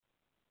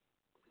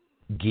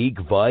Geek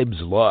Vibes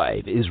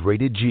Live is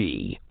rated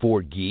G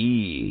for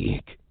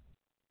geek.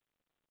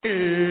 Hey,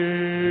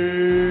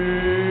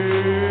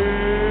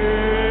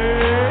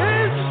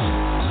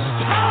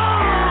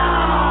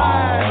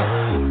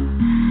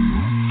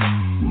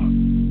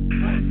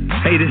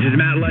 this is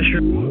Matt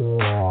Lesher.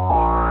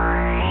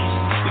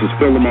 This is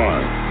Phil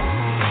Lamar.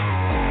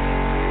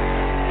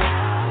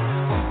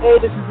 Hey,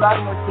 this is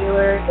Vladimir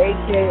Taylor,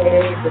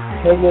 a.k.a. the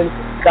Penguin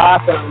from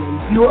Gotham,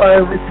 and you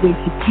are listening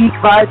to Geek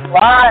Vibes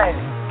Live.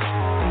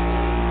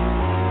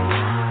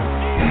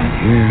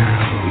 And here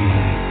we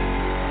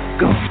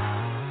go.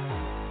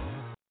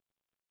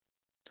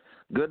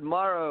 Good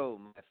morrow,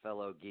 my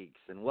fellow geeks,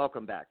 and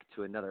welcome back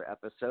to another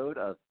episode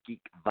of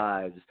Geek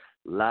Vibes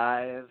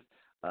Live.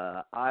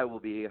 I will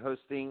be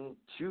hosting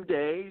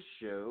today's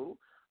show.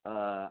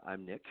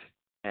 I'm Nick,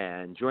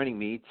 and joining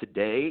me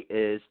today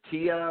is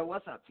Tia.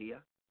 What's up,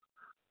 Tia?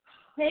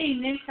 Hey,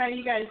 Nick, how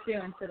you guys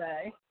doing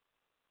today?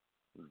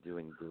 I'm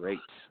doing great.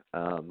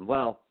 I'm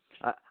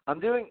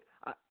doing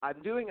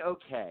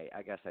okay,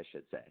 I guess I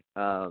should say.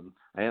 I'm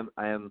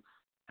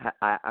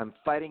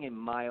fighting a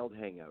mild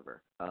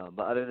hangover,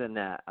 but other than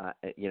that,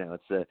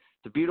 it's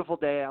a beautiful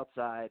day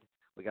outside.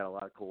 We got a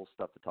lot of cool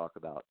stuff to talk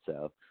about,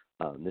 so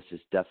this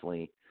is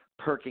definitely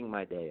perking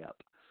my day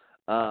up.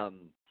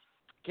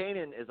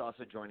 Kanan is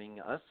also joining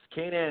us.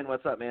 Kanan,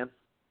 what's up, man?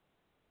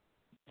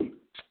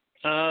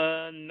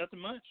 Nothing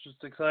much.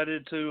 Just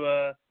excited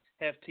to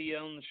have Tia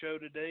on the show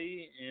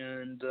today,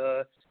 and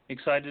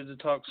excited to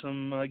talk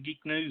some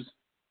geek news.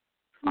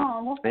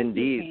 Oh, well,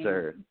 Indeed,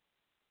 sir.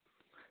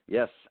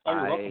 Yes,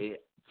 welcome.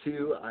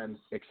 I'm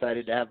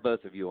excited to have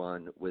both of you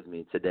on with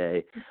me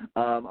today.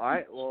 All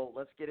right, well,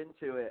 let's get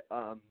into it.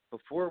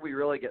 Before we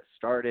really get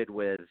started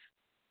with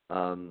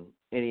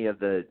any of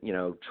the,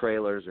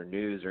 trailers or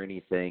news or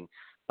anything,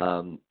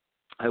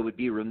 I would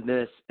be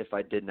remiss if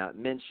I did not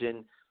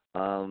mention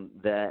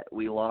that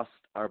we lost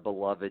our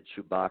beloved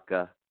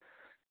Chewbacca.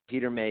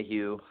 Peter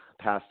Mayhew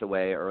passed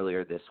away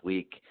earlier this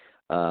week,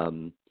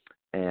 and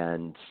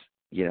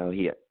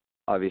he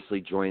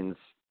obviously joins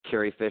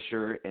Carrie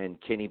Fisher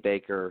and Kenny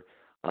Baker,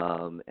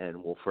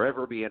 and will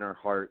forever be in our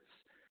hearts.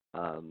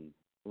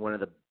 One of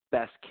the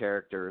best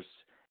characters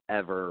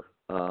ever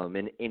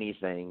in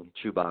anything,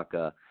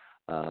 Chewbacca.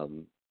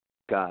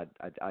 God,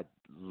 I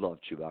love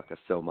Chewbacca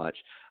so much.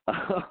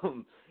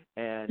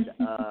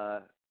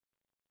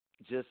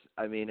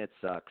 It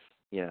sucks.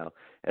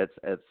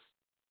 It's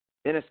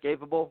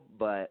inescapable,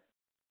 but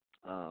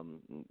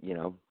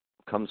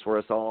comes for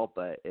us all.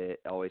 But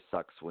it always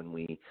sucks when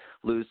we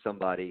lose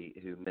somebody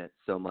who meant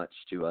so much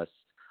to us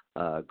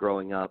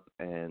growing up,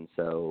 and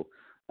so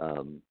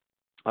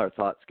our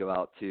thoughts go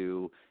out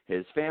to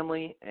his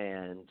family,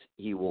 and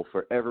he will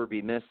forever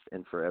be missed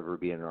and forever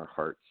be in our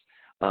hearts.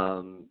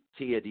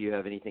 Tia, do you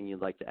have anything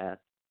you'd like to add?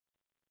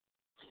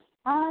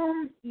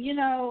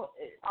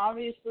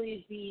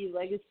 Obviously the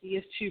legacy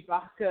of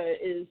Chewbacca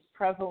is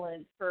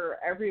prevalent for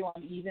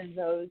everyone, even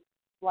those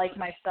like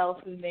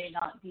myself who may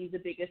not be the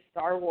biggest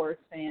Star Wars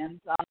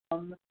fans.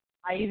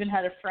 I even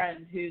had a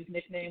friend whose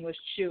nickname was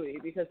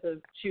Chewie because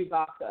of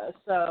Chewbacca.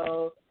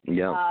 So,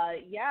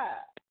 yeah.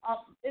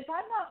 If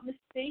I'm not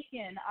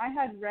mistaken, I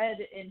had read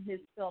in his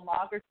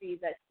filmography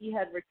that he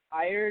had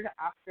retired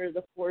after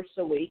The Force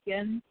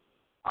Awakens.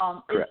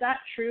 Is that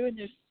true? And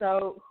if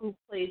so, who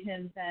played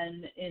him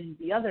then in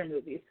the other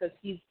movies? Because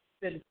he's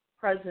been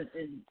present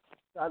in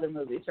the other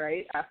movies,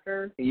 right?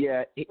 After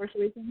Force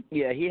Awakens.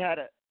 Yeah, he had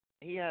a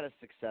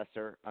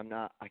successor.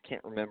 I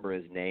can't remember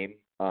his name.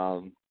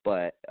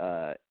 But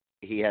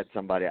he had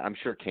somebody. I'm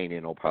sure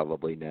Kanan will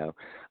probably know.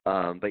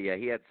 But yeah,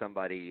 he had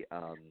somebody.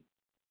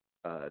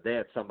 They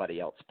had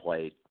somebody else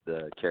play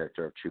the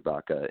character of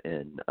Chewbacca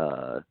in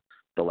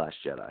The Last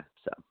Jedi.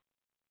 So.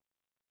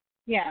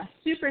 Yeah,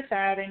 super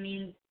sad. I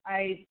mean,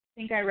 I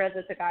think I read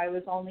that the guy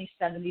was only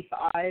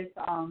 75,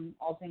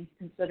 all things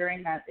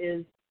considering. That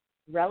is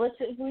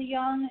relatively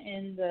young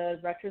in the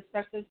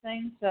retrospective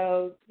thing.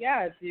 So, yeah,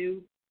 I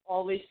do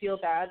always feel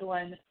bad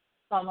when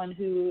someone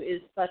who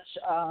is such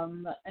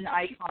an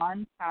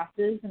icon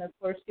passes, and, of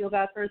course, feel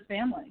bad for his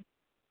family.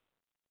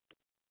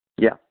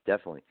 Yeah,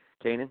 definitely.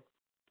 Kanan?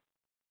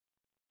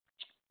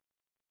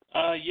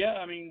 I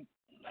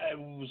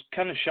was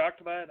kind of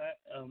shocked by it,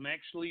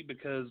 actually,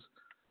 because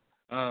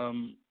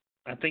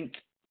I think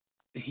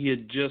he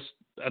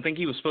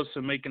was supposed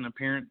to make an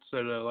appearance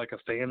at a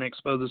fan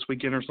expo this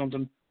weekend or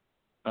something.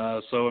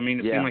 It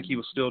seemed like he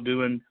was still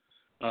doing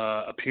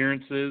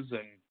appearances,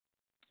 and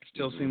it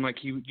still seemed like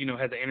he,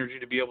 had the energy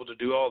to be able to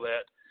do all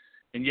that.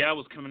 And I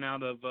was coming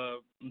out of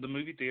the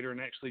movie theater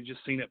and actually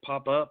just seen it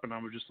pop up, and I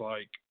was just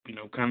like,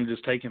 kind of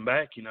just taken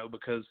back,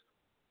 because,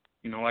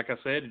 like I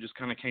said, it just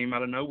kind of came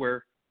out of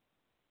nowhere.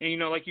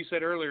 And, like you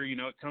said earlier,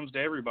 it comes to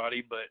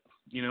everybody, but,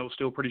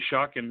 still pretty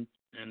shocking.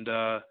 And,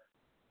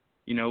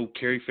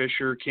 Carrie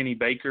Fisher, Kenny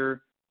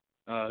Baker,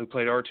 who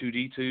played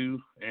R2-D2,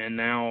 and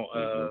now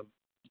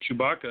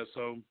Chewbacca.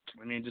 So,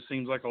 it just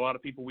seems like a lot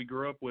of people we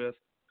grew up with,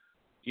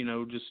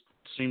 just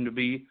seem to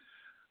be,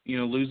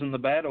 losing the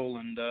battle.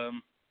 And,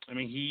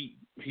 he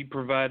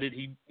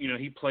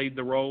played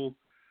the role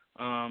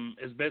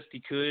as best he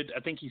could. I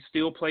think he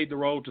still played the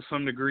role to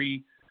some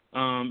degree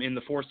in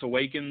The Force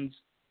Awakens,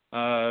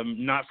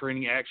 not for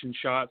any action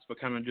shots, but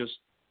kind of just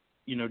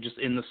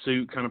in the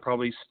suit, kind of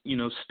probably,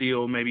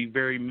 still maybe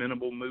very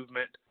minimal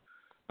movement.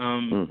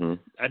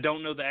 I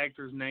don't know the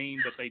actor's name,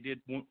 but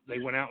they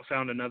went out and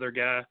found another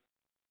guy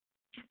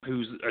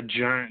who's a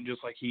giant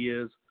just like he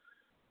is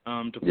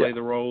to play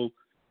the role.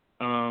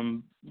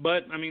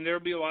 But, I mean, there'll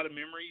be a lot of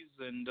memories,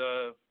 and,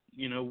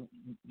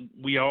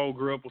 we all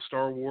grew up with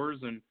Star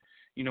Wars, and,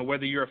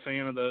 whether you're a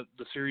fan of the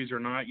series or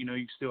not,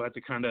 you still have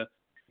to kind of,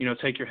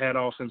 take your hat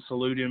off and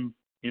salute him,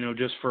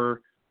 just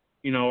for,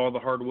 all the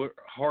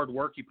hard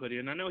work he put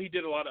in. I know he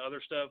did a lot of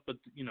other stuff, but,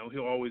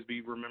 he'll always be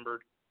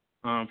remembered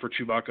for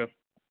Chewbacca.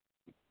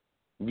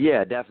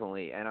 Yeah,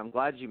 definitely. And I'm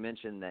glad you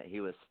mentioned that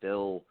he was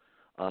still,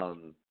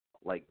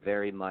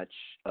 very much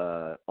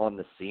on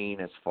the scene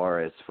as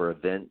far as for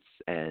events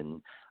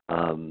and,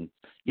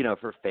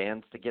 for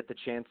fans to get the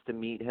chance to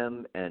meet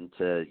him and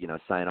to,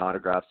 sign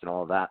autographs and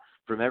all of that.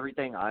 From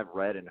everything I've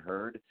read and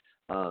heard,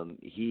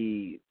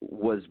 he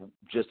was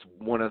just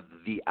one of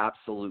the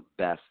absolute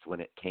best when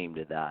it came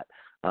to that.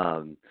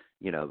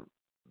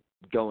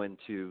 Going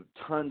to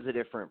tons of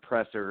different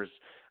pressers,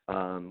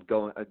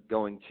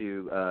 going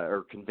to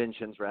or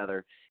conventions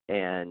rather,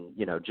 and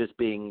just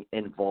being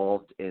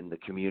involved in the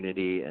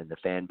community and the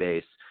fan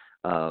base,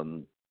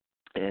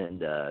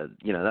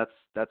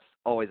 that's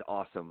always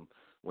awesome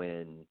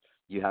when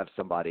you have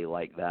somebody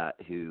like that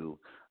who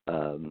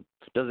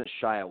doesn't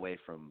shy away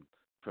from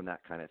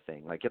that kind of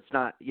thing. Like, it's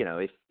not,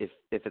 if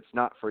it's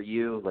not for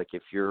you, like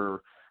if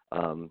you're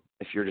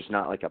just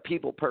not like a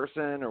people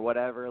person or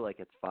whatever, like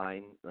it's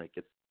fine. Like,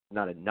 it's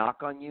not a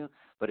knock on you,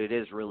 but it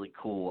is really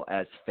cool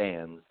as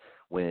fans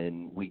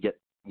when we get,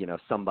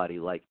 somebody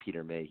like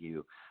Peter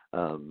Mayhew,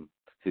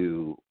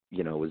 who,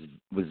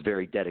 was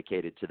very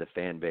dedicated to the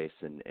fan base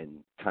and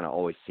kind of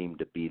always seemed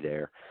to be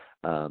there.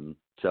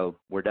 So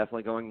we're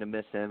definitely going to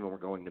miss him, and we're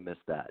going to miss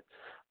that.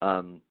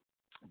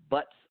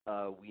 But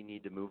we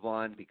need to move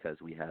on because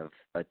we have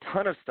a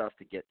ton of stuff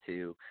to get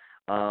to.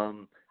 I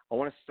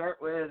want to start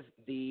with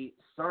the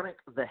Sonic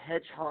the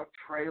Hedgehog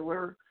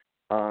trailer.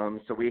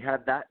 So we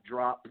had that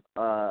drop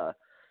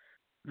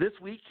this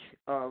week.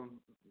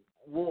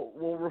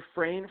 We'll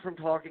refrain from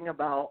talking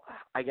about,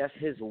 I guess,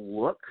 his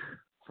look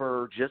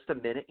for just a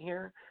minute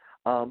here.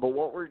 But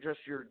what were just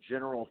your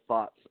general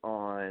thoughts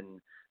on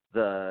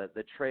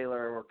the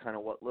trailer, or kind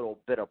of what little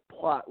bit of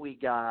plot we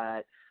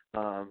got?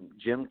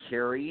 Jim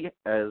Carrey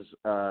as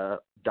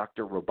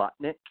Dr.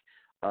 Robotnik,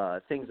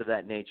 things of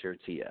that nature,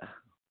 Tia.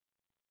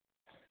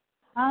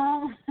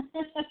 I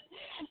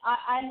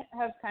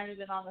have kind of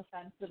been on the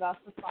fence about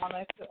the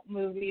Sonic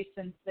movie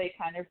since they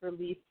kind of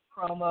released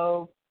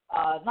promo,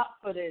 not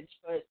footage,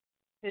 but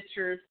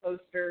pictures,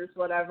 posters,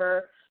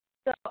 whatever.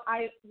 So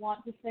I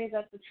want to say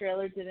that the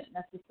trailer didn't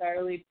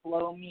necessarily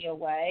blow me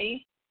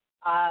away,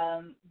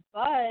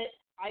 but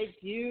I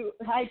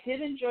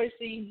did enjoy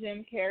seeing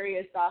Jim Carrey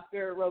as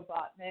Dr.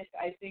 Robotnik.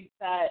 I think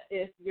that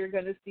if you're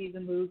going to see the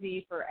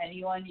movie for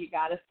anyone, you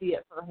got to see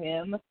it for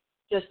him,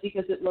 just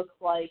because it looks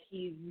like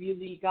he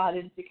really got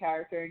into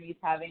character and he's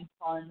having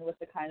fun with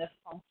the kind of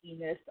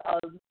funkiness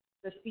of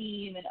the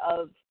theme and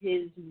of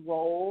his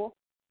role.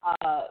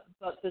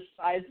 But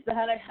besides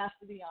that, I have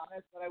to be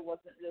honest that I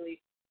wasn't really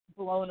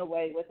blown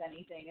away with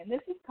anything. And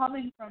this is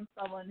coming from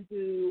someone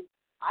who,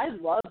 I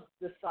loved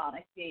the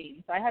Sonic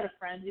games. I had a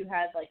friend who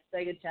had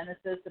Sega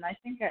Genesis, and I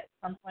think at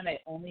some point I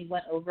only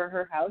went over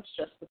her house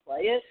just to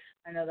play it.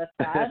 I know that's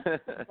bad,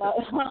 but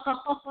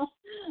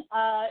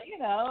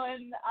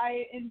and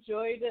I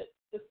enjoyed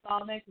the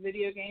Sonic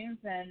video games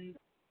and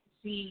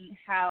seeing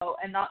how,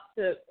 and not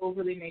to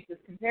overly make this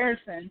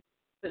comparison,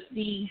 but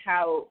seeing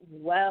how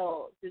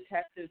well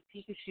Detective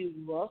Pikachu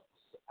looks.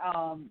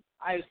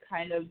 I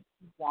kind of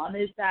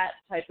wanted that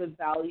type of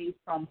value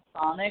from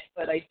Sonic,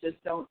 but I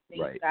just don't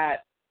think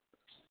that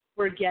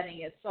we're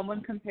getting it.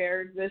 Someone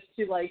compared this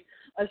to a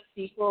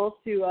sequel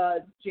to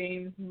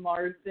James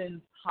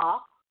Marsden's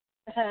Hop,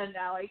 and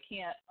now I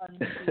can't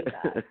unsee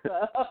that.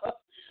 So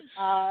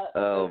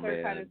those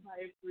are kind of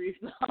my brief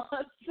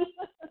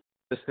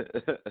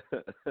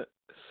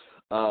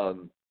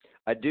thoughts.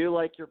 I do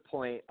like your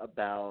point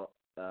about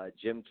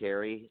Jim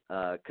Carrey,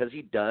 because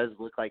he does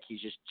look like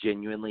he's just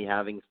genuinely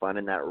having fun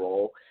in that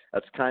role.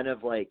 That's kind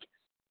of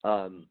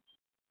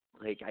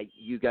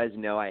you guys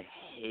know I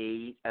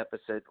hate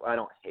episode. I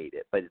don't hate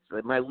it, but it's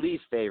my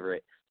least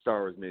favorite Star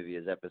Wars movie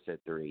is Episode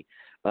 3.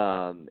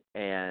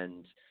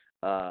 And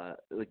the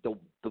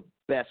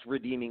best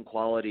redeeming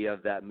quality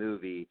of that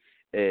movie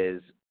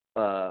is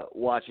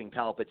watching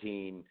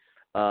Palpatine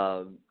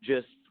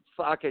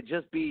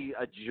just be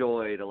a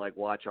joy to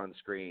watch on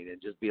screen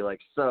and just be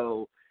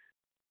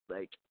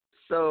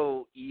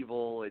so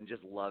evil and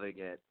just loving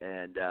it.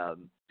 And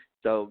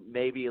so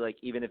maybe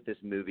even if this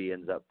movie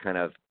ends up kind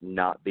of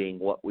not being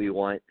what we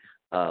want,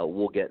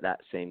 we'll get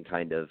that same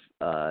kind of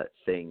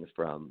things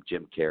from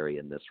Jim Carrey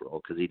in this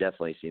role, because he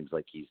definitely seems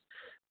like he's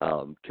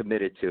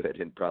committed to it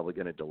and probably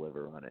going to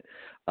deliver on it.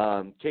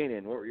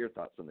 Kanan, what were your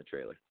thoughts on the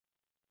trailer?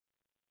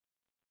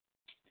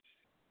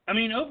 I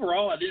mean,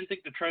 overall, I didn't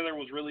think the trailer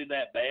was really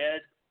that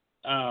bad.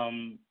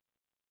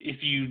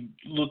 If you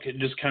look at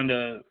just kind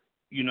of,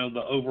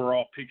 the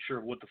overall picture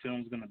of what the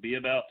film's going to be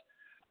about.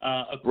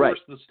 Of course,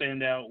 the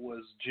standout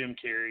was Jim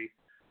Carrey.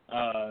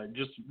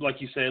 Just like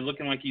you said,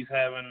 looking like he's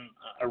having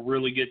a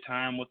really good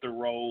time with the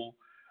role.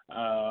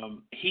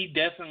 He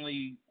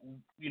definitely,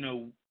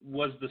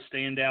 was the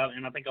standout,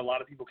 and I think a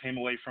lot of people came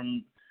away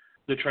from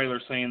the trailer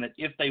saying that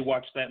if they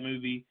watch that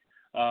movie,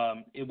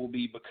 it will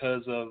be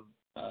because of,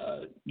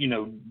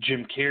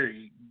 Jim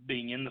Carrey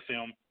being in the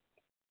film.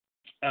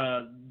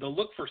 The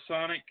look for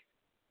Sonic,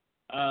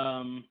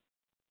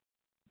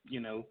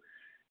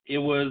 it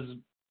was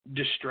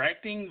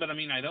distracting, but I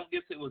mean, I don't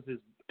guess it was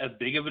as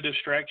big of a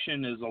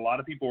distraction as a lot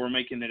of people were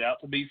making it out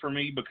to be for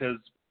me, because,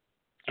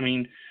 I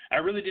mean, I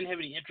really didn't have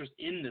any interest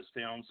in this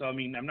film. So, I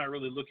mean, I'm not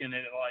really looking at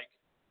it like,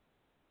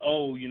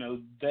 oh,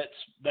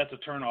 that's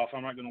a turnoff.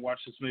 I'm not going to watch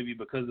this movie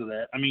because of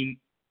that. I mean,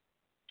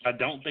 I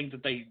don't think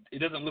that it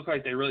doesn't look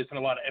like they really put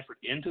a lot of effort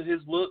into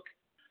his look.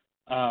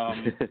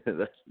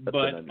 That's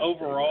but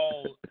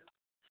overall,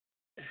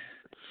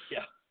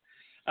 yeah.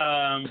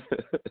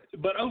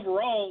 But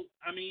overall,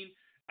 I mean,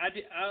 I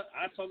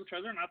saw the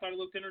trailer and I thought it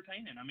looked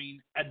entertaining. I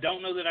mean, I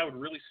don't know that I would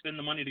really spend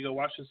the money to go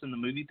watch this in the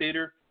movie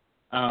theater.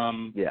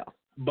 Yeah.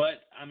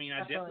 But I mean, I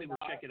definitely would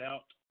check it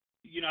out.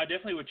 I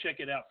definitely would check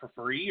it out for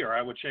free, or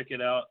I would check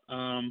it out,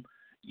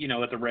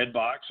 at the Red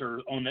Box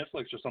or on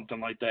Netflix or something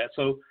like that.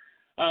 So,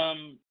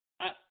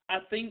 I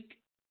think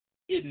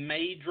it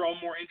may draw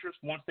more interest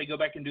once they go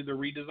back and do the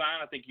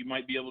redesign. I think you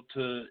might be able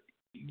to,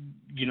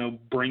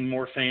 bring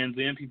more fans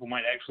in. People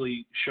might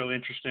actually show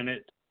interest in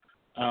it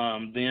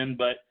then.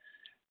 But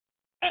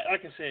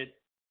like I said,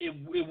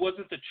 it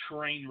wasn't the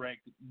train wreck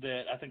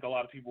that I think a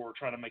lot of people were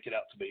trying to make it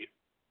out to be.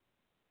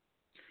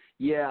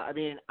 Yeah, I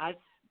mean, I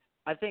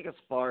think as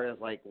far as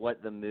like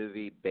what the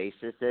movie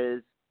basis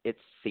is, it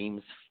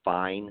seems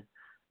fine.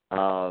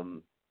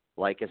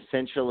 Like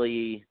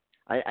essentially,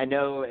 I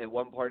know at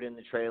one part in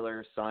the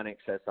trailer, Sonic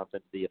says something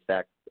to the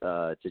effect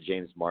to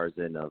James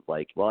Marsden of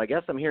like, well, I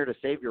guess I'm here to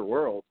save your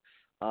world.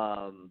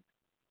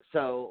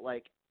 So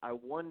like, I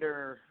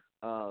wonder,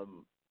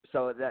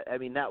 so that, I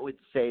mean, that would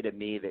say to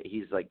me that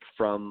he's like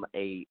from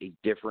a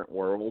different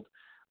world.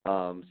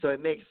 So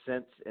it makes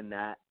sense in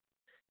that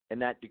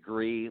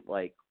degree,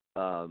 like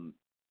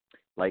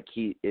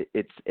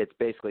it's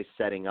basically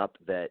setting up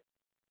that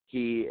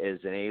he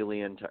is an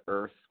alien to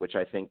Earth, which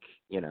I think,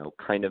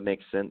 kind of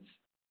makes sense.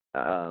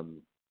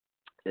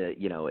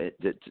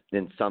 It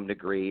in some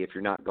degree, if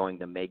you're not going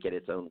to make it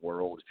its own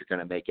world, if you're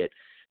going to make it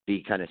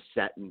be kind of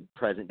set in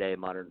present day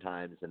modern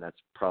times, then that's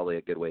probably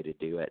a good way to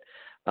do it.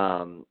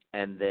 And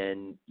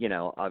then,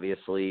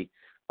 obviously,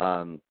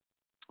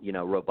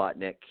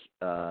 Robotnik,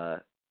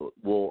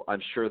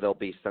 I'm sure there'll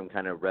be some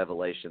kind of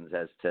revelations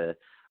as to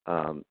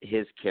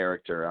his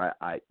character.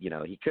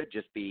 He could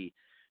just be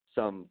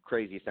some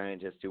crazy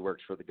scientist who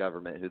works for the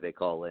government who they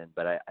call in,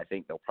 but I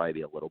think there'll probably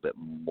be a little bit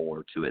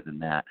more to it than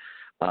that.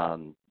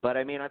 But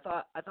I mean, I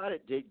thought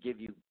it did give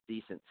you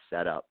decent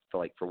setup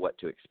for what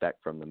to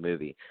expect from the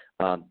movie.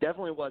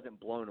 Definitely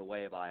wasn't blown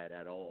away by it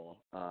at all.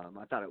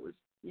 I thought it was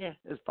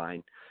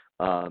fine.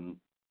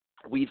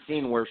 We've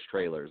seen worse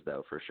trailers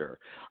though, for sure.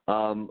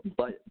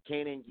 But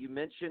Kanan, you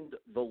mentioned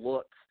the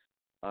look.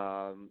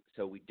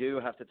 So we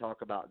do have to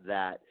talk about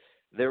that.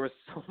 There was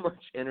so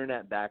much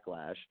internet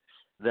backlash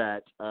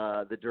that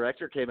the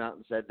director came out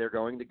and said they're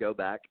going to go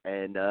back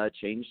and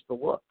change the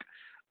look,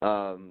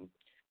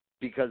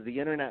 because the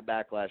internet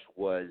backlash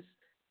was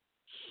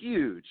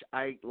huge.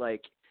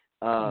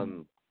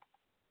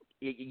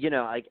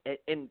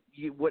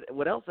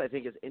 What else I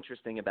think is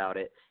interesting about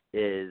it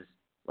is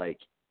like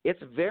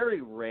it's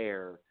very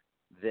rare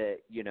that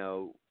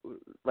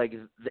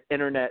the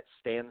internet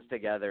stands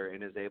together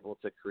and is able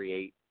to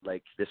create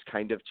like this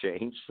kind of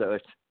change. So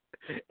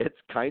it's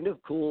kind of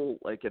cool,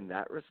 like in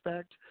that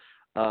respect.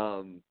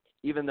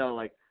 Even though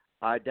like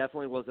I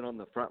definitely wasn't on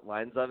the front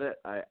lines of it,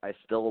 I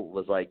still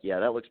was like, yeah,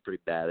 that looks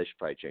pretty bad. They should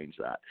probably change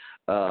that.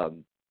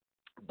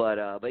 But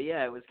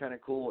yeah, it was kind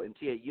of cool. And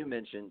Tia, you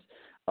mentioned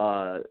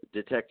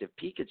Detective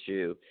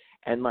Pikachu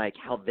and like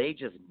how they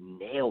just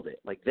nailed it.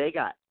 Like they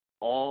got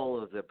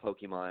all of the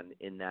Pokemon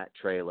in that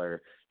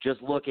trailer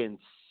just looking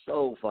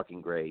so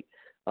fucking great.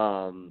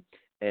 And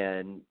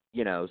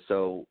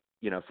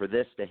for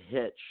this to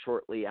hit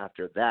shortly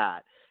after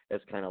that,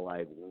 it's kind of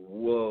like,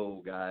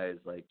 whoa, guys,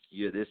 like,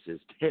 yeah, this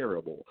is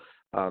terrible.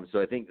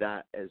 So I think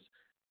that is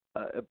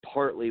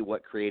partly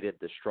what created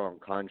the strong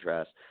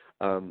contrast.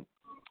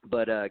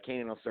 But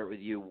Kanan, I'll start with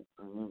you.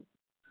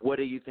 What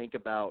do you think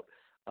about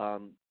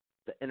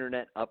the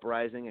internet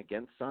uprising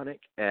against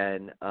Sonic,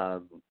 and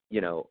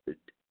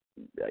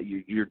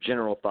your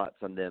general thoughts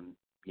on them?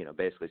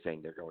 Basically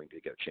saying they're going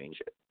to go change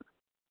it.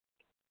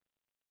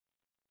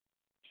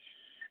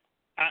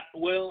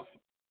 Well,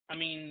 I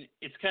mean,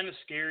 it's kind of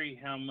scary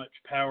how much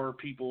power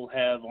people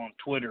have on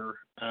Twitter.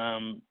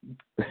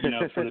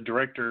 For the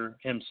director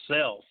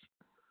himself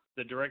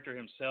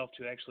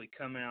to actually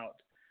come out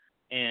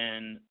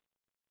and,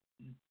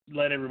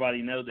 let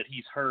everybody know that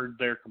he's heard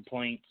their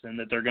complaints and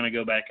that they're going to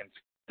go back and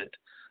fix it.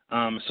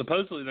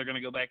 Supposedly they're going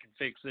to go back and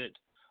fix it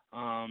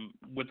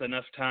with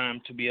enough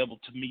time to be able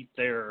to meet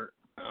their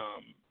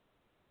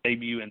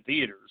debut in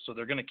theaters. So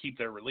they're going to keep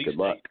their release Good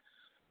luck.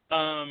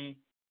 date.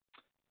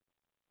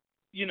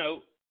 You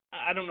know,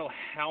 I don't know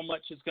how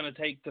much it's going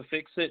to take to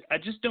fix it. I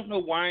just don't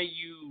know why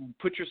you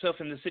put yourself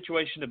in this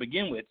situation to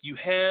begin with. You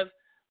have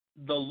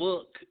the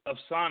look of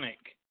Sonic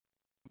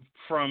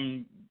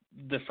from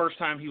the first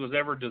time he was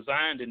ever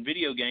designed in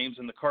video games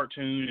and the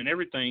cartoon and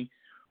everything.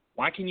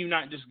 Why can you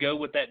not just go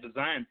with that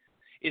design?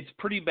 It's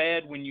pretty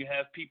bad when you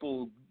have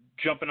people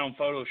jumping on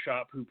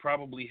Photoshop who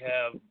probably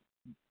have,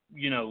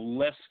 you know,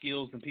 less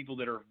skills than people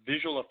that are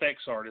visual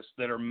effects artists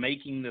that are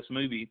making this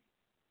movie,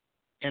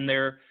 and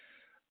they're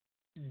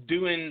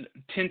doing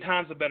 10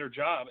 times a better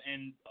job,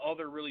 and all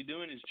they're really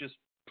doing is just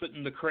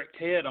putting the correct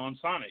head on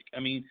Sonic. I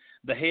mean,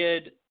 the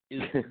head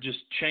is just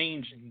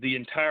changed the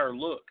entire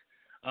look.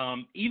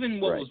 Even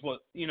what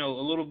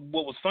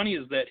was funny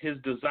is that his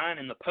design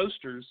in the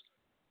posters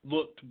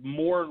looked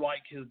more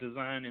like his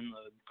design in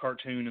the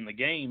cartoon and the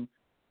game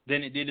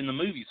than it did in the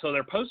movie. So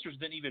their posters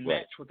didn't even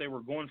match what they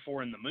were going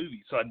for in the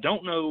movie. So I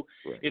don't know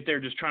if they're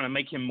just trying to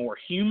make him more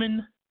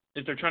human,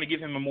 if they're trying to give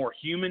him a more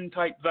human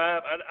type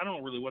vibe. I don't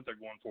know really what they're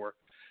going for.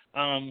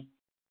 Some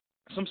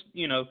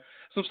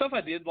stuff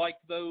I did like,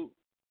 though.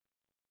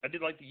 I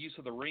did like the use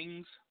of the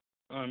rings.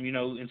 You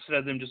know, instead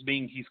of them just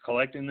being he's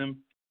collecting them,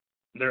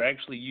 they're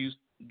actually used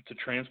to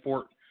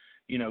transport,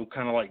 you know,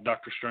 kind of like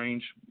Doctor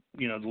Strange,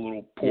 you know, the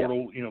little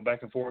portal, you know,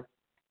 back and forth.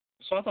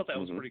 So I thought that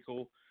was pretty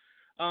cool.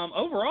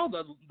 Overall,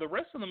 the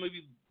rest of the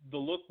movie, the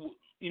look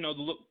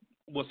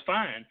was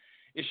fine.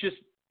 It's just,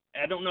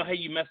 I don't know how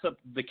you mess up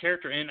the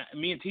character. And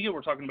me and Tia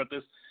were talking about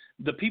this.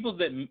 The people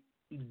that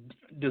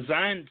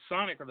designed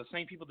Sonic are the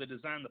same people that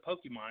designed the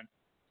Pokemon.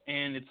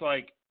 And it's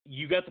like,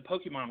 you got the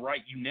Pokemon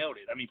right. You nailed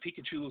it. I mean,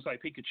 Pikachu looks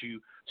like Pikachu.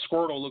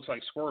 Squirtle looks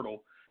like Squirtle.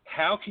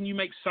 How can you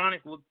make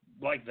Sonic look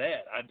like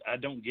that? I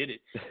don't get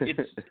it.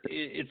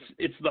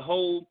 It's the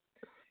whole,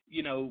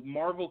 you know,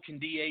 Marvel can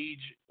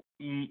de-age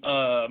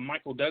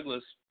Michael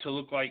Douglas to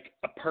look like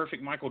a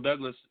perfect Michael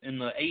Douglas in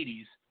the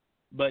 80s,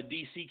 but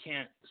DC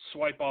can't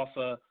swipe off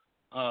a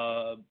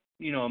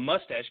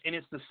mustache, and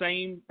it's the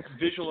same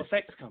visual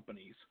effects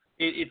companies.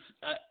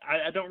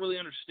 I don't really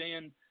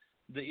understand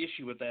the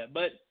issue with that,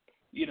 but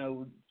you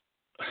know,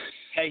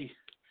 hey,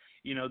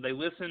 you know, they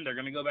listen. They're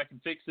going to go back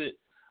and fix it.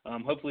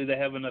 Hopefully they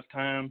have enough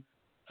time,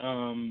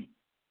 and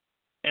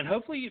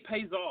hopefully it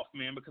pays off,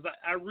 man. Because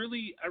I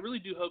really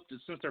do hope that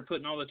since they're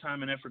putting all the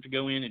time and effort to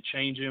go in and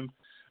change him,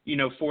 you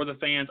know, for the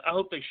fans, I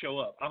hope they show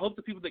up. I hope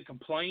the people that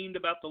complained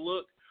about the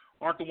look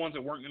aren't the ones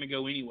that weren't going to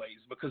go anyways.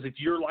 Because if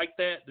you're like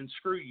that, then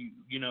screw you.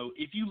 You know,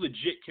 if you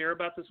legit care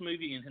about this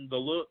movie and the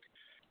look,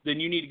 then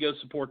you need to go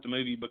support the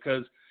movie,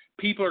 because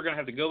people are going to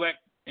have to go back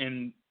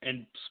and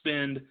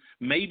spend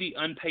maybe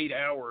unpaid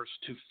hours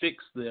to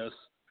fix this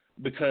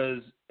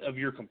because of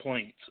your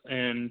complaints.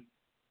 And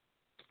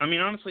I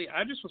mean, honestly,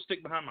 I just would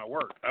stick behind my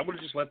work. I would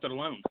have just left it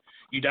alone.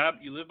 You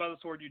live by the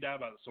sword, you die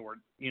by the sword.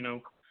 You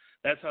know,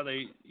 that's how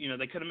they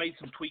could have made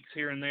some tweaks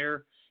here and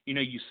there. You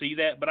know, you see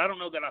that, but I don't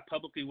know that I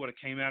publicly would have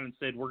came out and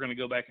said, we're going to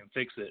go back and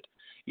fix it.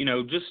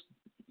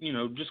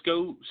 Just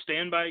go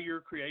stand by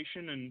your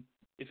creation. And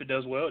if it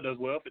does well, it does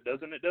well. If it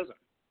doesn't, it doesn't.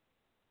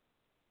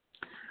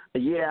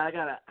 Yeah,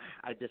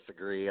 I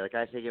disagree. Like,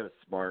 I think it was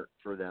smart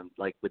for them.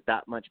 Like, with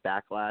that much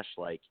backlash,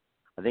 like,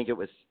 I think it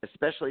was,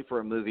 especially for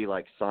a movie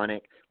like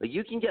Sonic, like,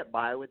 you can get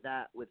by with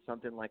that with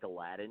something like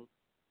Aladdin.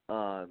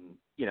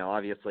 You know,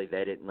 obviously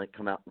they didn't like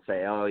come out and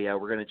say, oh yeah,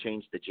 we're going to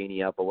change the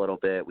genie up a little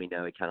bit. We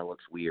know he kind of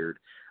looks weird.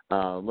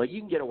 Like, you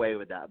can get away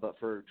with that, but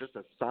for just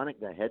a Sonic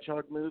the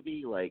Hedgehog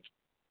movie, like,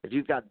 if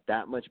you've got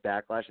that much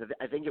backlash,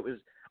 I think it was,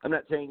 I'm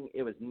not saying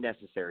it was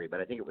necessary, but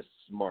I think it was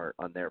smart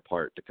on their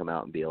part to come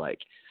out and be like,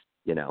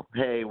 you know,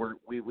 hey,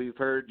 we've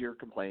heard your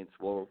complaints.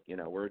 Well, you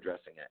know, we're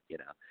addressing it, you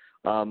know.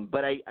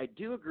 But I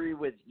do agree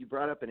with, you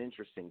brought up an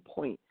interesting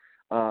point.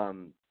 The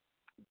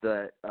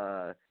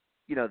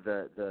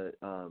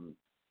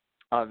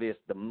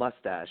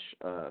mustache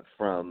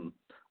from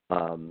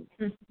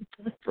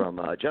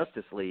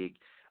Justice League,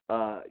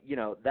 you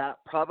know, that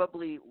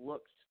probably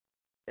looks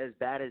as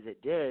bad as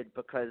it did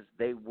because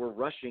they were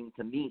rushing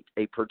to meet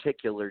a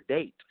particular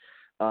date.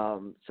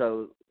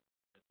 So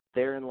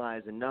therein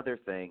lies another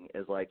thing,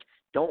 is like,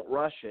 don't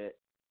rush it.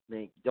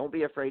 Don't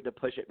be afraid to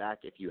push it back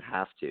if you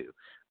have to.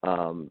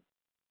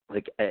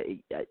 Like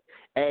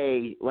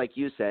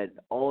you said,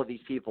 all of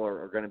these people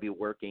are going to be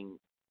working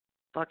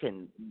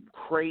fucking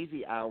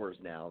crazy hours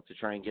now to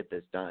try and get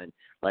this done.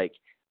 Like,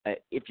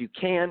 if you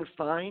can,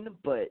 fine,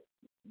 but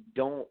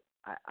don't.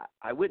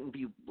 I wouldn't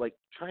be like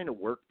trying to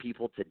work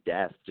people to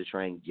death to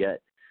try and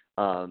get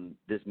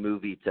this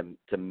movie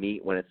to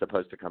meet when it's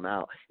supposed to come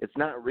out. It's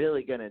not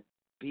really going to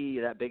be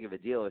that big of a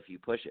deal if you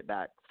push it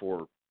back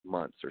 4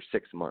 months or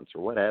 6 months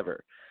or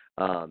whatever.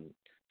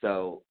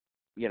 So,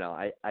 you know,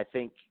 I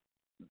think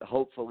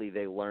hopefully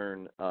they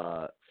learn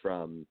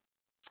from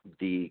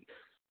the,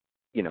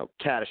 you know,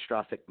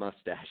 catastrophic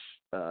mustache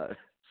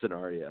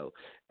scenario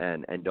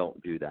and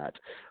don't do that.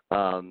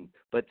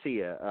 But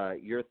Tia,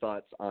 your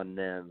thoughts on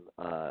them,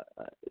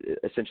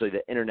 essentially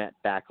the internet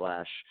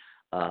backlash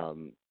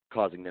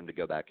causing them to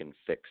go back and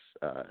fix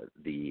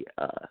the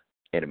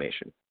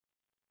animation.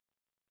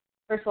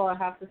 First of all, I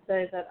have to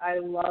say that I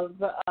love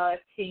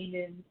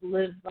Kanan's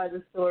live by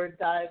the sword,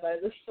 die by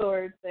the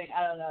sword thing.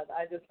 I don't know.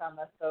 I just found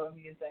that so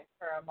amusing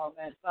for a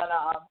moment. But,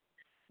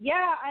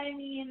 yeah, I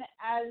mean,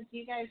 as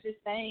you guys are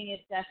saying,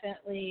 it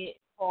definitely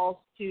falls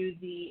to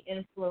the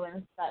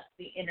influence that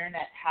the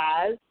internet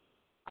has.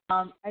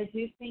 I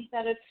do think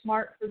that it's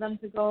smart for them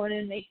to go in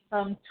and make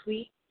some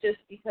tweaks just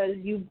because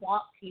you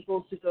want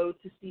people to go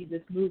to see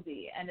this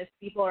movie. And if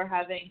people are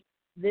having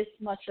this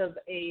much of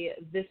a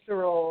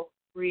visceral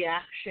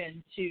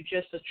reaction to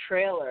just a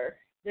trailer,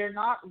 they're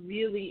not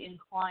really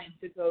inclined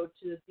to go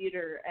to the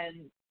theater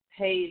and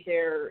pay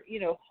their,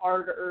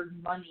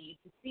 hard-earned money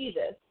to see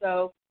this.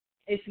 So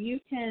if you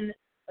can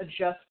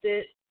adjust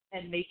it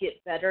and make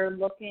it better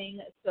looking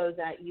so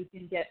that you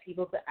can get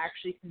people to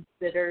actually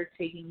consider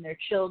taking their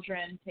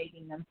children,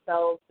 taking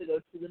themselves to go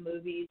to the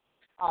movies,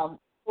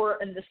 for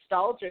a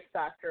nostalgic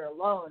factor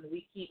alone,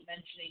 we keep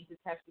mentioning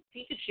Detective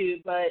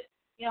Pikachu, but,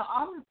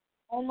 I'm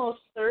almost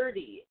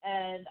 30,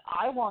 and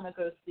I want to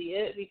go see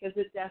it because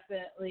it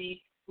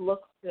definitely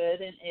looks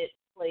good and it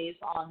plays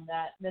on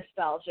that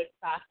nostalgic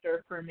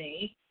factor for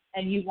me,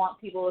 and you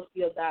want people to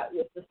feel that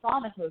with the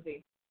Sonic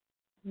movie.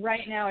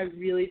 Right now, I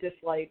really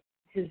dislike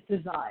his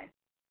design.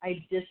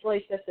 I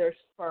dislike that there's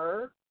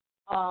fur.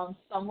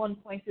 Someone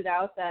pointed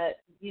out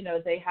that,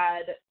 they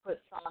had put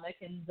Sonic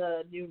in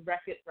the new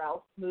Wreck-It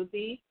Ralph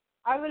movie.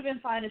 I would have been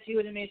fine if you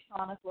would have made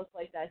Sonic look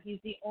like that. He's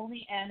the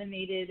only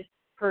animated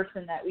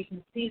person that we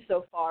can see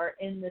so far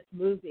in this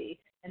movie,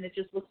 and it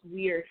just looks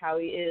weird how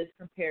he is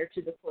compared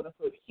to the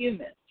quote-unquote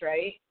humans,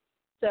 right?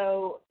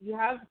 So you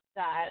have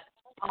that,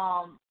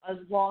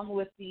 along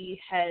with the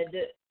head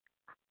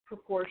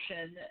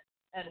proportion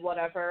and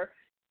whatever.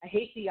 I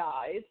hate the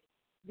eyes.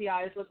 The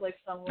eyes look like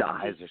someone... The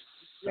eyes are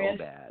so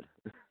bad.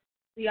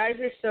 The eyes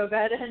are so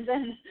bad, and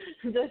then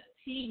the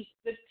teeth.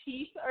 The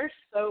teeth are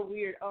so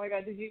weird. Oh, my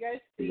God, did you guys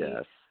see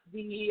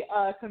the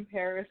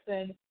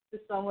comparison?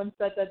 Someone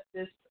said that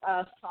this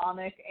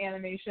Sonic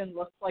animation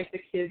looks like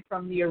the kid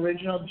from the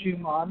original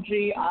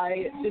Jumanji.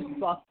 I just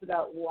busted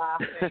out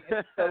laughing.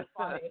 It's so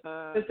funny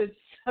because it's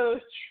so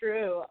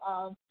true.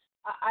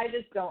 I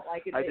just don't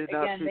like it. I did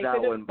not see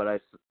that one, but I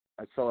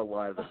saw a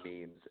lot of the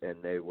memes,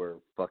 and they were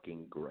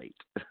fucking great.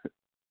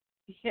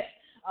 Yeah.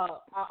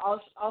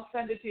 I'll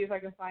send it to you if I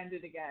can find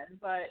it again.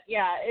 But,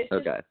 yeah, it's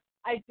just, okay.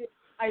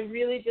 I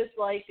really just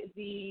like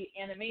the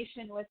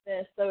animation with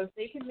this. So if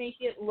they can make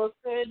it look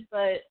good,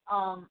 but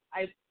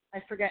I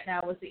forget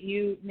now, was it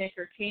you, Nick,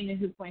 or Kanan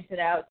who pointed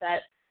out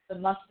that the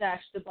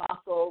mustache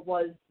debacle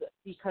was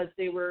because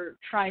they were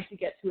trying to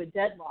get to a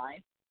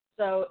deadline.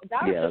 So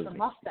that was just a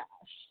mustache.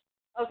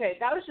 Okay,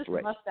 that was just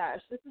a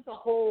mustache. This is a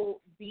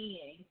whole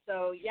being.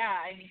 So, yeah,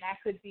 I mean, that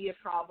could be a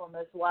problem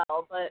as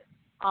well. But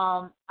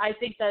I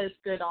think that is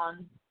good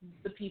on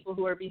the people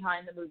who are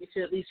behind the movie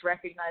to at least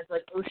recognize,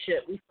 like, oh,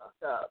 shit, we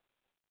fucked up.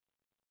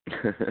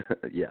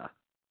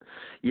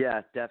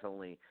 Yeah,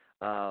 definitely.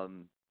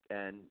 And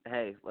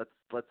hey,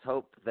 let's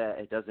hope that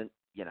it doesn't,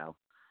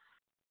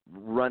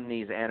 run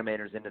these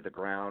animators into the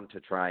ground to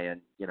try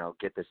and,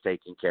 get this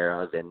taken care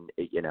of. And,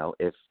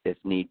 if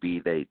need be,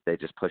 they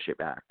just push it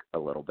back a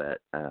little bit.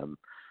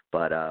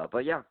 But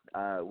yeah,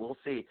 we'll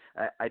see.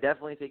 I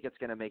definitely think it's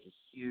going to make a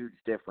huge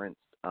difference,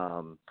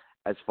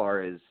 as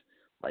far as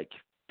like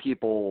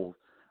people,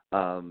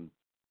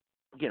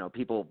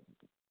 people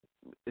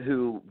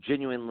who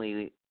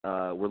genuinely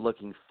were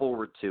looking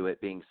forward to it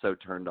being so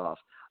turned off.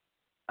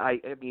 I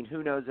mean,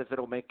 who knows if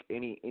it'll make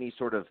any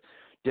sort of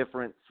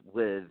difference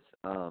with,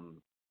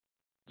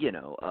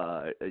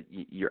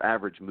 your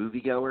average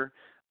moviegoer.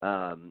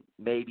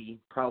 Maybe,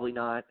 probably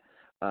not.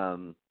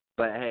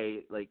 But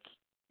hey, like,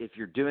 if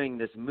you're doing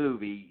this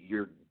movie,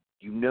 you're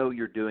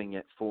doing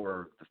it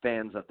for the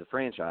fans of the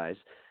franchise,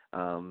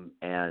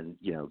 and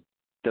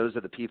those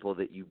are the people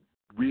that you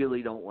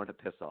really don't want to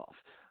piss off.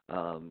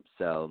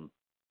 So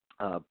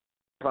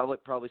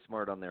probably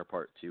smart on their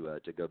part to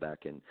go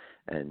back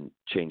and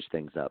change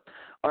things up.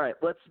 All right,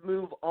 let's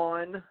move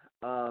on.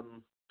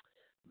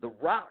 The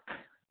Rock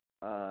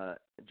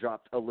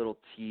dropped a little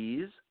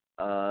tease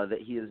that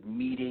he is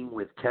meeting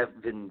with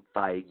Kevin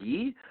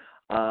Feige.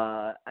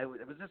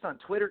 Was this on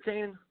Twitter,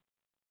 Kane?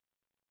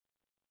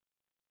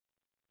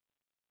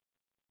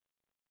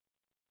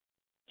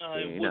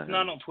 It was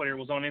not on Twitter. It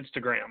was on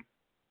Instagram.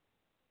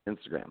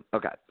 Instagram.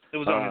 Okay. It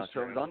was on Instagram.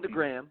 So it was on the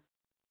gram,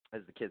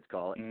 as the kids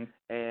call it.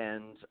 Mm-hmm.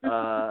 And,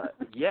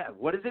 yeah,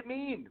 what does it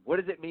mean? What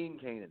does it mean,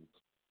 Kanan?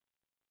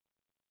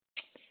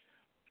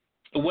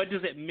 What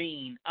does it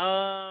mean?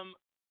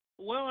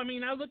 Well, I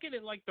mean, I look at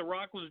it like The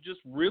Rock was just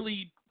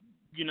really,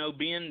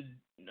 being,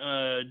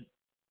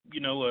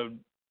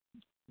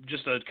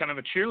 just a kind of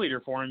a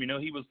cheerleader for him.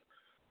 He was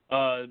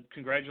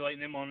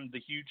congratulating him on the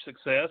huge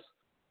success.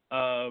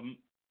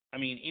 I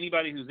mean,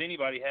 anybody who's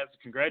anybody has to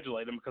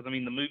congratulate him because, I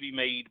mean, the movie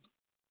made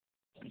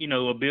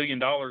 $1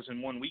 billion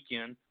in one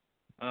weekend.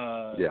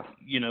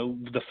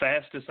 The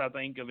fastest, I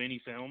think, of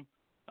any film.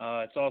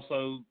 It's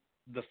also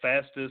the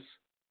fastest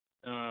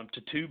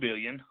to 2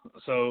 billion.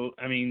 So,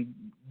 I mean,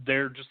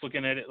 they're just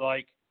looking at it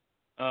like,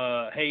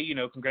 hey,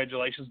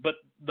 congratulations. But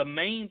the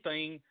main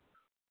thing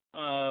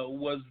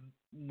was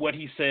what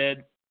he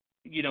said,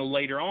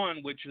 later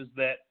on, which is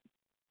that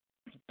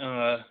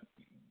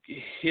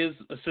his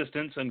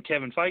assistants and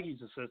Kevin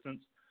Feige's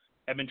assistants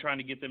have been trying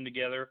to get them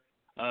together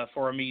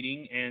for a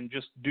meeting, and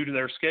just due to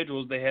their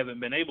schedules, they haven't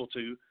been able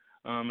to.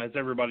 As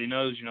everybody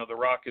knows, The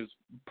Rock is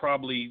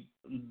probably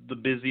the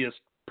busiest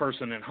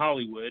person in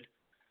Hollywood,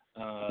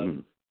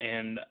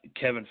 and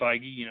Kevin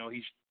Feige,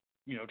 he's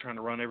trying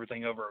to run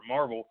everything over at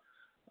Marvel,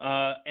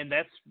 and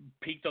that's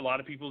piqued a lot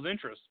of people's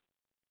interest.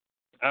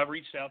 I've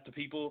reached out to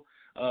people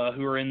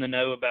who are in the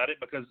know about it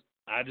because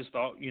I just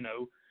thought,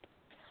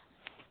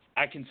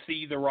 I can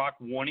see The Rock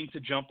wanting to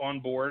jump on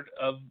board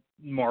of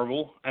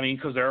Marvel. I mean,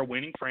 because they're a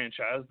winning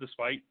franchise,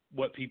 despite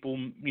what people,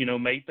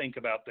 may think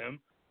about them.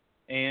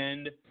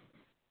 And,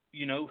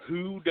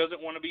 who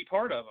doesn't want to be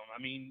part of them?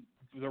 I mean,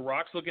 The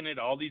Rock's looking at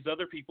all these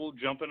other people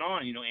jumping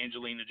on,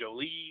 Angelina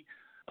Jolie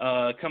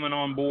coming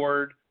on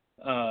board,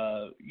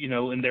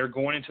 and they're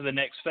going into the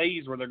next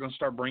phase where they're going to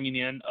start bringing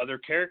in other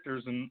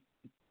characters. And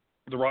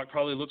The Rock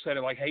probably looks at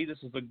it like, hey,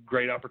 this is a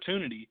great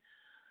opportunity.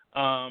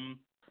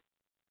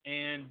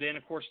 And then,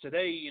 of course,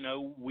 today,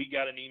 we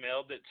got an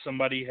email that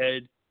somebody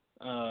had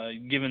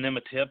given them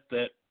a tip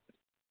that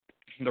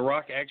The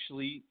Rock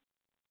actually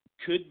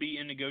could be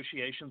in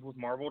negotiations with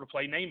Marvel to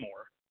play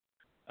Namor.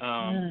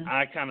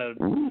 I kind of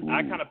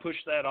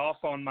pushed that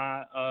off on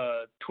my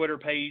Twitter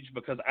page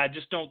because I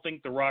just don't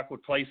think The Rock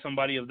would play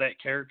somebody of that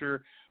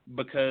character,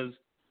 because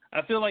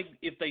I feel like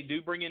if they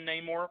do bring in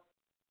Namor,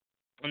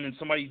 and then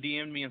somebody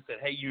DM'd me and said,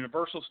 hey,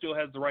 Universal still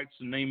has the rights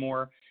to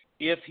Namor.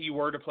 If he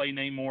were to play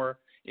Namor,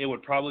 it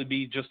would probably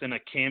be just in a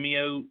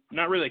cameo,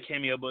 not really a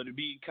cameo, but it'd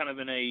be kind of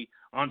in a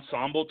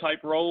ensemble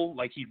type role.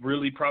 Like he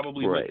really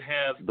probably would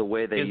have the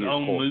way they his use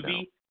own Hulk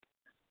movie.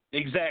 now.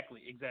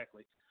 Exactly.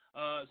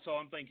 So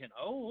I'm thinking,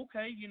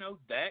 okay,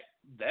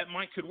 that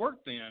might could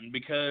work then,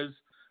 because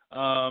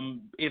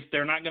if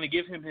they're not going to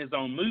give him his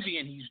own movie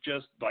and he's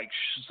just like,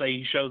 say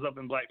he shows up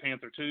in Black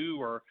Panther 2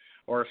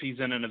 or if he's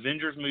in an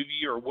Avengers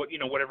movie or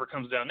whatever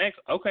comes down next,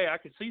 okay, I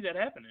could see that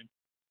happening.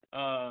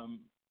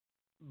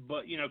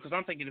 But because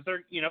I'm thinking if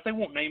they're if they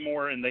want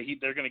Namor and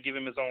they're going to give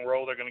him his own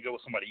role, they're going to go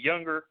with somebody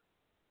younger,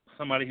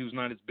 somebody who's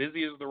not as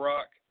busy as The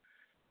Rock,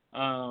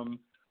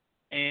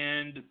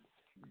 and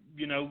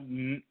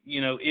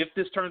if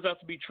this turns out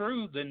to be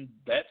true, then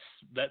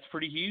that's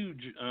pretty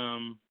huge.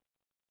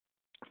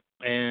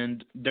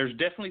 And there's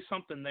definitely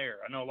something there.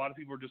 I know a lot of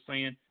people are just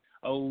saying,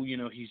 oh,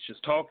 he's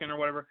just talking or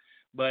whatever,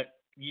 but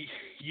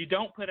you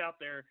don't put out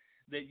there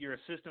that your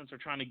assistants are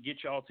trying to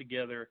get y'all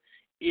together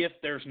if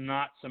there's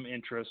not some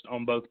interest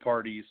on both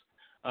parties.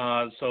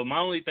 So my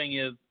only thing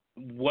is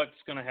what's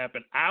going to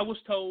happen. I was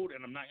told,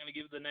 and I'm not going to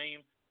give the name,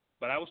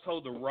 but I was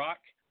told The Rock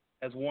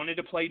has wanted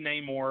to play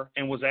Namor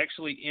and was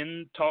actually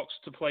in talks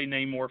to play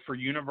Namor for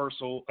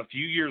Universal a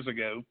few years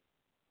ago.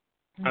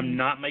 Mm-hmm. I'm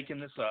not making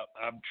this up.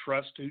 I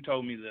trust who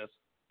told me this.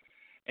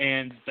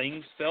 And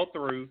things fell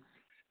through,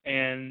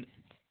 and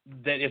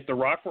that if The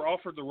Rock were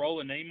offered the role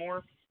of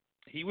Namor,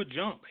 he would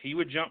jump. He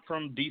would jump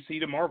from DC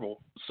to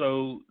Marvel.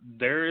 So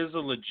there is a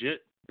legit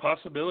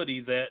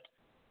possibility that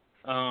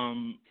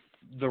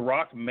The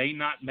Rock may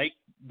not make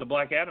the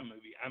Black Adam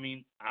movie. I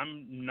mean,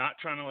 I'm not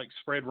trying to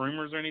spread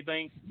rumors or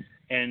anything,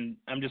 and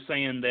I'm just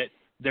saying that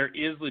there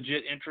is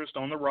legit interest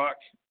on The Rock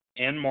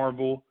and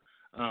Marvel.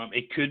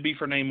 It could be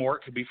for Namor,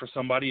 it could be for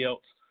somebody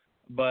else,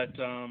 but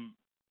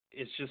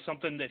it's just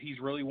something that he's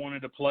really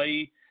wanted to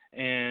play,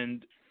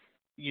 and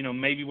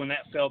maybe when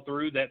that fell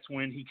through, that's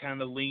when he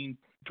kind of leaned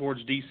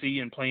towards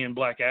DC and playing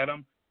Black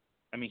Adam.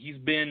 I mean, he's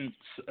been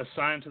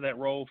assigned to that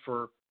role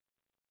for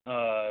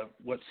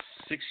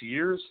 6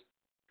 years?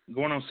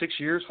 Going on 6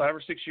 years, 5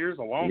 or 6 years,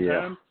 a long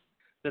time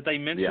that they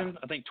mentioned.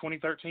 I think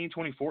 2013,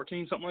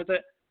 2014, something like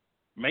that.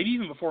 Maybe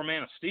even before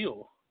Man of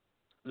Steel,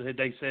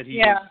 they said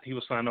he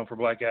was signed on for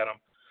Black Adam.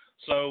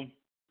 So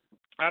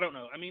I don't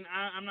know. I mean,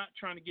 I'm not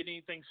trying to get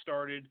anything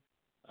started,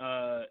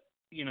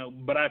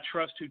 but I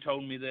trust who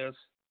told me this.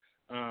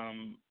 I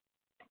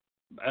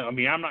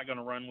mean, I'm not going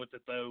to run with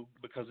it though,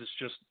 because it's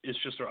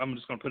just I'm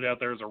just going to put it out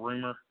there as a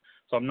rumor.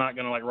 So I'm not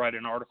going to write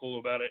an article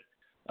about it.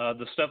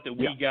 The stuff that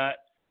we got,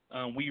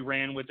 we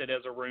ran with it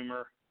as a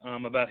rumor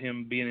about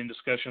him being in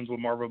discussions with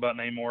Marvel about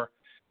Namor.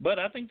 But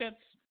I think that's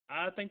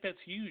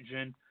huge.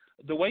 And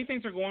the way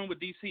things are going with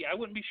DC, I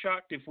wouldn't be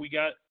shocked if we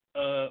got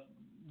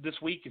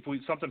this week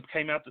something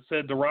came out that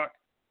said The Rock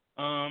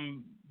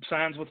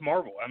signs with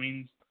Marvel. I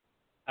mean,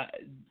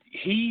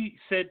 he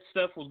said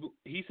stuff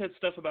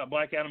about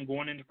Black Adam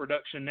going into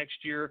production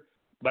next year,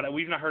 but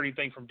we've not heard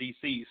anything from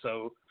DC,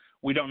 so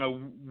we don't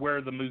know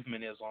where the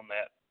movement is on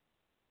that.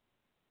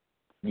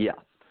 Yeah.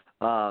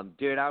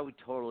 Dude, I would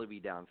totally be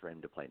down for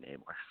him to play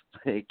Namor.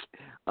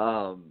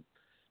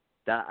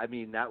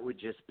 that would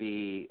just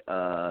be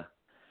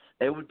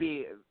it would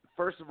be,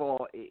 first of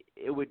all,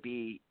 it would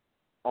be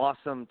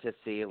awesome to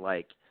see,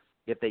 like,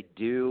 if they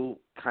do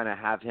kind of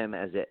have him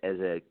as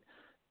a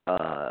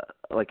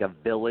like a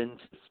villain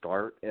to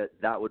start.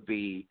 That would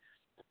be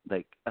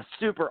like a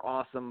super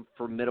awesome,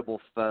 formidable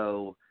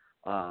foe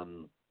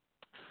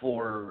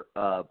for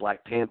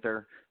Black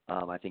Panther.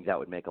 I think that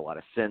would make a lot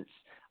of sense.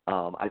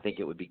 I think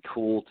it would be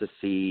cool to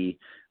see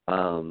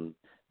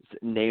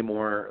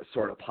Namor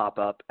sort of pop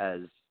up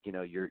as, you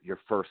know, your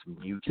first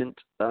mutant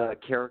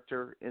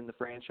character in the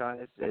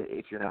franchise,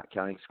 if you're not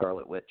counting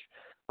Scarlet Witch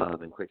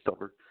and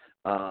Quicksilver.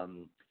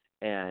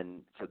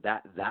 And so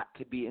that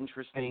could be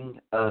interesting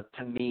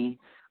to me.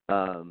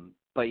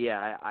 But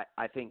yeah,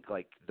 I think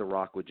like The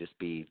Rock would just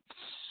be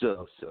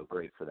so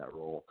great for that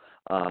role.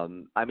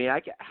 I mean,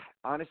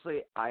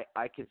 honestly,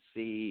 I could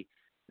see,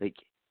 like,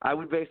 I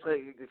would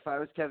basically, if I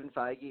was Kevin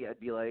Feige, I'd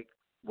be like,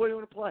 what do you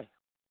want to play?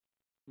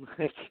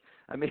 Like,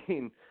 I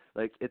mean,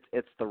 like,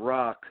 it's The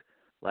Rock.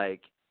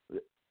 Like,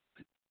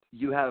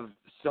 you have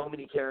so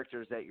many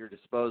characters at your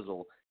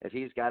disposal. If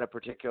he's got a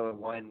particular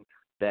one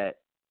that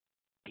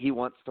he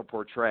wants to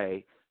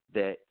portray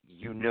that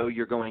you know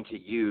you're going to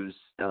use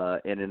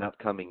in an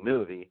upcoming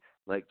movie,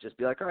 like, just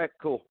be like, all right,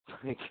 cool,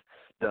 like,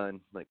 done.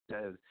 Like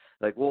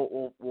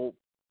we'll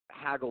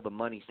haggle the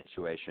money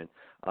situation.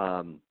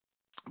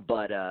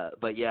 But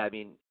yeah, I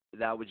mean,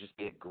 that would just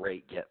be a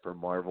great get for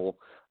Marvel.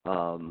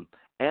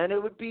 And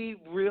it would be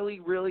really,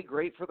 really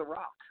great for The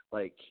Rock.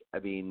 Like, I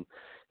mean,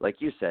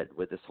 like you said,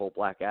 with this whole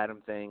Black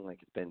Adam thing, like,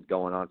 it's been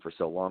going on for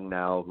so long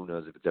now. Who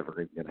knows if it's ever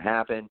going to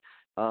happen?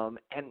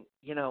 And,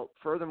 you know,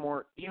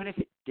 furthermore, even if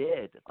it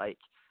did, like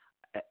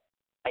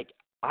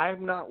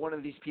I'm not one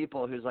of these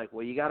people who's like,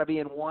 well, you got to be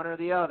in one or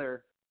the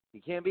other.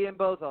 You can't be in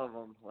both of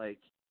them. Like,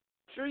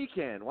 sure you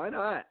can. Why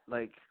not?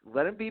 Like,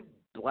 let him be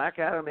Black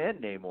Adam and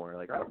Namor.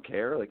 Like, I don't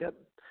care. Like,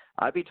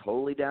 I'd be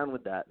totally down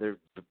with that. They're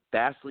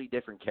vastly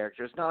different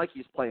characters. It's not like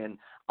he's playing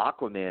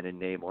Aquaman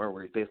and Namor,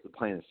 where he's basically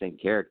playing the same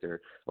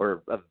character,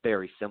 or a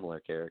very similar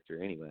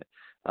character anyway.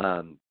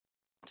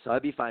 So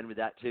I'd be fine with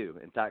that too.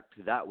 In fact,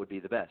 that would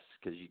be the best,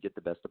 because you get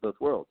the best of both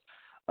worlds.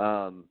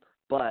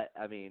 But,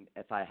 I mean,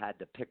 if I had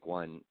to pick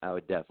one, I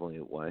would definitely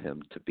want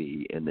him to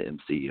be in the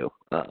MCU,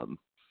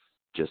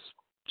 just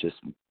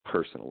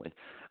personally.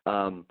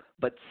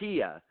 But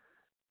Tia,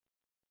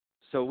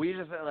 so we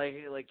just,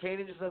 like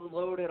Kanan just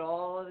unloaded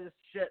all of this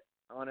shit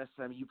on us.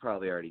 I mean, you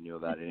probably already knew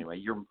about it anyway.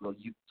 You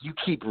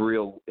keep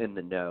real in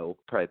the know,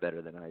 probably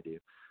better than I do.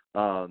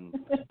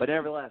 But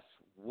nevertheless,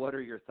 what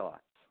are your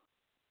thoughts?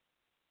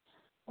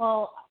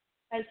 Well,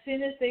 as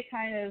soon as they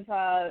kind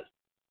of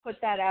put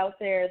that out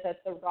there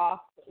that The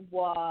Rock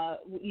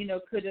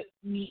could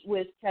meet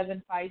with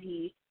Kevin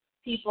Feige,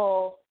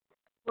 people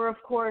were, of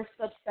course,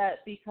 upset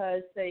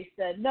because they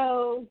said,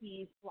 no,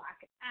 he's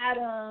Black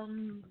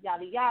Adam,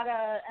 yada,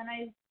 yada. And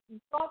I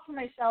thought to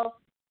myself,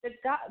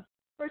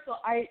 first of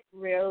all, I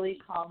rarely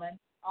comment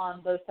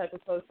on those type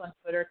of posts on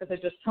Twitter because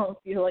I just don't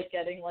feel like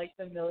getting, like,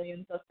 the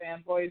millions of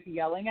fanboys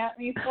yelling at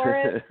me for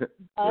it.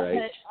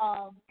 Right.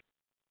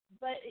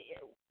 But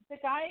the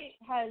guy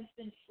has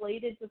been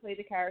slated to play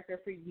the character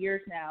for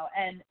years now,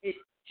 and it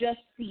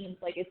just seems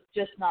like it's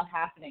just not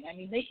happening. I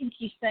mean, they can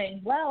keep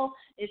saying, well,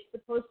 it's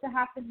supposed to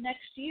happen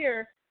next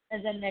year,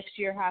 and then next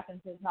year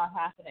happens, it's not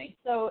happening.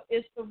 So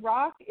if The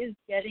Rock is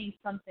getting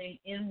something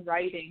in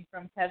writing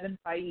from Kevin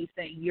Feige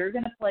saying, you're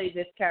going to play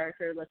this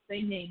character, let's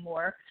say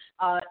Namor,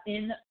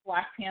 in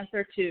Black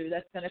Panther 2,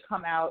 that's going to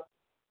come out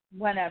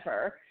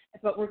whenever,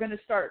 but we're going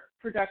to start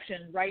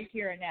production right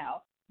here and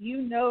now.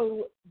 You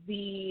know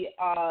the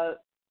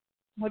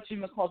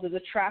the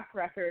track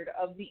record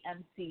of the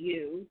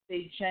MCU.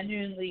 They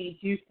genuinely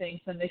do things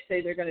when they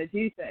say they're going to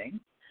do things.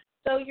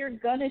 So you're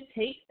going to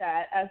take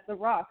that as The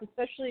Rock,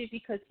 especially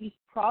because he's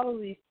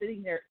probably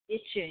sitting there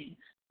itching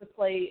to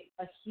play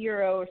a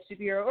hero or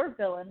superhero or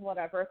villain,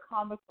 whatever, a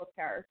comic book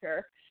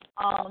character.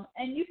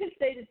 And you can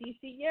say to DC,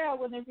 yeah,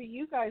 whenever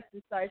you guys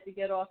decide to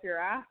get off your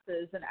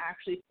asses and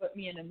actually put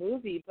me in a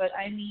movie. But,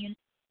 I mean,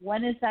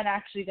 when is that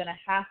actually going to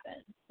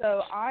happen?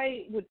 So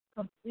I would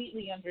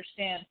completely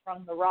understand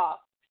from The Rock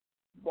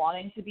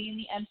wanting to be in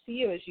the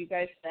MCU. As you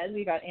guys said,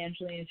 we got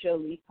Angelina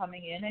Jolie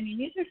coming in. I mean,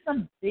 these are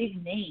some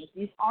big names.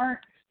 These aren't,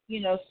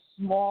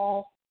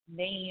 small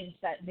names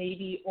that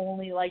maybe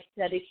only, like,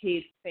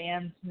 dedicated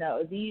fans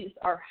know. These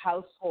are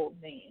household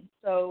names.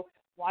 So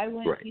why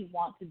wouldn't he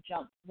want to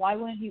jump? Why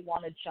wouldn't he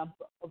want to jump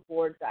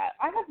aboard that?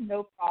 I have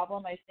no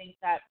problem. I think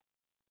that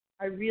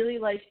I really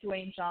like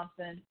Dwayne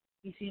Johnson.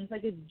 He seems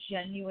like a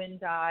genuine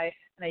guy,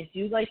 and I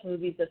do like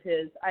movies of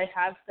his. I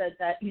have said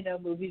that,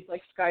 movies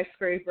like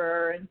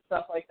Skyscraper and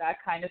stuff like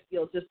that kind of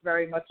feel just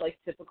very much like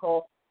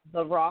typical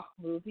The Rock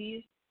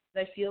movies.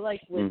 And I feel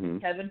like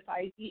with Kevin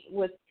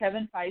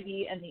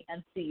Feige and the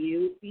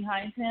MCU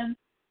behind him,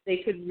 they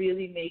could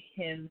really make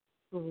him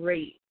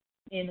great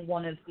in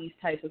one of these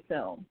type of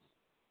films.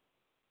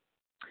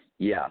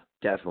 Yeah,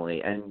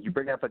 definitely. And you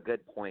bring up a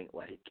good point,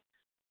 like,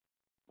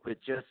 with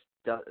just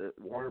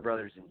Warner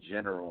Brothers in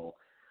general.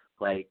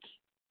 Like,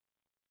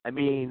 I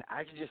mean,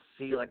 I can just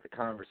see, like, the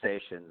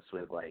conversations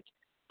with, like,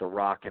 The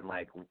Rock and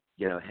like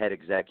head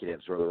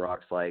executives where The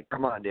Rock's like,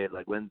 come on, dude,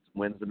 like when's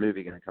the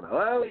movie gonna come out?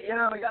 Oh,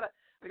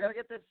 we gotta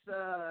get this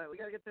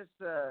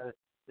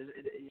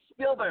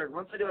Spielberg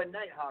wants to do a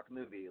Nighthawk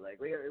movie. Like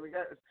we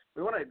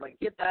want to like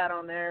get that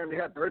on there. We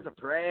got Birds of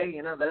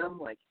Prey, them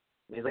like.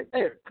 And he's like,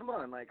 hey, come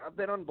on, like I've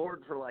been on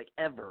board for like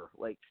ever,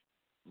 like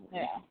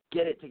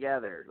get it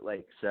together,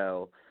 like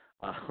so.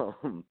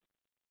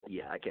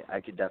 Yeah,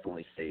 I could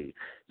definitely see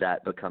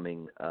that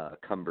becoming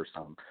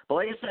cumbersome. But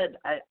like I said,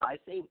 I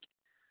think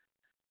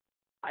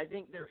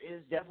there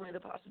is definitely the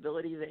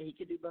possibility that he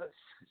could do both.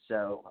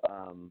 So,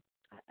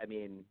 I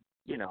mean,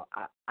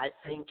 I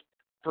think,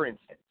 for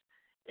instance,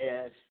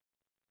 if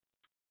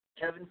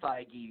Kevin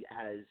Feige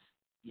has,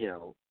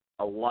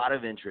 a lot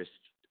of interest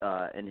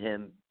in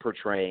him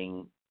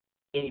portraying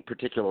any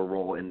particular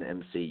role in the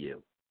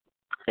MCU,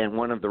 and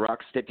one of The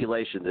Rock's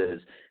stipulations is,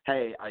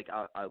 hey, I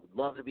would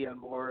love to be on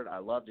board. I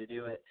love to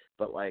do it,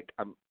 but like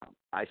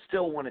I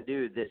still want to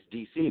do this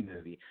DC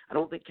movie. I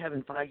don't think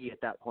Kevin Feige at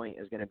that point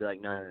is going to be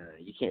like, no,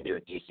 you can't do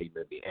a DC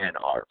movie and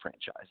our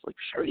franchise. Like,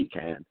 sure you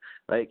can.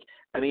 Like,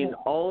 I mean,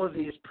 all of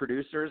these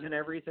producers and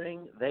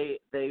everything, they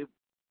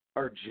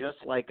are just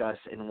like us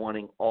in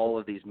wanting all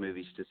of these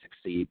movies to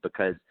succeed,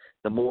 because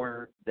the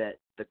more that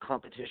the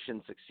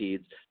competition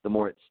succeeds, the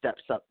more it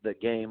steps up the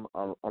game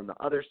on the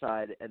other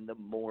side, and the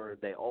more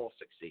they all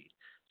succeed.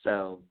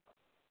 So,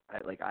 I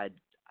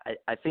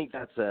think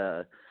that's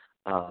a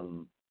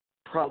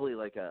probably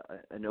like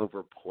an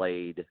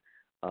overplayed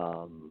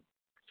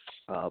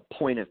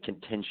point of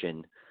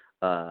contention,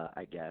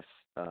 I guess,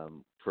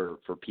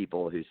 for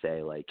people who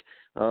say like,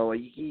 oh,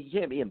 you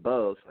can't be in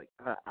both. Like,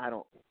 I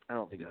don't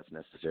think that's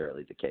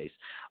necessarily the case.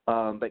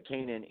 But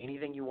Kanan,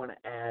 anything you want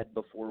to add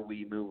before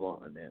we move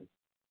on, man?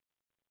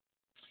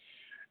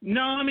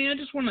 No, I mean,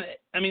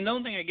 the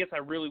only thing I guess I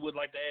really would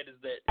like to add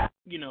is that,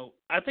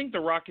 I think The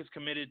Rock is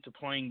committed to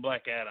playing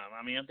Black Adam.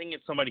 I mean, I think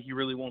it's somebody he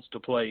really wants to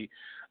play.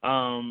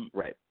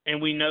 Right. And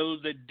we know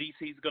that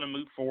DC is going to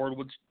move forward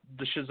with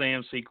the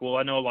Shazam sequel.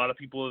 I know a lot of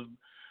people have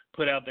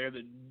put out there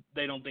that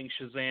they don't think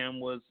Shazam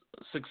was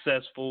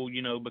successful,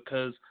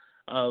 because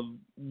of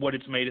what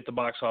it's made at the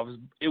box office.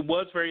 It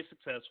was very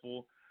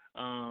successful.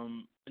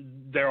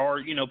 There are,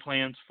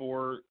 plans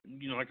for,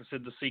 like I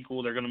said, the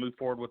sequel. They're going to move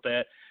forward with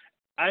that.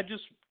 I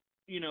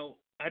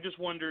just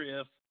wonder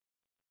if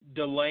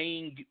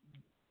delaying,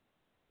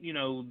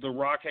 The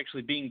Rock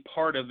actually being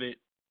part of it,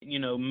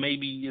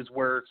 maybe is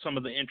where some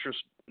of the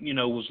interest,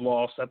 was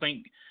lost. I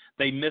think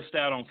they missed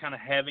out on kind of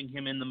having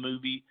him in the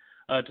movie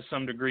to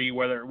some degree,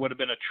 whether it would have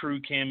been a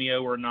true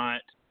cameo or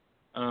not.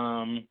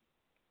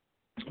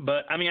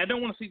 But, I mean, I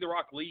don't want to see The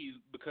Rock leave,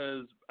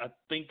 because I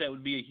think that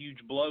would be a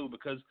huge blow,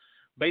 because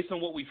based on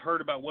what we've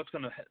heard about what's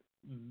going to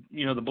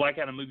the Black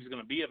Adam movie is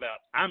going to be about,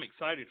 I'm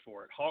excited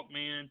for it.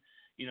 Hawkman,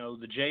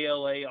 the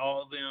JLA,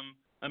 all of them,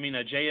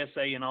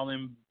 JSA and all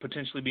them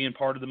potentially being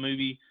part of the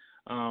movie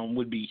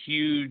would be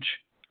huge.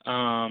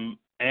 And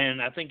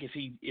I think if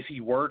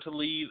he were to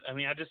leave,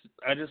 I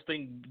just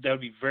think that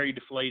would be very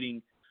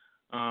deflating,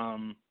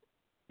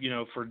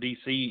 for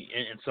DC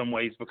in some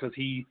ways, because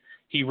he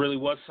really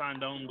was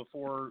signed on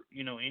before,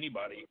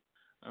 anybody.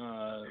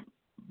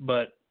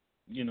 But,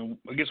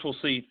 I guess we'll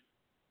see.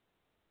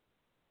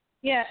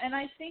 Yeah, and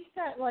I think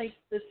that, like,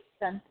 the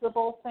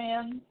sensible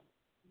fans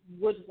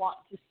would want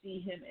to see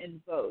him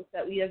in both,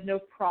 that we have no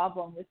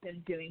problem with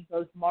him doing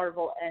both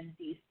Marvel and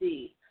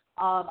DC.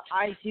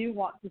 I do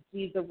want to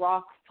see The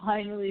Rock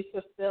finally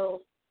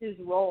fulfill his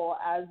role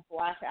as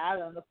Black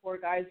Adam. The poor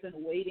guy's been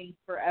waiting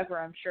forever,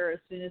 I'm sure. As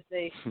soon as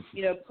they,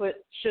 put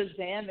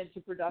Shazam into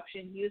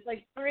production, he was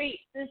like, great,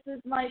 this is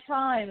my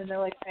time. And they're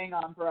like, hang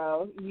on,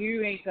 bro,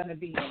 you ain't going to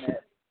be in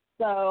it.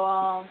 So,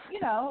 I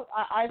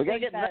we think gotta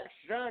get that Max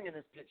Strong in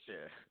this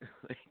picture.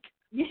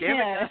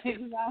 yeah,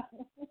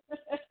 exactly.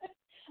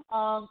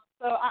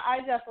 So I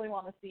definitely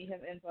want to see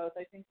him in both.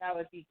 I think that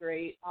would be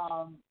great.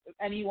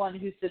 Anyone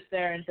who sits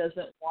there and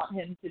doesn't want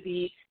him to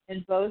be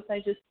in both, I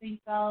just think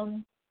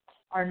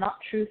are not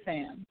true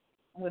fans.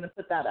 I'm going to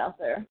put that out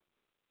there.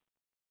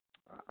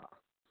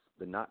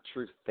 The not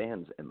true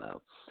fans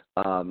MO.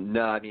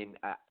 No, I mean,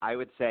 I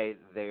would say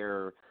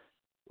they're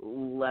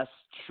less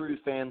true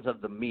fans of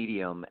the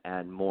medium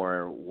and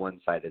more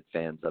one-sided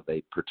fans of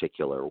a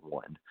particular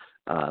one,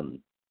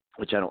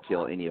 which I don't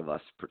feel any of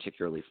us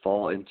particularly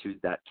fall into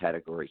that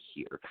category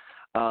here.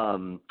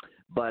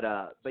 But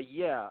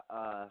yeah,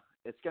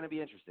 it's going to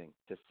be interesting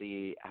to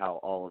see how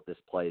all of this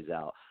plays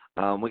out.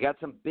 We got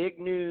some big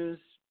news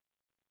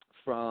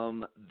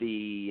from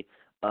the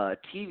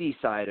TV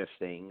side of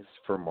things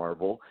for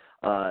Marvel.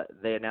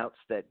 They announced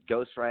that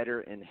Ghost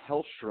Rider and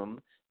Hellstrom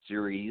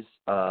series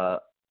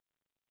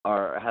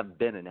have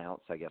been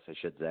announced, I guess I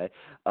should say,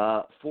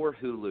 for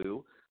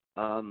Hulu.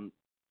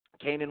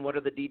 Kanan, what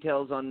are the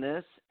details on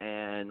this,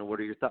 and what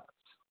are your thoughts?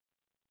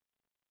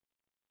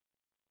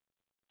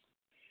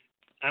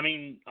 I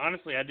mean,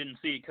 honestly, I didn't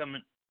see it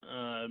coming,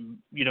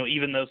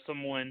 even though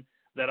someone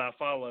that I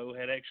follow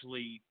had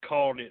actually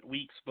called it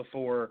weeks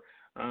before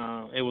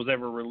it was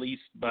ever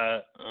released by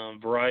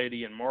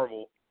Variety and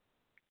Marvel.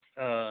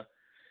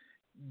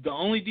 the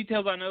only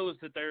details I know is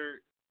that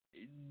they're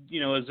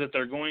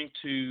going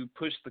to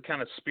push the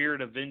kind of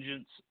Spirit of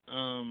Vengeance,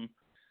 kind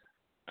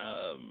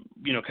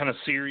of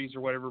series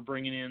or whatever,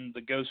 bringing in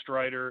the Ghost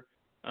Rider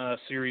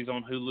series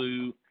on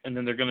Hulu, and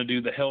then they're going to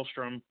do the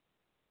Hellstrom.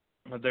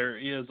 There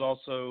is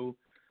also,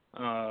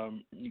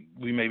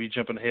 we may be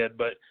jumping ahead,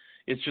 but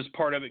it's just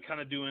part of it, kind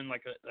of doing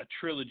like a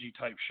trilogy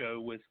type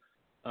show with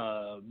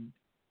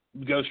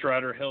Ghost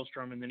Rider,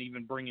 Hellstrom, and then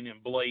even bringing in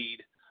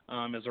Blade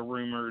as a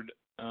rumored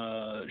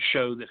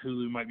show that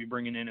Hulu might be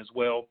bringing in as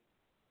well,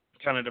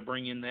 kind of to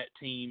bring in that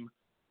team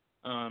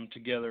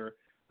together.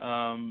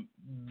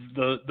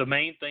 The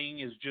main thing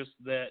is just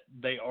that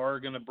they are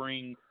going to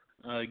bring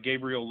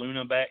Gabriel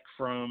Luna back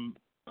from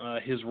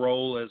his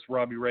role as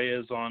Robbie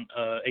Reyes on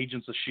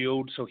Agents of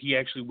S.H.I.E.L.D. So he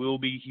actually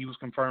he was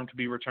confirmed to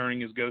be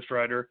returning as Ghost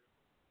Rider,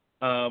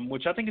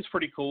 which I think is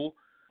pretty cool.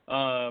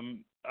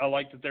 I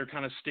like that they're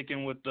kind of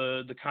sticking with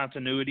the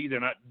continuity. They're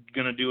not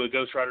going to do a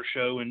Ghost Rider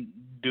show and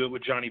do it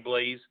with Johnny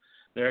Blaze.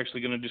 They're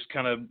actually going to just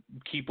kind of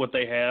keep what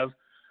they have.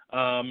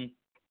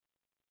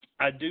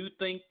 I do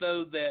think,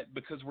 though, that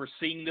because we're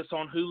seeing this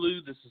on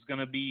Hulu, this is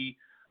going to be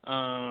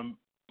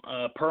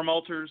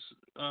Perlmutter's,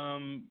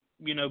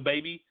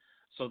 baby.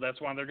 So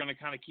that's why they're going to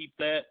kind of keep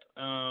that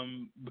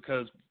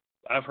because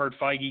I've heard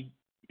Feige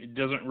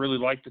doesn't really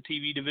like the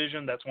TV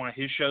division. That's why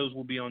his shows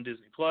will be on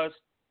Disney Plus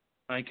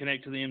and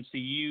connect to the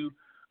MCU.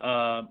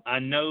 I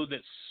know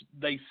that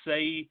they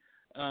say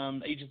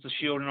Agents of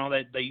S.H.I.E.L.D. and all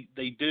that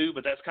they do,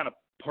 but that's kind of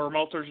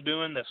Perlmutter's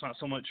doing. That's not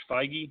so much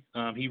Feige.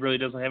 He really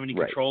doesn't have any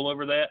control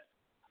over that.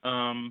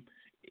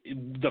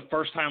 The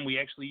first time we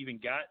actually even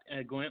got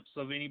a glimpse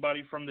of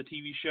anybody from the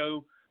TV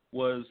show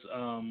was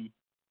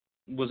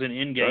in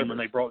Endgame Jarvis. when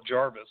they brought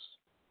Jarvis.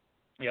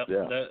 Yep,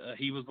 yeah.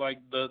 He was like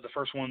the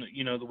first one that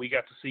that we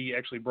got to see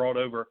actually brought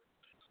over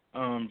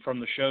from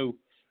the show.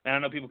 And I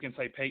know people can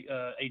say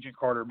Agent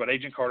Carter, but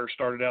Agent Carter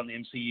started out in the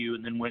MCU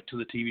and then went to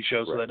the TV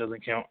show, so that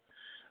doesn't count.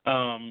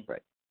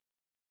 Right.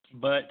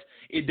 But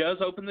it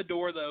does open the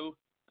door, though,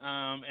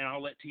 and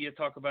I'll let Tia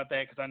talk about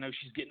that because I know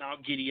she's getting all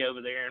giddy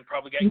over there and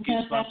probably got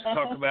goosebumps to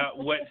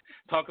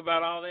talk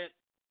about all that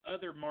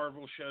other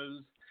Marvel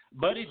shows.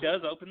 But it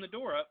does open the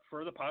door up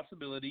for the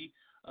possibility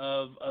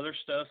of other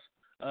stuff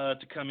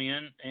to come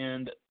in,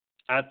 and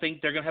I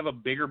think they're going to have a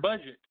bigger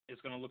budget.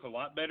 It's going to look a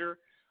lot better.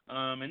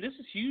 And this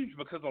is huge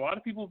because a lot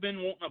of people have been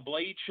wanting a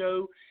Blade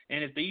show,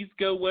 and if these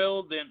go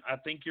well, then I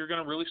think you're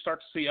going to really start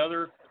to see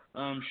other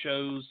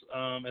shows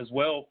as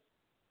well,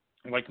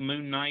 like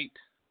Moon Knight.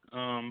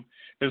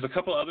 There's a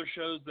couple other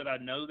shows that I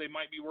know they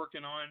might be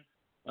working on,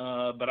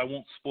 but I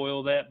won't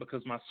spoil that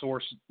because my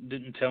source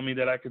didn't tell me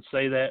that I could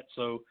say that,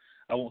 so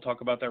I won't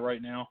talk about that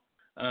right now.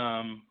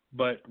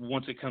 But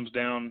once it comes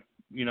down,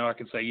 I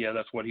can say, yeah,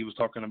 that's what he was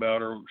talking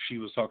about or she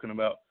was talking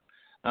about.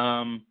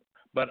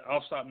 But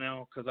I'll stop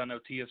now because I know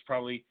Tia's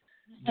probably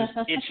just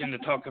itching to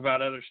talk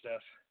about other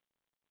stuff.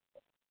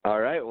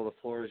 All right. Well, the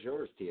floor is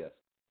yours, Tia.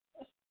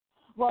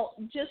 Well,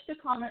 just to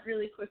comment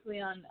really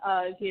quickly on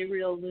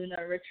Gabriel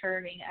Luna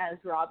returning as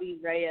Robbie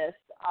Reyes,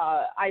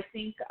 I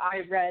think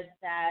I read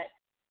that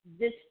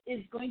this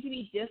is going to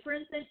be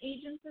different than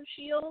Agents of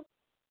S.H.I.E.L.D.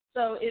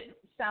 So it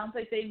sounds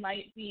like they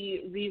might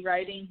be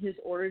rewriting his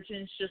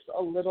origins just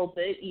a little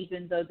bit,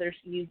 even though they're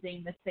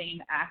using the same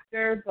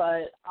actor.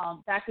 But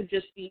that could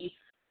just be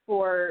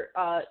for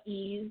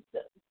ease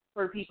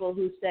for people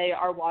who say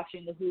are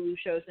watching the Hulu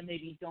shows and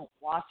maybe don't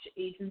watch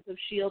Agents of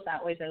S.H.I.E.L.D.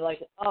 That way they're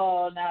like,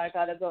 oh, now I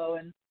got to go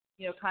and,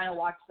 kind of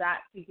watch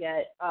that to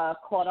get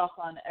caught up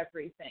on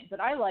everything. But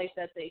I like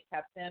that they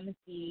kept him.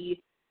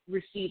 He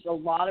received a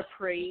lot of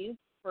praise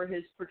for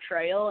his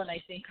portrayal, and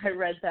I think I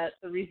read that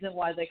the reason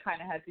why they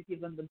kind of had to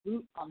give him the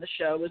boot on the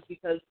show was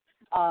because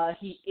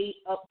he ate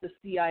up the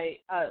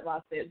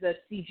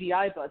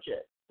CGI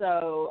budget.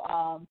 So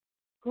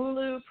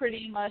Hulu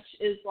pretty much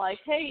is like,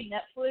 hey,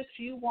 Netflix,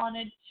 you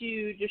wanted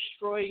to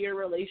destroy your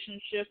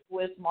relationship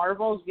with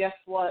Marvel. Guess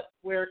what?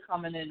 We're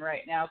coming in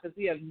right now because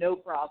we have no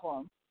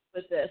problem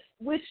with this,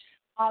 which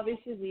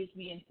obviously leads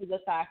me into the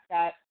fact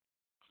that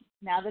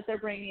now that they're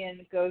bringing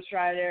in Ghost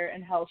Rider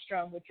and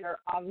Hellstrom, which are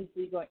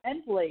obviously going,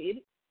 and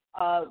Blade,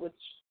 which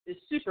is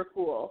super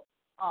cool,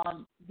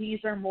 these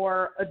are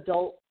more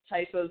adult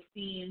type of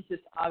themes.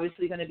 It's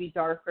obviously going to be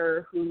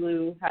darker.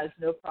 Hulu has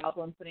no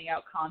problem putting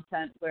out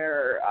content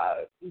where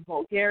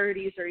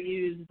vulgarities are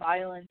used,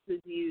 violence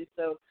is used,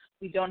 so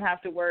we don't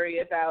have to worry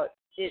about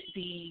it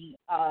being,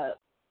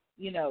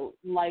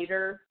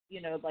 lighter,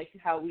 like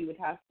how we would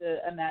have to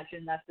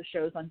imagine that the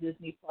shows on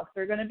Disney Plus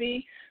are going to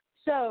be.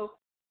 So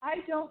I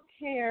don't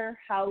care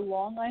how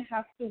long I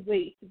have to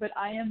wait, but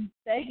I am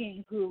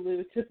begging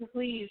Hulu to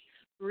please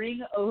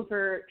bring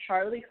over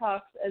Charlie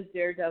Cox as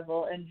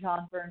Daredevil and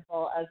Jon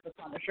Bernthal as the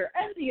Punisher,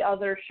 and the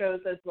other shows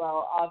as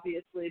well,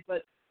 obviously,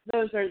 but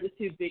those are the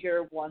two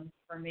bigger ones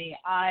for me.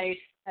 I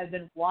have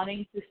been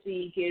wanting to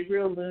see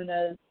Gabriel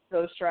Luna's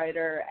Ghost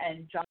Rider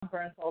and Jon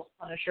Bernthal's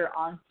Punisher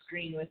on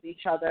screen with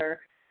each other,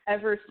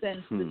 ever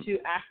since the Hmm. two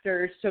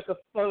actors took a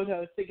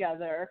photo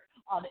together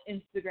on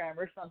Instagram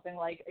or something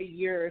like a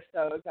year or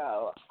so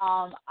ago.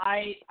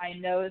 I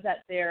know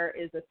that there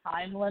is a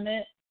time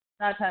limit,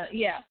 not time,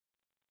 yeah,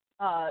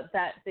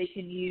 that they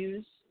can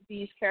use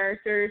these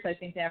characters. I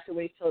think they have to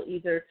wait till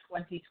either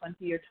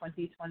 2020 or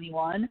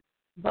 2021,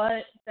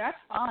 but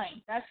that's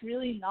fine. That's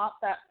really not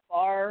that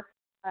far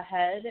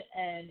ahead,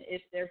 and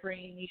if they're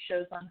bringing these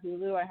shows on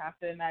Hulu, I have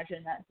to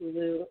imagine that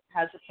Hulu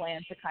has a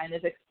plan to kind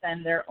of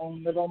extend their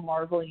own little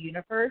Marvel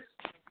universe.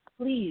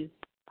 Please.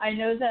 I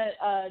know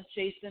that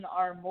Jason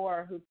R.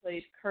 Moore, who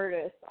played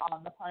Curtis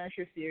on the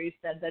Punisher series,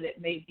 said that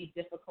it may be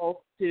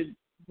difficult to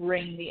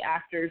bring the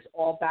actors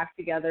all back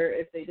together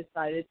if they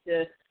decided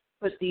to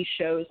put these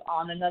shows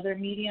on another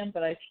medium,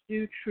 but I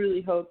do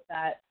truly hope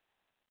that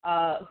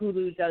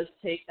Hulu does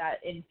take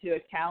that into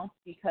account,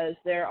 because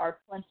there are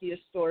plenty of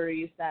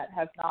stories that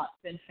have not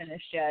been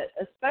finished yet,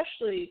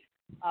 especially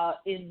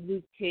in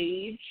Luke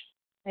Cage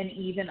and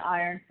even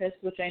Iron Fist,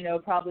 which I know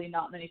probably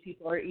not many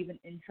people are even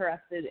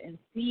interested in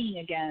seeing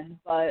again,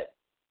 but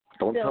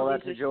Don't still, tell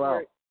that these to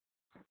are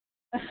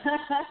Joelle.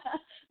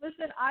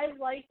 Listen, I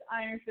liked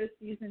Iron Fist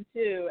season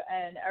 2,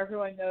 and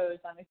everyone knows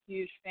I'm a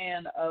huge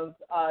fan of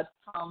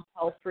Tom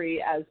Pelphrey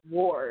as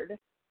Ward.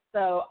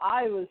 So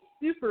I was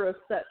super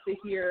upset to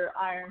hear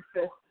Iron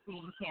Fist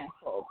being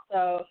canceled.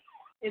 So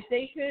if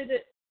they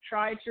could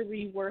try to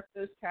rework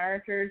those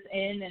characters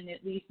in and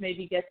at least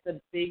maybe get the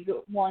big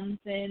ones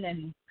in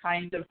and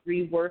kind of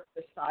rework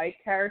the side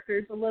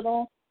characters a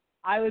little,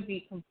 I would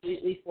be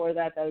completely for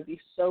that. That would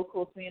be so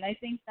cool to me. And I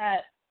think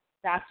that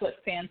that's what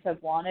fans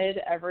have wanted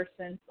ever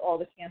since all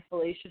the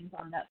cancellations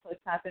on Netflix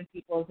happened.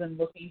 People have been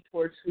looking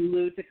towards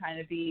Hulu to kind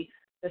of be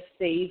the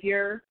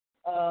savior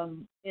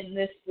in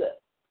this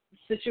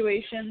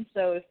situation.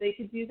 So if they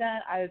could do that,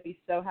 I would be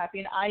so happy.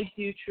 And I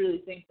do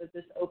truly think that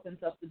this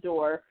opens up the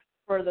door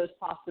for those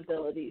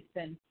possibilities,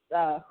 since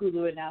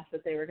Hulu announced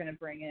that they were going to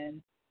bring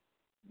in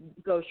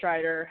Ghost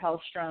Rider,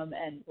 Hellstrom,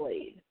 and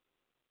Blade.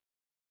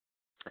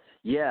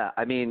 Yeah,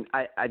 I mean,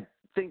 I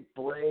think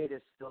Blade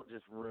is still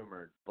just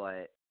rumored,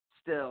 but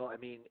still, I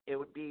mean, it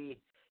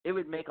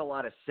would make a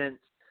lot of sense.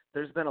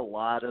 There's been a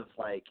lot of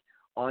like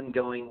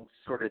ongoing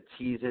sort of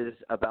teases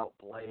about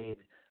Blade.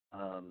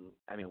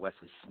 I mean,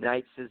 Wesley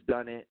Snipes has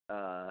done it,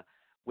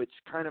 which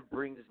kind of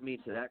brings me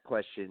to that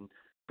question: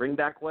 bring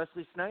back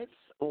Wesley Snipes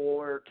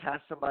or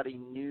cast somebody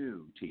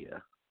new to you?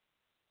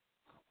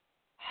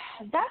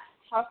 That's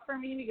tough for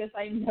me, because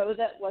I know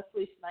that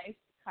Wesley Snipes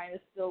kind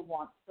of still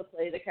wants to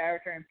play the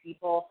character, and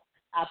people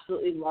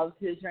absolutely love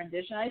his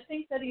rendition. I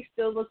think that he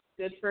still looks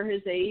good for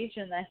his age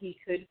and that he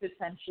could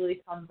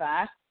potentially come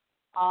back.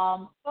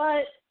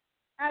 But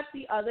at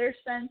the other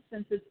sense,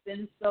 since it's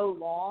been so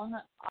long,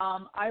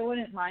 I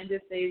wouldn't mind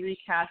if they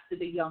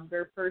recasted a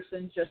younger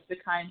person just to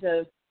kind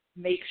of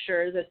make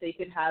sure that they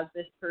could have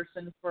this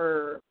person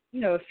for,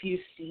 a few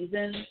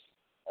seasons.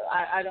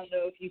 I don't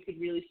know if you could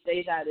really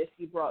say that if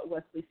you brought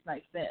Wesley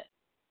Snipes in.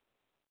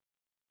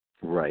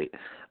 Right.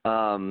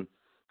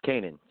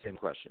 Kanan, same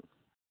question.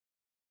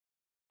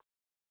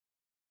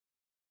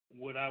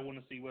 Would I want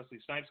to see Wesley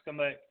Snipes come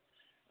back?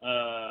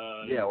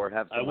 Yeah, or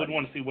have I somebody. wouldn't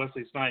want to see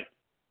Wesley Snipes.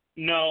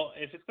 No,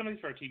 if it's going to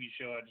be for a TV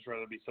show, I'd just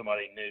rather be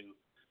somebody new.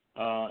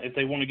 If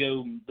they want to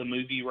go the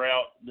movie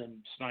route,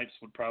 then Snipes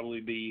would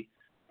probably be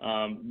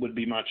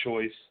my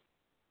choice.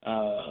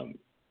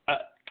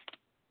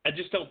 I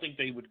just don't think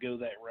they would go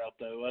that route,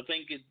 though. I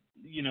think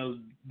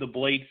the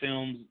Blade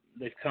films,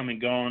 they've come and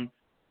gone.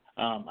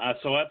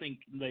 So I think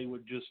they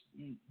would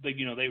they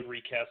would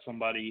recast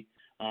somebody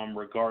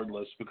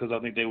regardless, because I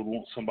think they would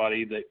want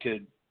somebody that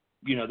could,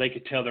 they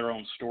could tell their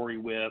own story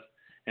with,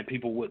 and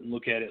people wouldn't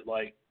look at it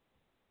like,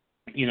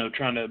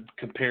 trying to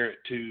compare it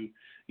to,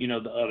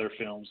 the other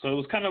films. So it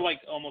was kind of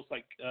like, almost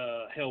like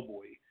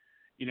Hellboy.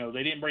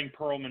 They didn't bring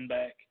Perlman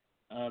back.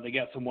 They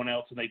got someone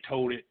else, and they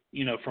told it,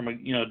 from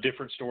a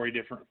different story,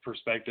 different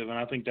perspective. And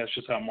I think that's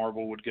just how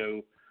Marvel would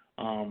go,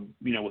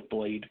 with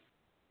Blade.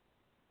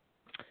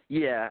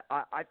 Yeah,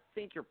 I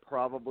think you're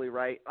probably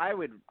right. I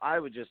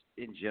would just,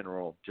 in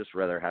general, just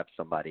rather have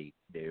somebody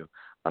new.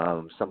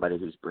 Somebody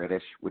who's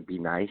British would be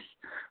nice.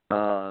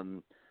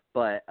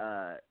 But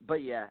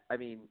yeah, I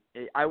mean,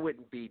 I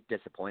wouldn't be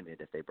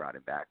disappointed if they brought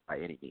him back by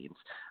any means.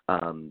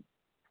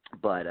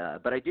 But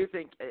I do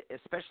think,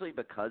 especially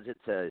because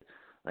it's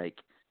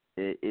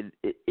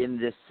in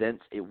this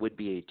sense, it would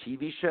be a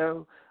TV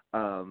show.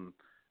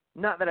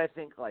 Not that I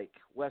think like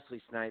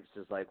Wesley Snipes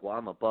is like, well,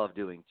 I'm above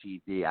doing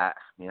TV. I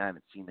mean, I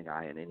haven't seen the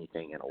guy in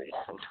anything in a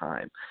long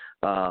time.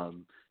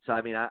 So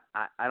I mean, I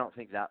don't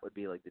think that would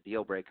be like the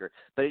deal breaker.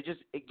 But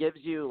it gives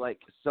you like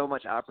so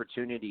much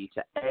opportunity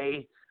to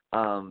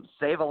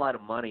save a lot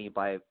of money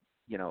by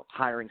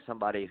hiring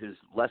somebody who's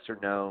lesser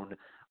known,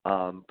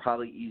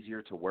 probably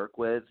easier to work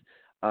with.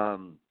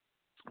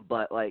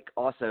 But like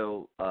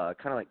also kind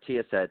of like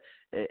Tia said,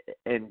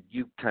 and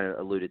you kind of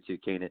alluded to,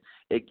 Kanan,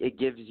 it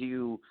gives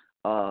you.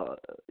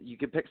 You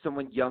could pick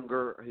someone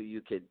younger who you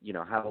could,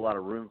 have a lot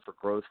of room for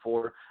growth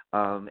for,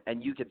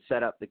 and you could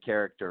set up the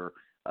character,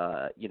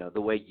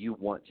 the way you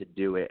want to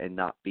do it, and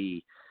not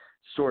be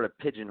sort of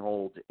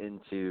pigeonholed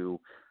into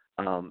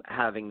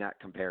having that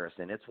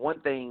comparison. It's one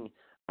thing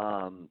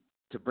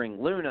to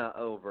bring Luna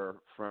over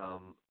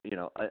from, you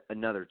know,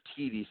 another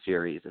TV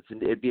series.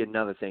 It'd be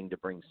another thing to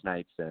bring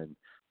Snipes in,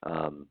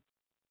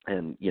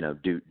 and you know,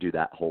 do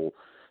that whole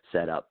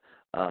setup.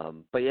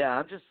 But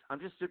yeah, I'm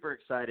just super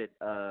excited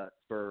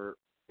for,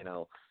 you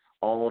know,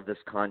 all of this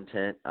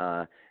content.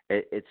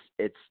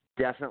 It's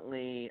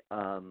definitely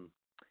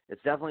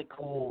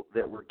cool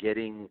that we're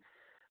getting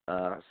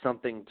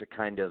something to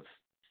kind of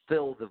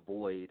fill the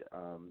void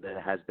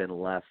that has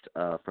been left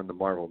from the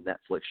Marvel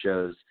Netflix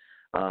shows,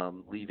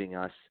 leaving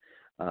us.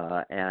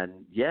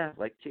 And yeah,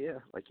 like you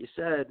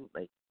said,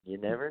 like, you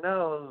never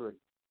know.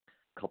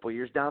 A couple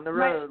years down the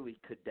road, we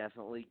could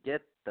definitely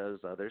get those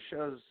other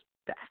shows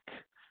back.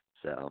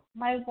 So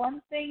my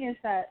one thing is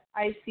that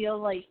I feel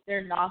like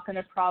they're not going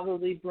to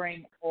probably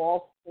bring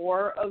all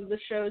 4 of the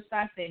shows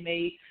back. They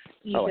may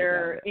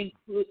either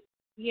include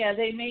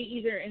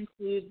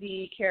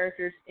the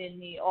characters in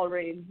the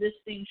already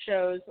existing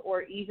shows,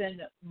 or even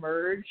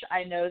merge.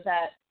 I know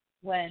that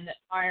when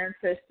Iron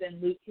Fist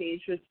and Luke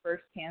Cage was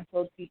first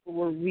canceled, people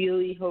were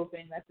really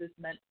hoping that this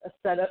meant a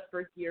setup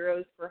for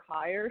Heroes for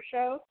Hire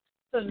show.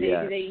 So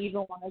maybe they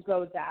even want to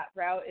go that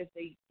route if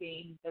they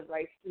gain the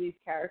rights to these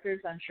characters.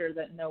 I'm sure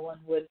that no one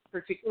would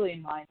particularly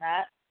mind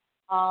that.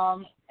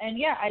 And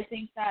yeah, I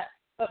think that,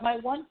 but my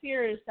one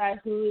fear is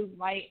that Hulu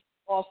might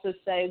also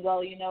say,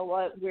 well, you know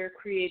what, we're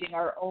creating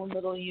our own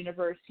little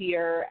universe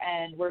here,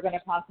 and we're going to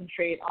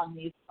concentrate on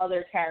these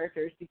other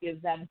characters to give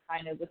them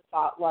kind of the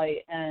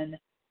spotlight, and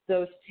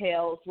those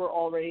tales were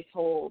already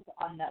told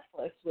on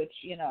Netflix, which,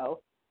 you know,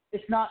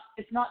 it's not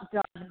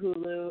done,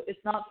 Hulu. It's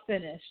not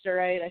finished, all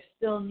right? I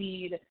still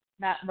need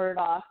Matt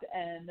Murdock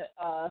and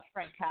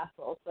Frank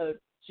Castle, so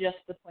just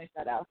to point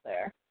that out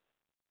there.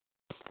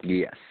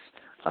 Yes,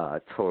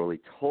 totally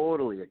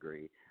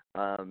agree.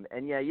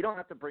 And yeah, you don't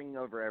have to bring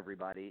over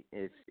everybody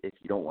if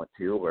you don't want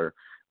to, or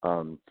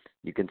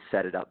you can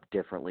set it up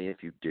differently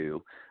if you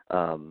do.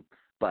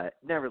 But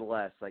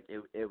nevertheless, like,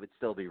 it would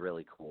still be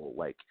really cool,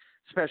 like,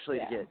 especially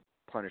to get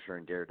Punisher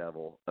and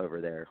Daredevil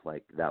over there.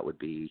 Like, that would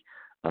be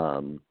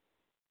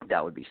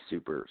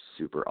super,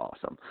 super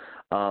awesome.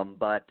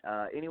 But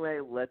anyway,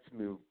 let's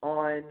move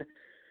on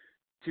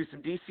to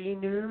some DC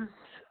news.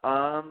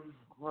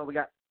 Well, we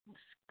got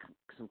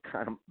some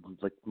kind of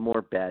like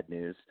more bad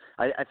news.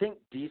 I think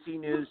DC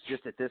news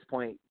just at this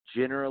point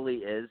generally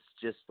is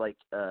just like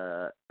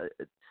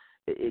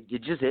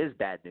it just is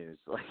bad news.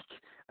 Like,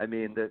 I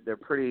mean, they're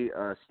pretty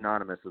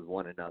synonymous with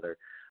one another,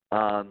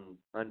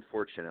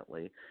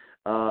 unfortunately.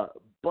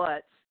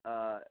 But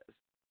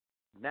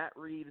Matt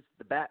Reeves'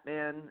 The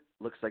Batman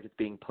looks like it's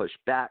being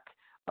pushed back.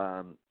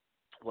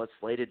 Was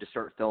slated to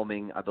start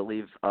filming, I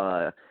believe,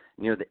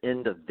 near the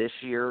end of this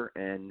year,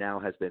 and now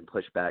has been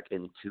pushed back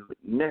into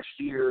next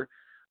year.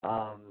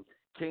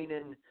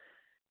 Kanan,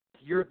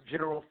 your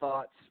general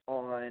thoughts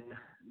on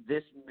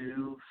this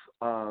move,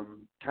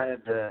 kind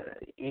of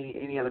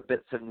any other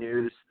bits of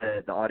news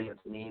that the audience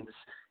needs,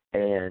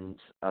 and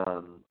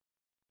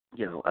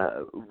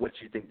what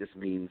you think this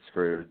means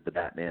for the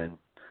Batman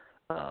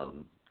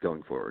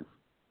going forward?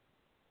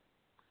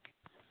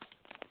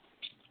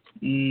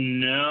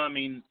 No, I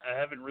mean, I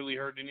haven't really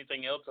heard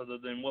anything else other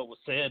than what was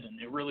said,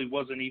 and it really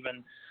wasn't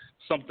even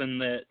something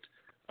that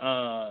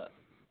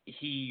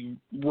he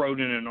wrote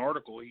in an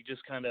article. He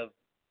just kind of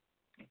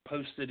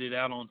posted it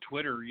out on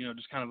Twitter,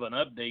 just kind of an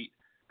update.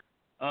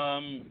 I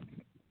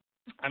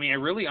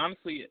mean,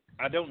 honestly,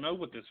 I don't know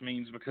what this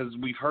means, because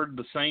we've heard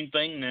the same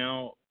thing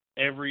now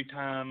every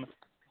time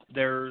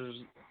there's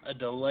a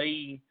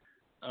delay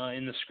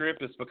in the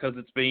script. It's because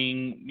it's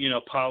being,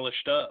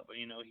 polished up.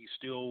 He's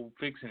still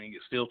fixing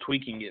it, still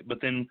tweaking it. But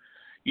then,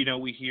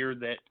 we hear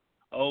that,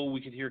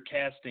 we could hear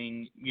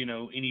casting,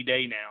 any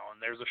day now,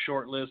 and there's a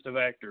short list of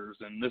actors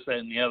and this, that,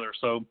 and the other.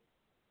 So,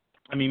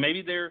 I mean,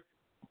 maybe they're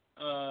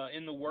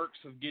in the works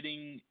of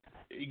getting,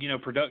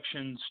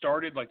 production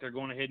started, like they're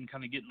going ahead and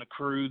kind of getting the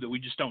crew that we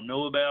just don't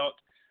know about.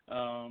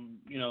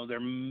 There,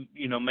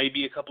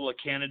 maybe a couple of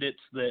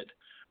candidates that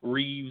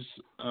Reeves,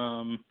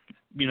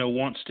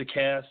 wants to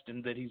cast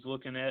and that he's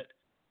looking at.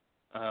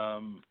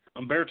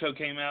 Umberto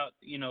came out,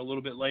 a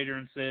little bit later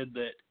and said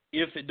that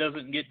if it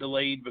doesn't get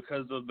delayed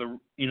because of the,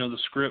 the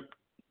script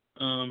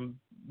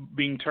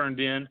being turned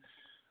in,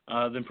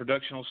 then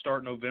production will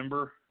start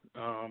November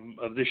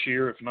of this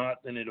year. If not,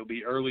 then it'll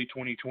be early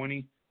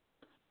 2020.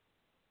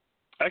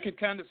 I could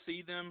kind of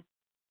see them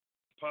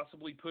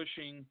possibly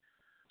pushing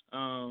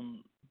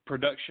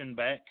production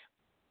back,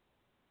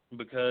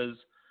 because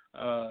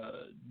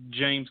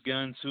James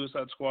Gunn's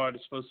Suicide Squad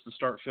is supposed to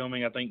start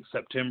filming, I think,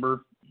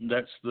 September.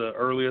 That's the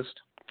earliest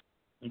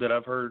that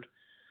I've heard.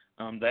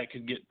 That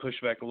could get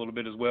pushed back a little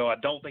bit as well. I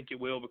don't think it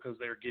will, because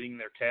they're getting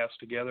their cast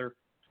together.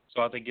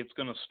 So I think it's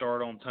going to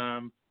start on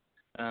time.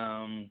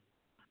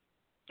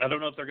 I don't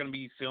know if they're going to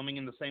be filming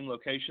in the same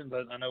locations.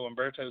 I know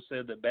Umberto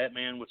said that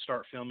Batman would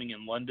start filming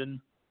in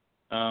London.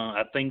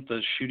 I think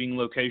the shooting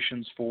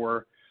locations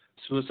for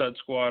Suicide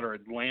Squad are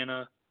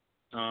Atlanta,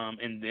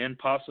 and then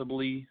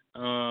possibly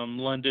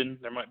London.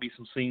 There might be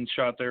some scenes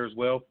shot there as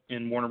well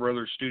in Warner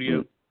Brothers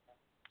Studio.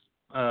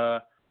 I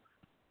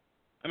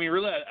mean,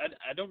 really,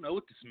 I don't know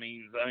what this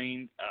means. I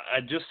mean,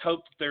 I just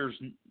hope that there's,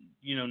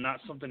 not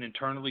something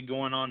internally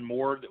going on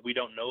more that we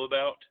don't know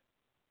about.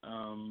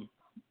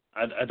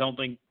 I don't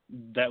think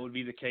that would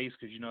be the case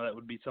because, that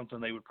would be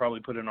something they would probably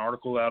put an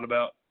article out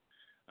about.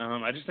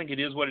 I just think it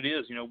is what it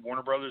is.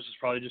 Warner Brothers is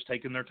probably just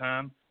taking their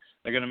time.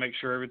 They're going to make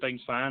sure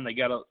everything's fine. They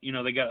got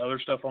they got other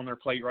stuff on their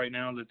plate right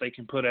now that they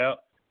can put out.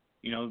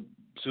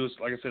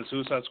 Like I said,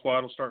 Suicide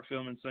Squad will start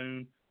filming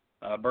soon.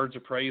 Birds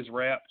of Prey is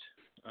wrapped.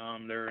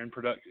 They're in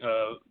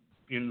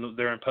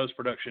they're in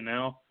post-production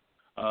now.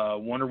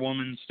 Wonder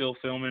Woman's still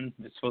filming.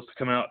 It's supposed to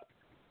come out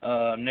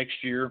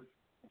next year.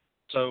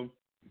 So,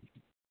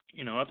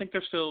 I think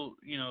there's still,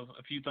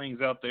 a few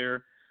things out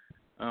there.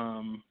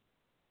 I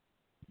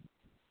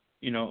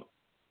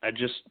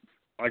just,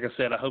 like I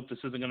said, I hope this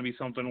isn't going to be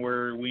something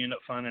where we end up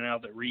finding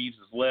out that Reeves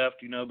has left,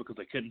 because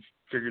they couldn't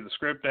figure the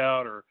script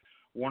out, or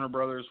Warner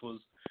Brothers was,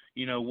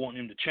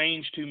 wanting him to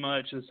change too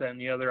much, this, that, and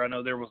the other. I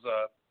know there was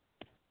a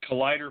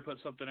Collider put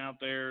something out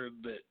there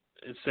that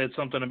it said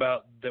something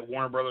about that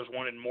Warner Brothers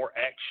wanted more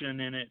action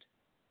in it.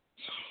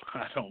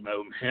 I don't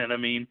know, man. I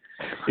mean,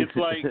 it's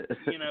like,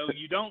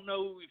 you don't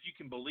know if you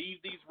can believe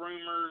these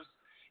rumors.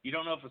 You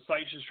don't know if the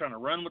site's just trying to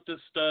run with this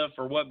stuff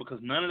or what, because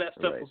none of that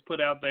stuff was put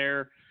out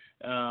there.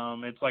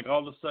 It's like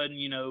all of a sudden,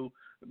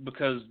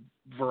 because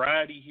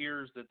Variety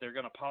hears that they're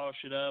going to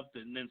polish it up,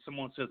 and then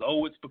someone says,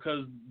 oh, it's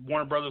because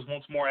Warner Brothers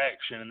wants more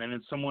action. And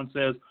then someone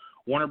says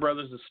Warner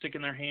Brothers is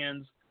sticking their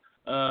hands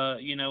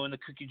in the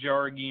cookie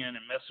jar again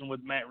and messing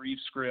with Matt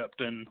Reeves' script.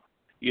 And,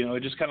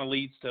 it just kind of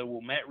leads to, will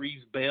Matt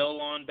Reeves bail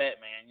on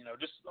Batman?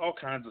 Just all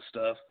kinds of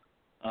stuff.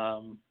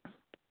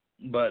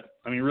 But,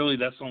 I mean, really,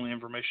 that's the only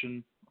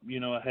information,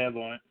 I have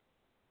on it.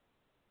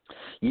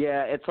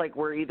 Yeah, it's like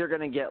we're either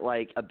going to get,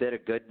 like, a bit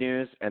of good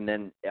news and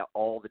then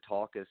all the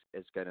talk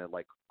is going to,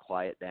 like,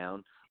 quiet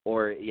down.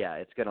 Or, yeah,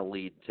 it's going to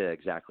lead to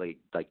exactly,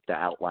 like, the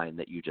outline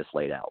that you just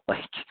laid out.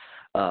 Like,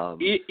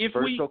 honestly,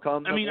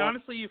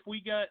 if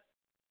we got...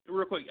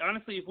 Real quick,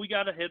 honestly, if we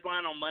got a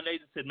headline on Monday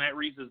that said Matt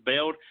Reeves is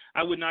bailed,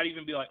 I would not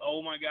even be like,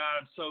 oh, my God,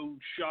 I'm so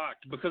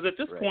shocked. Because at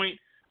this point,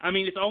 I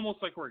mean, it's almost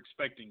like we're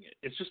expecting it.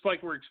 It's just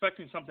like we're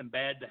expecting something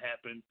bad to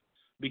happen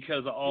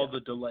because of all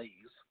the delays.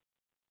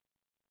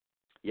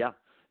 Yeah.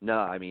 No,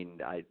 I mean,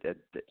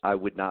 I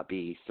would not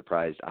be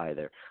surprised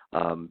either.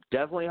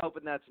 Definitely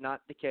hoping that's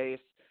not the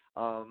case.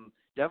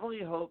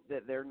 Definitely hope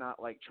that they're not,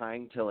 like,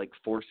 trying to, like,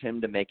 force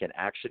him to make an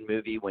action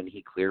movie when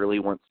he clearly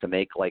wants to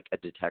make, like, a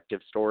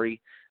detective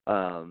story.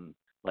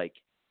 Like,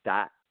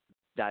 that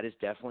is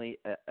definitely,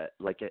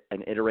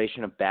 an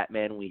iteration of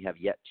Batman we have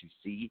yet to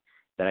see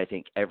that I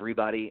think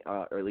everybody,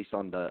 or at least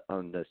on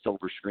the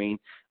silver screen,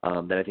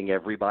 that I think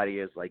everybody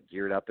is, like,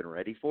 geared up and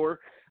ready for.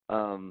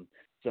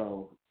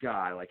 So,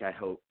 God, like, I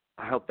hope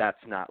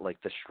that's not,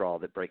 like, the straw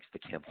that breaks the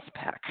camel's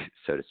back,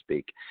 so to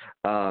speak.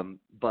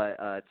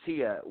 But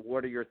Tia,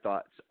 what are your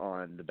thoughts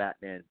on the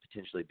Batman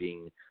potentially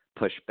being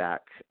pushed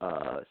back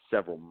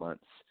several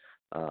months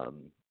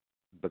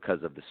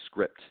because of the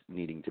script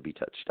needing to be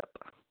touched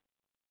up?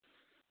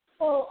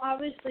 Well,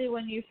 obviously,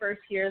 when you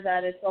first hear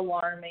that, it's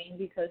alarming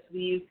because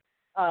we've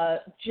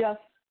just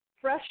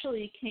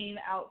freshly came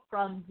out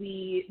from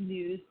the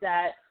news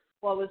that,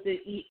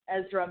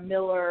 Ezra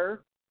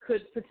Miller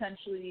could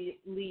potentially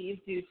leave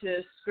due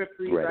to script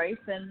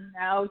rewrites, and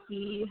now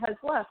he has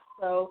left.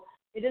 So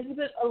it is a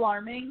bit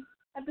alarming.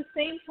 At the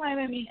same time,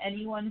 I mean,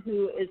 anyone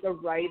who is a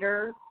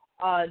writer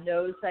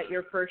knows that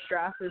your first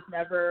draft is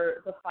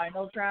never the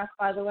final draft.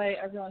 By the way,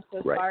 everyone's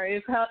so sorry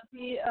about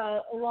the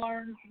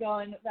alarms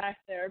going back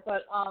there.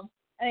 But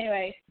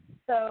anyway,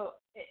 so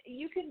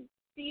you can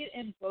see it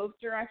in both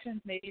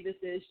directions. Maybe this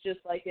is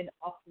just like an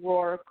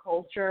uproar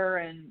culture,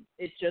 and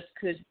it just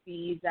could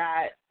be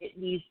that it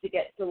needs to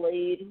get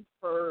delayed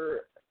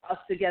for us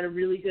to get a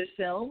really good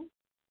film.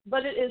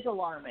 But it is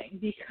alarming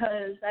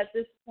because at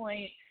this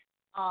point,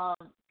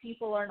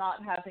 people are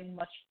not having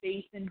much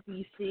faith in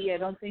DC. I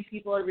don't think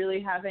people are really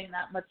having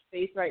that much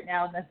faith right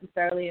now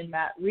necessarily in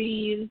Matt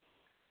Reeves,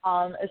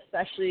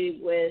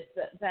 especially with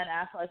Ben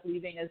Affleck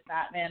leaving as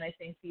Batman. I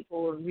think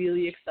people were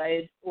really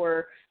excited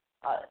for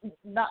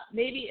not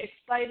maybe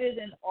excited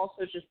and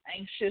also just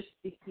anxious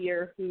to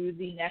hear who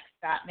the next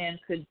Batman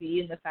could be,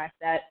 and the fact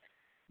that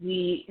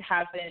we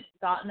haven't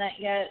gotten that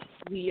yet.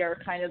 We are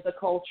kind of the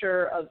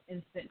culture of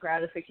instant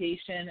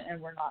gratification, and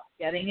we're not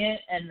getting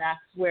it, and that's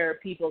where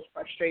people's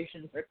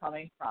frustrations are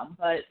coming from.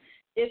 But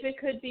if it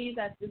could be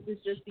that this is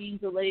just being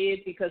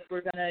delayed because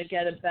we're going to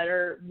get a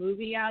better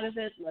movie out of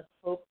it, let's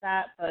hope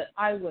that. But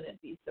I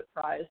wouldn't be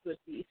surprised with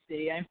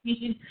DC. I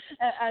mean,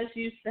 as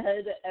you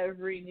said,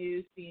 every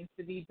news seems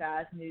to be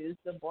bad news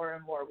the more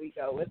and more we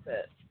go with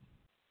it.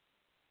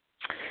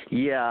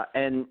 Yeah,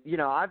 and,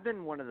 I've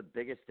been one of the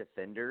biggest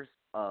defenders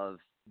of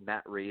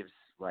Matt Reeves,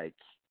 like,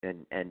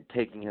 and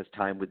taking his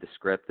time with the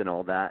script and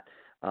all that.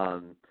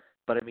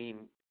 But, I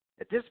mean,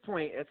 at this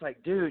point, it's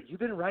like, dude, you've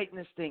been writing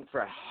this thing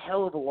for a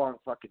hell of a long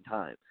fucking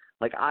time.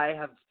 Like, I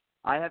have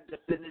I have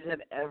defended him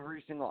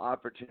every single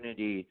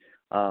opportunity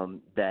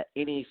that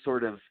any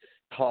sort of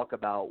talk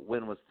about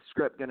when was the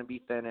script going to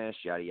be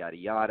finished, yada, yada,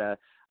 yada.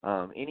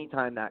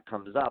 Anytime that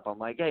comes up, I'm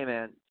like, hey,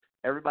 man,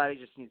 everybody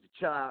just needs to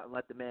chill out and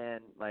let the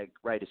man, like,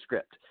 write a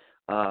script.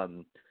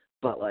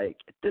 But, like,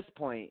 at this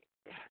point,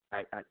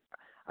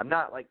 I'm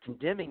not, like,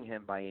 condemning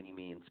him by any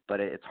means, but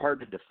it's hard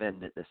to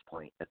defend at this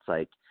point. It's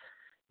like,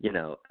 you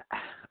know,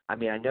 I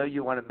mean, I know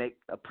you want to make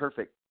a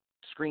perfect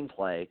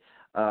screenplay,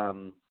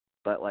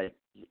 but, like,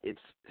 it's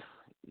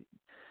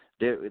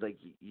like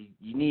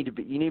you need to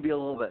be a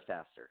little bit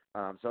faster.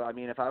 So, I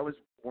mean, if I was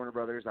Warner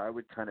Brothers, I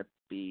would kind of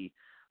be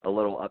a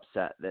little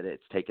upset that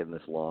it's taken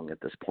this long at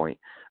this point.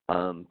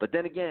 But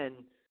then again,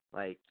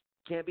 like,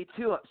 can't be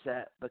too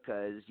upset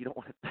because you don't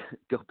want to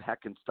go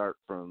back and start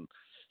from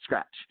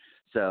scratch.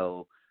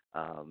 So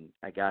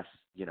I guess,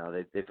 you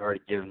know, they've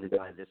already given the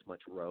guy this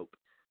much rope.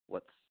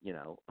 What's, you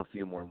know, a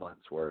few more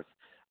months worth.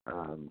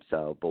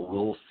 But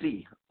we'll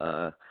see.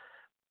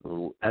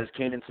 As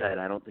Kanan said,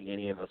 I don't think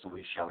any of us will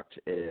be shocked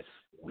if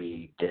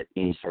we get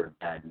any sort of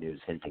bad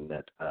news hinting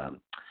that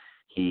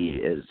he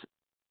is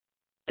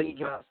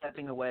thinking about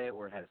stepping away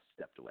or has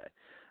stepped away.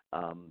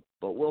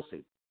 But we'll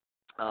see.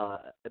 A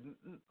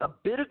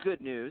bit of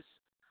good news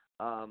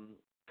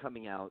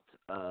coming out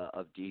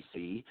of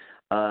DC.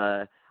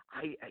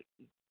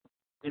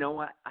 You know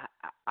what?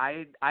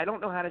 I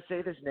don't know how to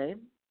say this name,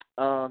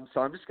 so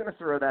I'm just going to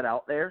throw that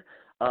out there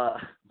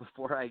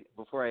before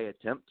I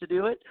attempt to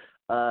do it.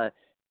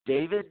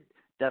 David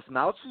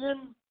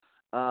Dastmalchian.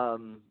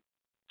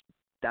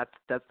 That's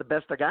the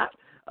best I got.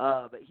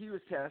 But he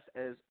was cast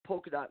as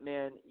Polka Dot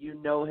Man. You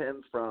know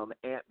him from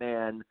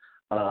Ant-Man.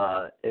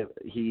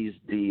 He's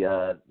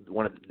the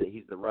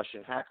he's the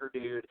Russian hacker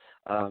dude,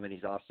 and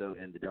he's also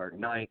in The Dark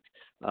Knight.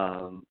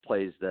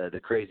 Plays the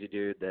crazy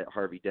dude that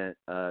Harvey Dent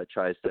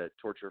tries to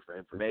torture for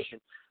information.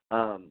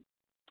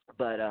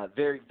 But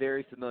very,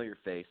 very familiar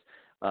face.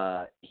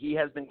 He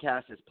has been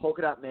cast as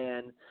Polka Dot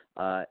Man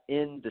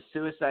in the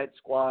Suicide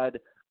Squad.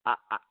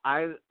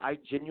 I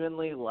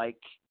genuinely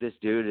like this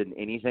dude in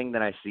anything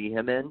that I see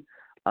him in.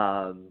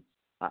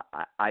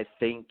 I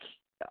think,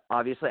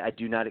 obviously, I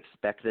do not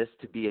expect this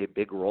to be a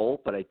big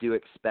role, but I do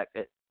expect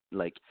it.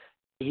 Like,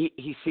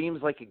 he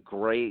seems like a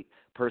great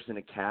person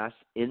to cast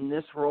in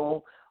this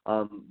role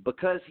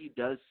because he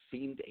does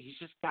seem – he's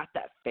just got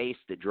that face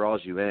that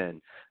draws you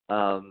in.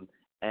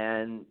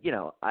 And, you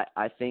know,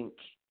 I think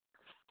 –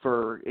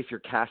 if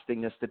you're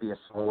casting this to be a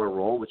smaller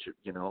role, which,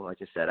 you know, like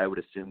I said, I would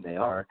assume they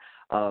are,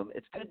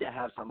 it's good to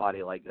have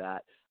somebody like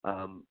that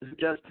who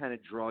does kind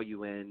of draw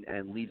you in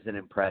and leaves an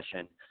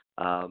impression.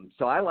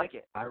 So I like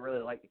it. I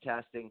really like the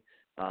casting.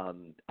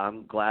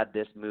 I'm glad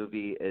this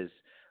movie is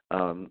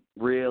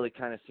really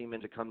kind of seeming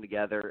to come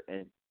together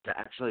and to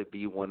actually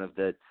be one of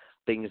the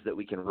things that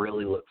we can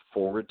really look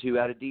forward to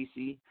out of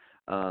DC.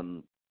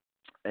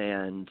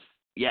 And,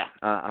 yeah,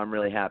 I'm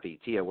really happy.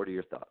 Tia, what are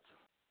your thoughts?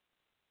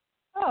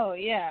 Oh,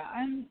 yeah.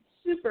 I'm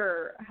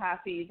super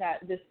happy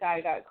that this guy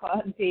got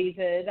caught,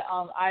 David.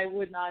 I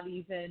would not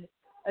even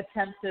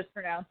attempt to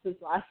pronounce his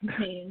last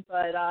name,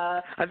 but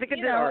I think I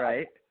did all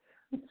right.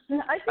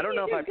 I don't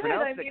know if I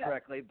pronounced it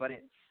correctly, but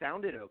it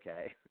sounded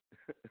okay.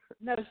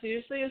 No,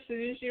 seriously, as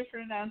soon as you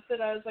pronounced it,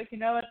 I was like, you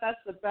know what, that's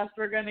the best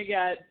we're going to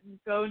get.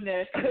 Go,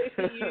 Nick.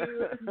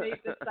 You made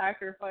the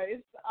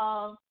sacrifice.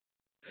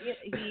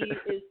 He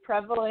is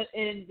prevalent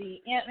in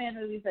the Ant-Man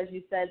movies, as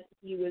you said.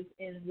 He was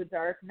in The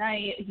Dark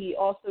Knight. He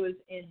also is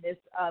in this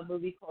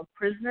movie called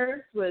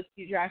Prisoners with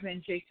Hugh Jackman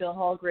and Jake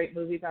Gyllenhaal. Great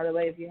movie, by the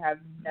way, if you have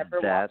never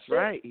watched it. That's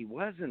right. He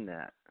was in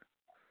that.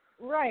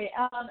 Right.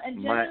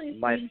 And generally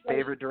my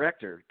favorite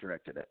director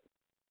directed it.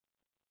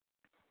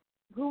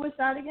 Who was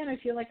that again? I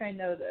feel like I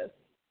know this.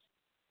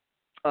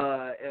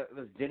 It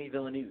was Denis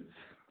Villeneuve,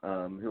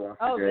 who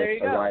also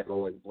did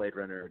Arrival and Blade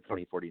Runner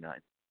 2049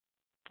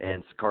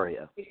 and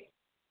Sicario.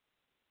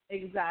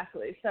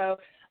 Exactly. So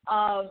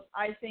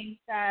I think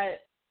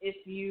that if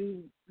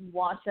you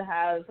want to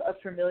have a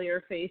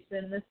familiar face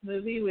in this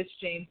movie, which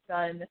James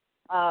Gunn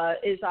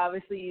is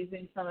obviously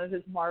using some of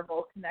his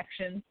Marvel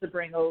connections to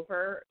bring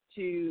over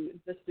to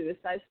the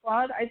Suicide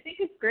Squad, I think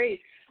it's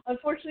great.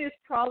 Unfortunately, it's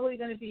probably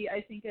going to be,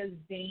 I think, as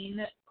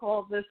Zane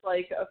called this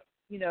like a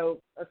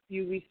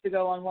few weeks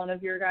ago on one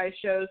of your guys'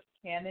 shows,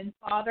 cannon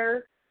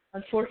fodder.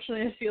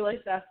 Unfortunately, I feel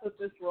like that's what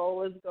this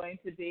role is going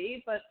to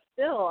be. But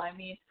still, I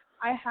mean,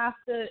 I have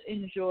to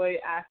enjoy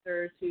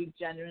actors who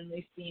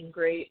genuinely seem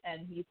great,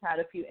 and he's had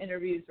a few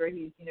interviews where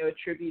he's,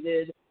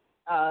 attributed,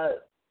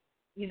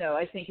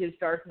 I think his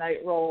Dark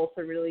Knight role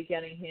to really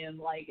getting him,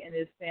 like, and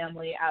his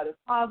family out of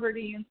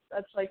poverty and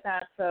such like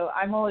that. So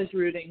I'm always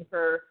rooting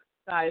for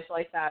guys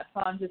like that.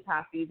 So I'm just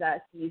happy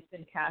that he's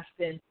been cast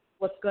in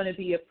what's going to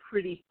be a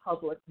pretty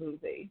public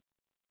movie.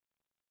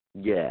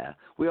 Yeah,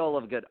 we all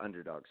love a good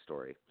underdog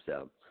story.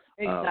 So,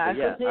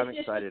 exactly. But yeah,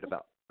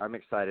 I'm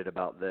excited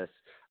about this.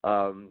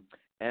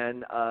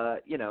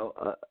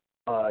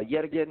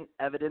 Yet again,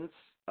 evidence.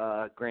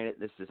 Granted,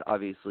 this is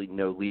obviously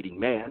no leading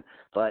man,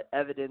 but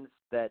evidence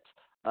that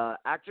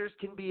actors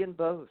can be in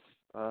both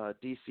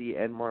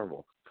DC and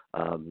Marvel.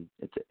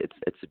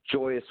 It's a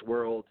joyous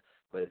world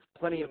with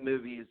plenty of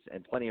movies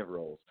and plenty of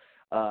roles.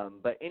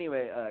 But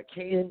anyway,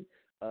 Kanan,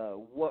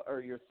 what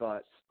are your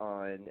thoughts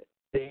on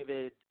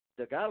David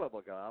DeGalba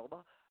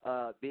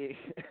being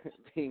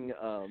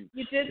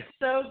you did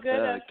so good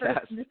at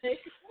cast?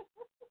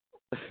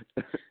 first.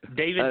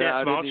 David I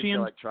didn't even feel Dastmalchian?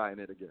 like trying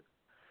it again.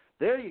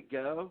 There you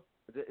go.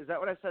 Is that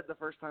what I said the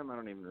first time? I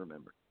don't even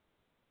remember.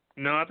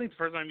 No, I think the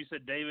first time you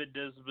said David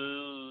does.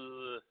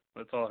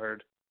 That's all I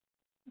heard.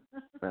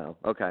 Oh,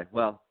 okay.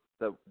 Well,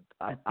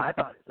 I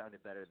thought it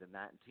sounded better than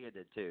that, and Tia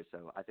did too.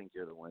 So I think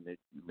you're the one that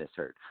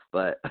misheard.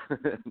 But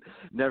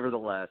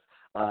nevertheless,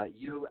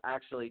 you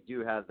actually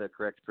do have the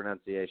correct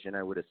pronunciation,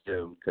 I would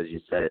assume, because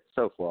you said it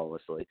so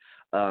flawlessly.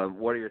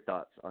 What are your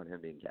thoughts on him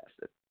being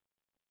casted?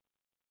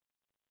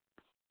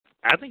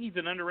 I think he's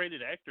an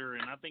underrated actor,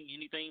 and I think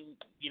anything,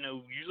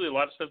 usually a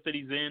lot of stuff that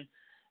he's in,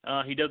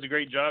 he does a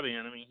great job in.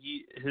 I mean,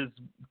 his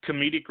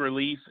comedic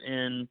relief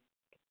in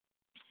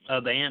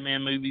the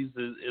Ant-Man movies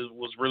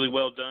was really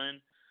well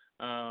done.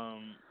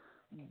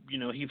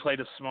 He played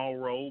a small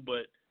role,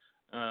 but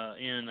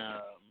in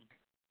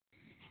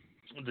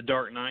The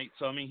Dark Knight.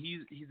 So I mean,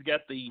 he's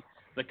got the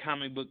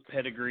comic book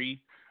pedigree.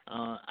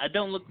 I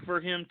don't look for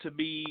him to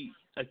be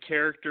a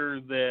character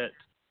that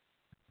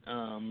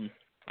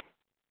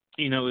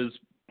is.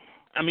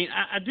 I mean,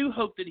 I do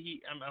hope that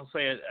I'll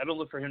say I don't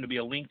look for him to be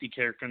a lengthy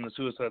character in the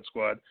Suicide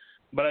Squad,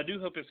 but I do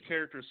hope his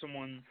character is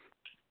someone,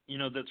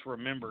 that's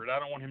remembered. I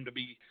don't want him to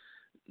be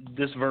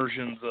this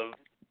version of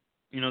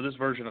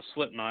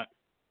Slipknot,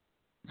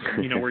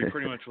 where he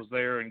pretty much was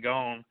there and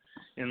gone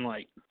in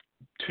like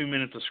 2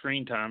 minutes of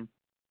screen time,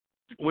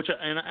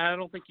 and I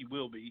don't think he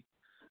will be,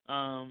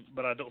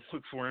 but I don't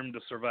look for him to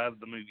survive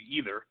the movie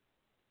either.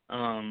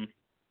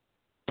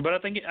 But I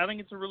think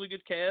it's a really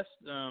good cast.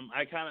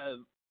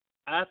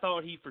 I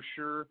thought he for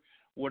sure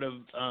would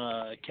have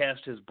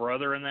cast his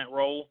brother in that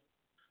role.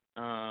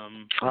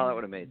 That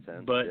would have made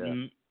sense.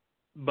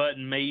 But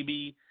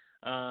maybe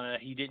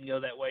he didn't go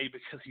that way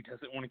because he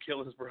doesn't want to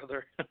kill his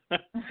brother.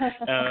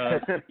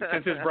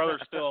 Since his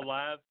brother's still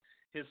alive,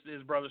 his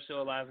brother's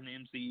still alive in the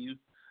MCU.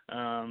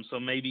 So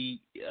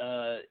maybe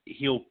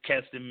he'll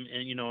cast him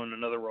in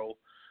another role.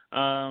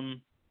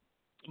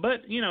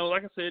 But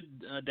like I said,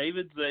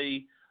 David's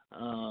a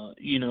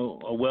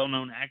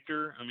well-known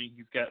actor. I mean,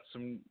 he's got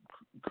some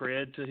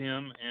cred to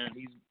him, and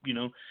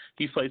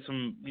he's played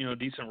some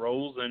decent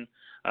roles, and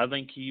I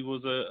think he'll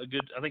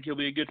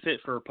be a good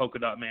fit for Polka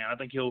Dot Man. I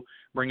think he'll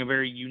bring a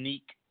very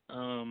unique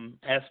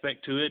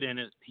aspect to it, and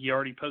he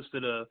already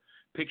posted a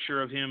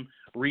picture of him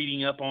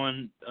reading up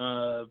on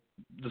the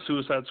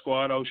Suicide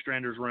Squad,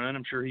 Ostrander's Run.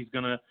 I'm sure he's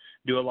going to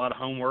do a lot of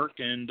homework,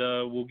 and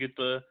we'll get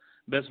the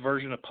best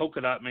version of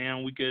Polka Dot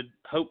Man we could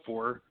hope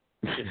for.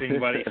 If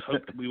anybody ever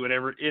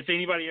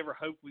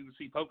hoped we would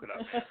see Polka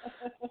Dot.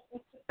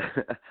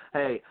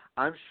 Hey,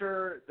 I'm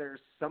sure there's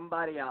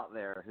somebody out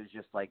there who's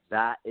just like,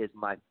 that is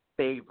my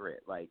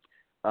favorite. Like,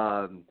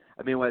 was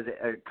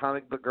it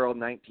Comic Book Girl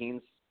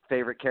 19's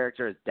favorite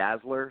character is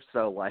Dazzler?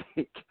 So like,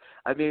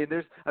 I'm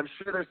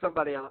sure there's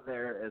somebody out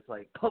there that's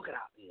like, Polka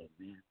Dot Man.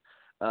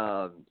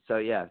 So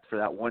yeah, for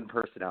that one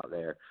person out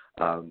there,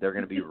 they're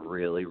going to be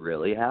really,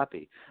 really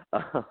happy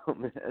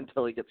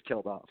until he gets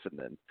killed off, and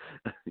then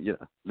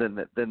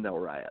then they'll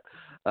riot.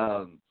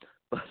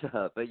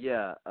 But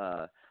yeah,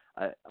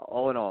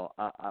 all in all,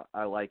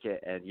 I like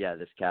it, and yeah,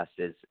 this cast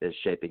is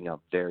shaping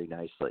up very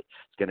nicely.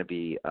 It's going to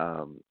be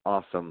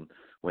awesome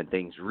when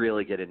things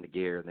really get into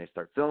gear and they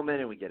start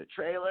filming, and we get a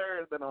trailer,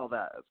 and then all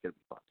that. It's going to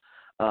be fun.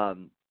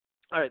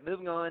 All right,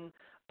 moving on.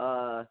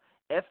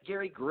 F.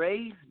 Gary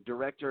Gray,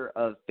 director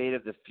of Fate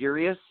of the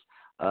Furious,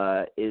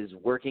 is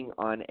working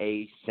on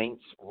a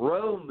Saints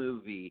Row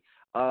movie.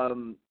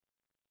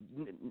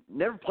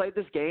 Never played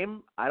this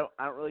game. I don't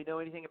really know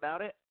anything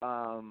about it.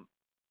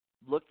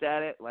 Looked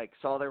at it,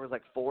 saw there was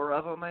 4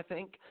 of them, I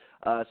think.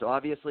 So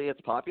obviously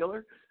it's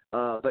popular.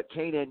 But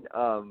Kanan,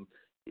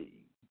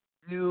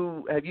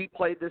 have you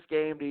played this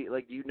game? Do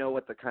you know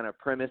what the kind of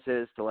premise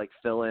is to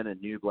fill in a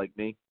noob like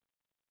me?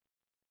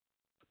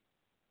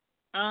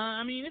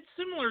 I mean, it's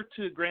similar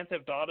to Grand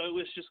Theft Auto.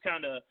 It's just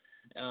kind of,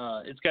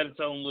 it's got its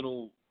own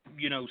little,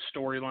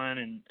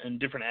 storyline and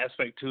different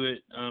aspect to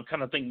it.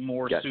 Kind of think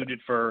more suited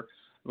for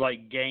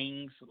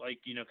gangs,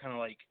 kind of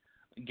like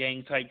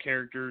gang type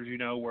characters,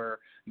 where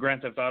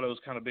Grand Theft Auto's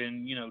kind of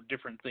been,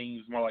 different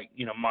things, more like,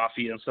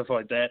 mafia and stuff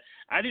like that.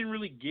 I didn't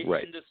really get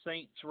into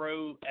Saints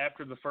Row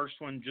after the first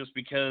one just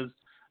because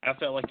I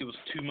felt like it was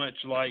too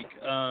much like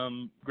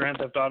Grand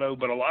Theft Auto,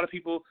 but a lot of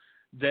people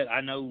that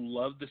I know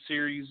love the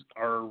series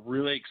are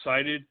really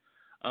excited,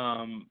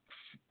 when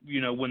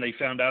they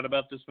found out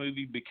about this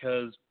movie,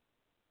 because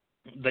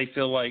they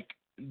feel like,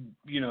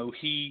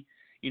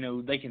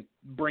 they can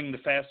bring the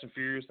Fast and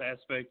Furious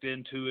aspect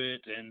into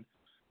it. And,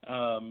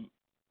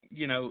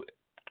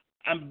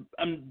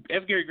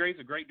 F. Gary Gray's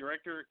a great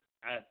director.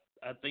 I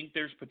think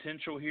there's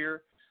potential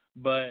here,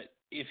 but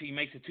if he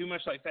makes it too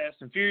much like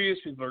Fast and Furious,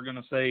 people are going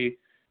to say,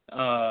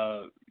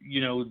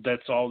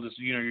 That's all just,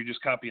 you're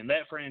just copying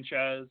that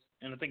franchise.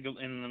 And I think,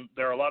 and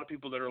there are a lot of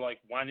people that are like,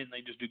 why didn't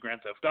they just do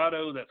Grand Theft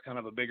Auto? That's kind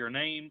of a bigger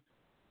name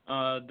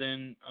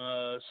than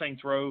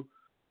Saints Row.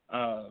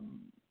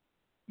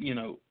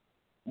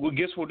 We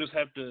guess we'll just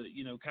have to,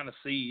 kind of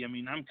see. I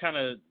mean, I'm kind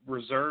of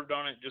reserved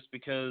on it just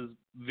because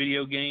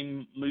video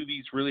game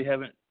movies really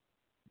haven't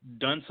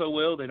done so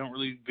well.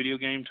 Video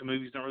game to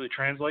movies don't really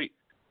translate.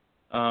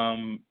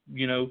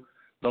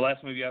 The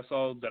last movie I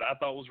saw that I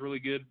thought was really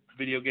good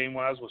video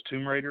game-wise was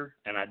Tomb Raider,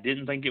 and I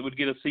didn't think it would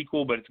get a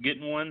sequel, but it's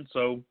getting one.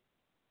 So,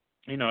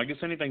 I guess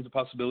anything's a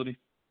possibility.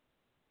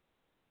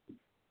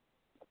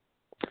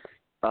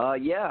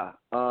 Yeah.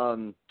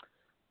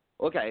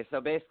 Okay, so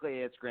basically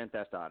it's Grand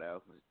Theft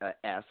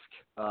Auto-esque.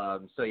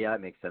 So, yeah,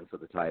 it makes sense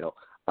with the title.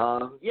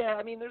 Yeah,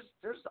 I mean,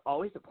 there's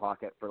always a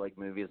pocket for, like,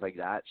 movies like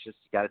that. It's just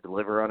you got to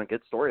deliver on a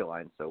good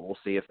storyline. So we'll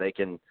see if they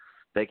can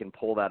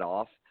pull that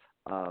off.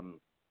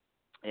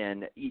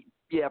 And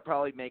yeah,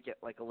 probably make it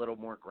like a little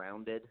more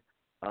grounded.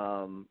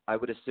 I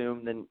would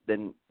assume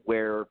than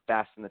where the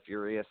Fast and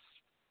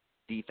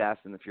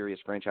the Furious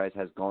franchise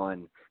has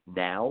gone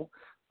now,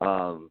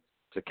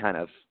 to kind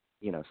of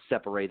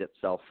separate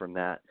itself from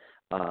that.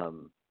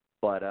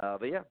 But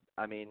yeah,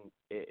 I mean,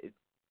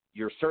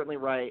 you're certainly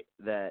right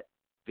that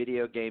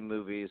video game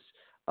movies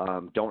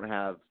don't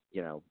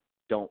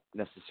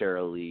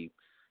necessarily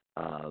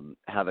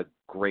have a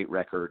great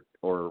record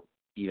or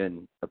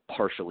even a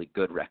partially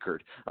good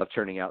record of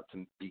turning out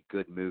to be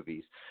good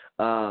movies.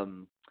 By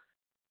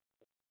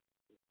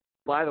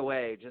the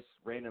way, just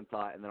random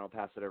thought, and then I'll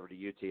pass it over to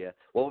you, Tia.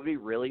 What would be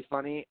really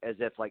funny is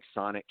if, like,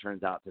 Sonic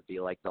turns out to be,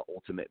 like, the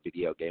ultimate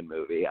video game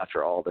movie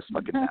after all this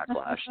fucking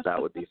backlash.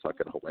 That would be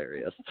fucking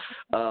hilarious.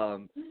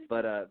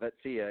 But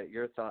Tia,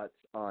 your thoughts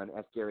on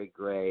F. Gary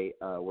Gray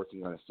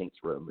working on a Saints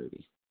Row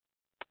movie?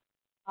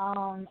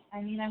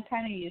 I mean, I'm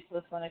kind of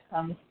useless when it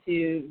comes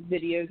to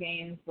video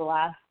games. The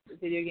last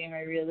video game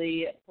I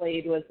really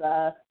played was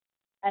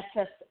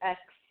SSX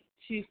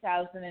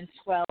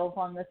 2012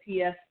 on the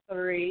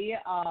PS3.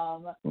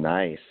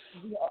 Nice.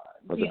 I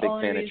was a big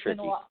fan of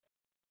Tricky.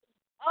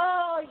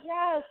 Oh,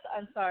 yes.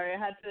 I'm sorry. I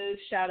had to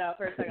shout out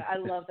for a second. I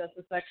love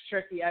SSX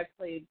Tricky. I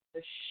played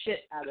the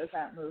shit out of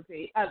that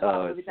movie.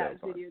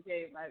 Video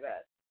game, my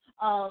bad.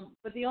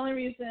 But the only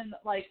reason,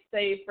 like,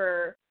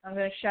 I'm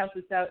going to shout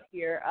this out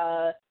here,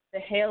 the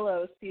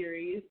Halo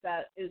series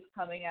that is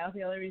coming out,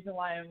 the only reason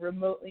why I'm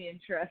remotely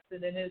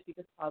interested in it is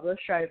because Pablo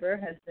Schreiber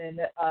has been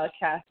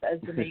cast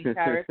as the main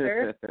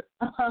character.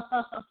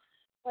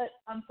 But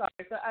I'm sorry.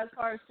 So as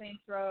far as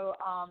Saints Row,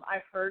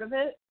 I've heard of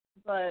it,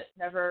 but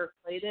never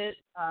played it.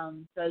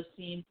 Does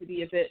seem to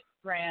be a bit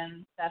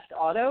Grand Theft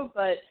Auto,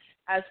 but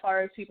as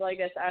far as people, I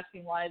guess,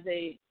 asking why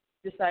they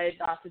decided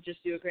not to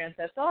just do a Grand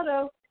Theft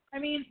Auto, I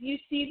mean, you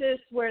see this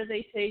where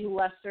they take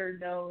lesser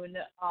known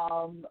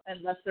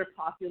and lesser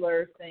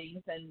popular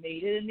things and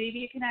made it, and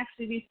maybe it can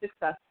actually be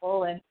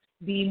successful and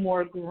be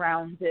more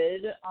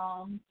grounded.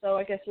 So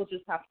I guess we'll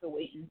just have to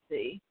wait and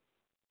see.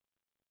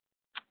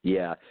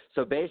 Yeah.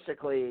 So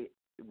basically,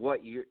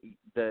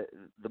 the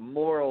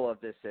moral of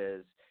this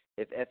is,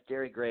 if F.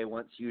 Gary Gray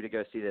wants you to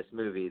go see this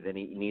movie, then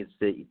he needs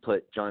to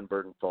put John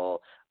Bernthal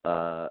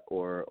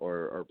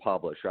or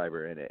Pablo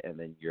Schreiber in it, and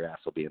then your ass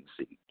will be in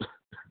the seat.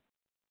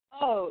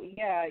 Oh,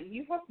 yeah.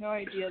 You have no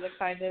idea the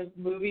kind of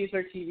movies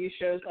or TV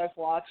shows I've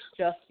watched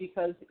just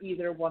because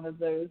either one of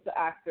those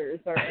actors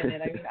are in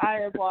it. I mean, I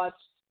have watched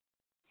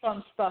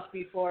some stuff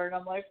before, and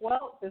I'm like,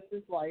 well, this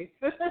is life.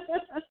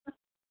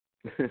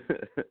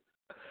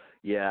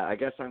 Yeah, I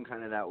guess I'm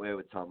kind of that way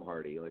with Tom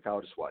Hardy. Like,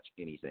 I'll just watch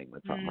anything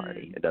with Tom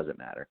Hardy. It doesn't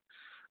matter.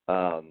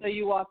 So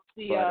you watched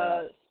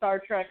the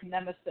Star Trek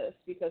Nemesis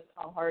because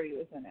Tom Hardy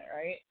was in it,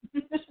 right?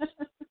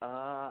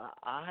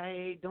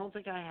 I don't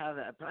think I have.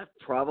 I've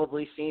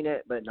probably seen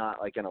it, but not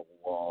like in a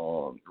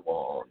long,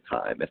 long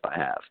time if I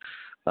have.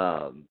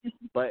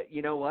 But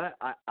you know what?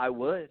 I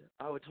would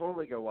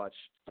totally go watch.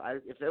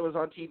 If it was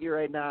on TV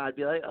right now, I'd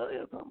be like, oh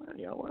yeah, Tom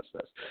Hardy, I'll watch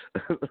this.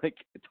 Like,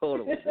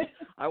 totally.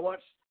 I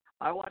watched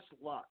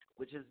Luck,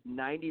 which is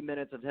 90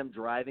 minutes of him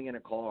driving in a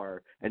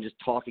car and just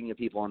talking to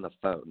people on the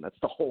phone. That's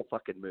the whole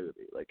fucking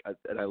movie.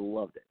 And I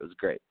loved it. It was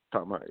great.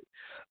 Tom Hardy.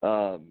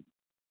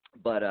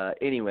 But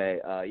anyway,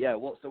 yeah.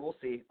 So we'll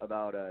see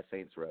about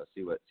Saints Row.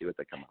 See what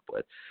they come up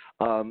with.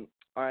 All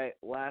right.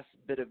 Last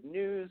bit of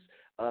news.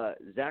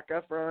 Zac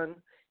Efron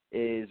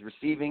is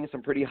receiving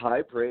some pretty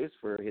high praise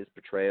for his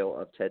portrayal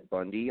of Ted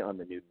Bundy on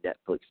the new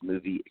Netflix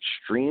movie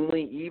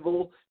Extremely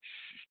Evil,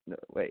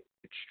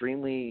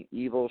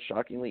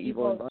 Shockingly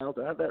Evil and Vile.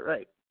 Do I have that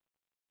right?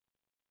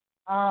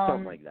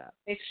 Something like that.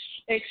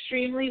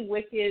 Extremely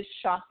Wicked,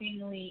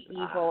 Shockingly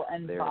Evil,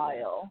 and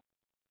Vile.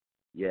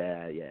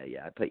 Yeah.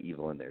 I put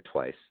evil in there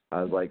twice.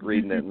 I was like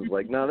reading it and was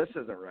like, no, this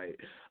isn't right.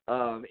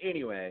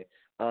 Anyway,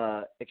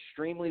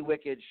 Extremely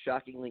Wicked,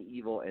 Shockingly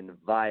Evil, and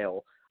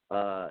Vile.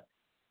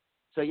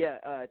 So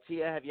yeah,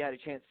 Tia, have you had a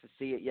chance to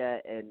see it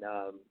yet? And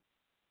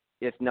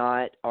if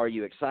not, are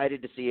you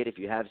excited to see it? If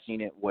you have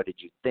seen it, what did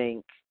you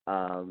think?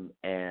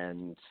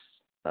 And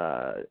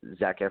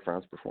Zac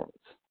Efron's performance.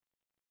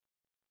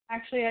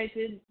 Actually, I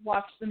did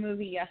watch the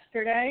movie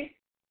yesterday.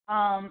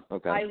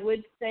 Okay. I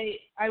would say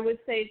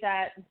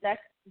that Zac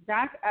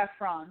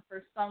Efron,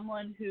 for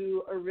someone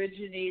who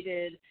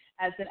originated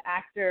as an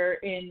actor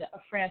in a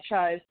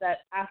franchise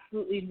that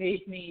absolutely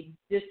made me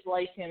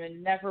dislike him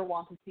and never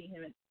want to see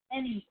him in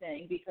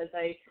anything because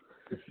I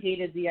just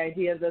hated the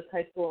idea of those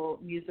High School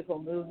Musical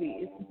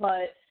movies.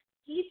 But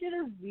he did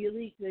a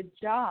really good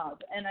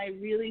job, and I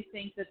really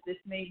think that this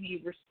made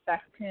me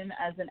respect him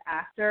as an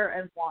actor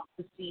and want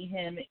to see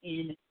him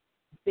in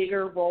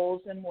bigger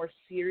roles and more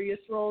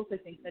serious roles. I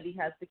think that he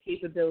has the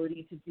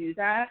capability to do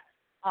that.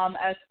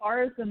 As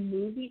far as the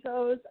movie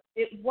goes,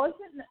 it was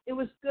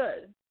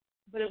good,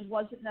 but it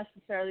wasn't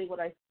necessarily what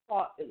I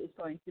thought it was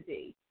going to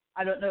be.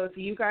 I don't know if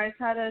you guys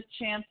had a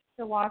chance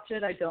to watch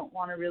it. I don't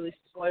want to really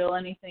spoil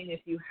anything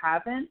if you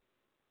haven't.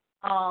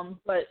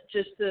 But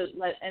just to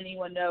let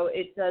anyone know,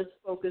 it does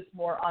focus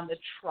more on the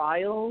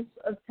trials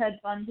of Ted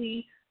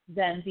Bundy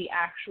than the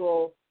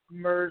actual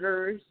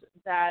murders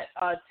that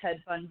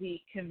Ted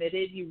Bundy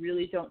committed. You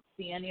really don't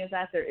see any of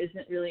that. There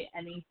isn't really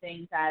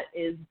anything that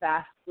is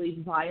vastly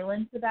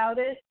violent about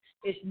it.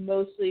 It's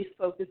mostly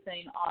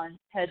focusing on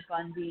Ted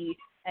Bundy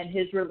and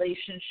his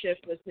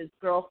relationship with his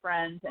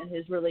girlfriend and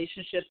his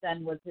relationship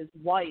then with his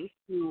wife,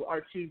 who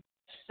are two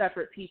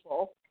separate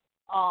people.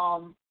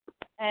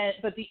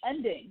 But the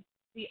ending,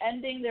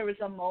 there was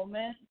a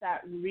moment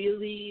that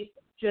really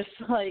just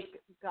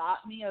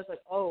got me. I was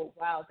like, oh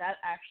wow, that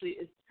actually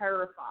is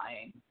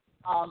terrifying.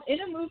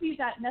 In a movie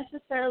that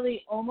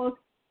necessarily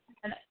almost,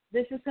 and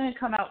this is going to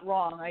come out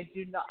wrong, I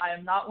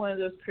am not one of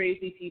those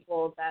crazy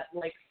people that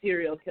like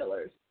serial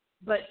killers,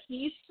 but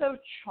he's so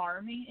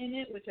charming in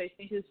it, which I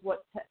think is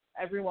what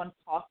everyone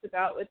talked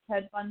about with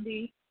Ted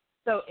Bundy.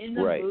 So in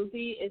the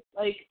movie, it's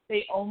like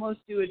they almost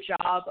do a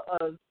job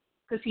of,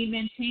 because he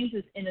maintains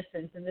his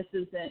innocence, and this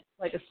isn't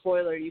like a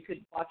spoiler, you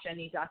could watch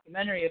any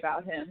documentary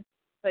about him,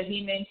 but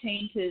he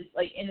maintained his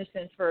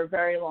innocence for a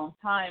very long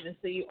time, and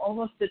so you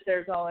almost sit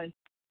there going,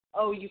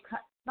 oh, you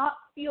not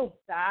feel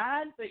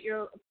bad, but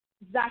you're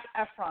Zac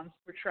Efron's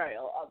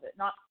portrayal of it,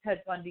 not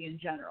Ted Bundy in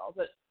general,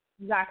 but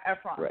Zac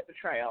Efron's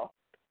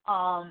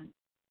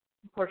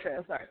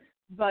portrayal, sorry.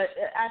 But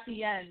at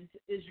the end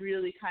is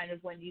really kind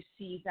of when you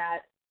see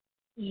that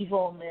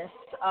evilness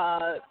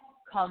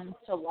come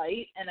to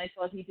light, and I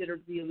thought he did a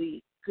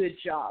really good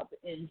job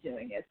in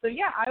doing it. So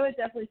yeah, I would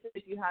definitely say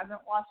if you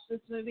haven't watched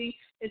this movie,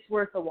 it's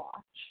worth a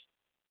watch.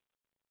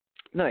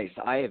 Nice.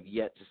 I have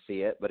yet to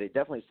see it, but it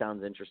definitely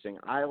sounds interesting.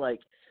 I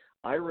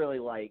really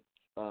like,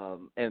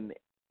 am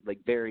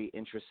very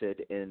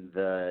interested in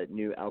the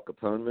new Al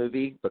Capone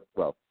movie, but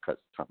because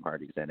Tom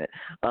Hardy's in it.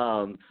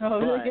 That's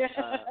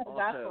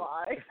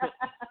why.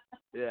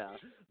 Yeah,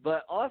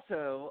 but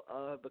also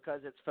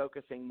because it's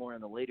focusing more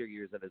on the later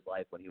years of his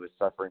life when he was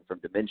suffering from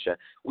dementia.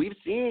 We've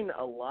seen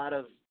a lot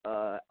of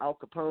Al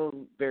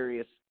Capone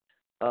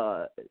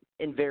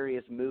in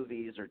various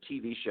movies or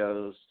TV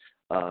shows.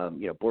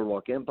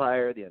 Boardwalk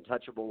Empire, The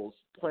Untouchables,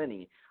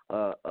 plenty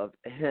of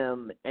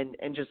him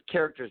and just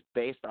characters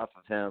based off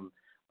of him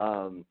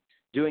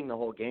doing the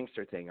whole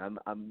gangster thing. I'm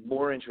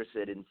more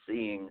interested in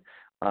seeing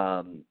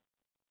him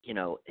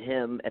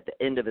at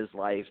the end of his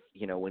life,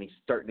 when he's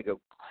starting to go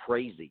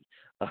crazy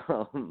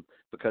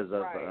because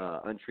of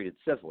untreated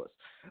syphilis.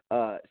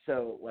 I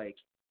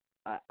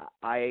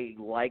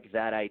like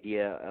that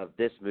idea of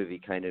this movie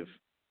kind of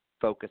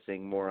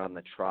focusing more on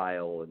the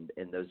trial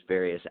and those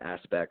various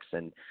aspects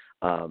and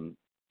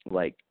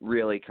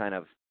really kind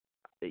of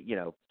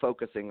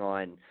focusing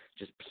on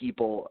just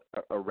people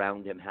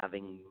around him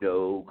having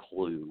no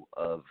clue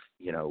of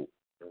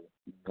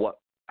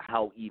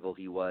how evil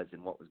he was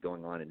and what was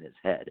going on in his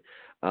head.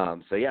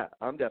 So yeah,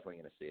 I'm definitely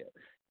going to see it.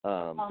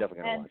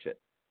 Definitely going to watch it.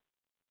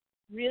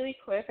 Really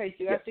quick, I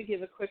do have to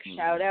give a quick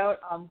shout out.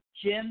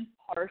 Jim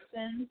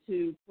Parsons,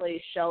 who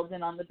plays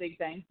Sheldon on The Big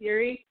Bang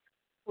Theory,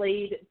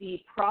 played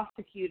the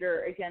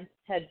prosecutor against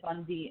Ted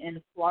Bundy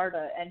in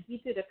Florida, and he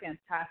did a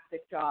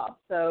fantastic job.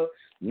 So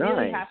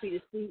really happy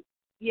to see.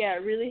 Yeah,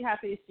 really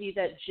happy to see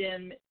that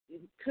Jim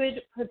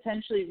could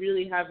potentially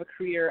really have a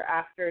career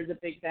after The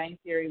Big Bang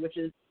Theory, which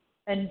is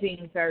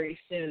ending very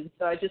soon.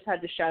 So I just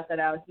had to shout that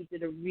out. He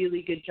did a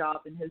really good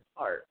job in his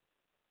part.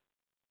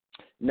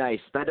 Nice.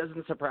 That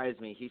doesn't surprise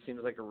me. He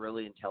seems like a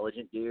really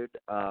intelligent dude.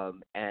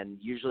 And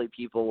usually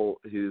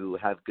people who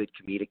have good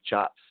comedic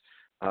chops,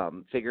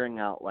 figuring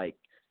out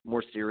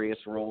more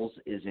serious roles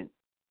isn't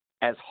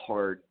as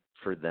hard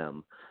for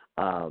them,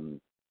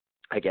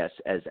 I guess,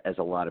 as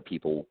a lot of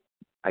people,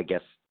 I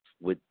guess,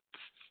 would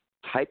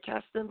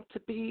typecast them to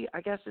be,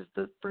 I guess is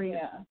the phrase.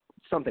 Yeah.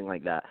 Something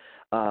like that.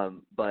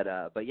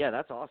 But yeah,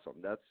 that's awesome.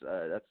 That's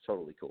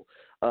totally cool.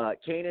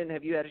 Kanan,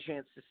 have you had a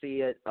chance to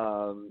see it?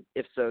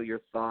 If so, your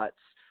thoughts.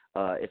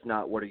 If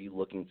not, what are you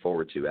looking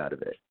forward to out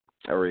of it?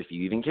 Or if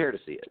you even care to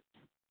see it?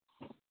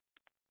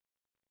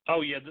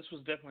 Oh, yeah, this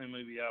was definitely a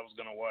movie I was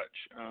going to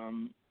watch.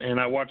 And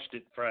I watched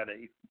it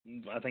Friday,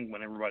 I think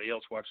when everybody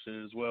else watched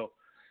it as well.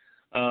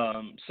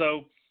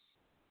 So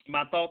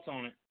my thoughts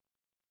on it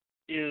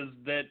is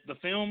that the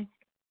film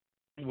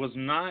was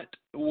not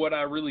what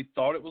I really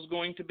thought it was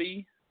going to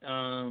be.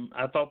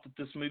 I thought that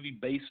this movie,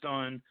 based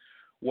on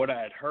what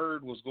I had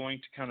heard, was going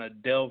to kind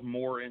of delve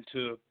more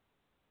into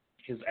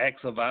his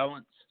acts of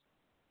violence,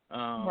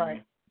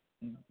 Right.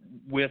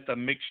 with a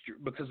mixture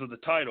because of the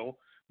title,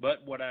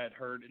 but what I had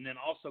heard, and then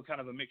also kind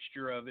of a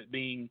mixture of it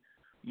being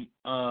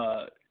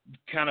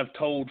kind of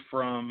told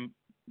from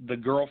the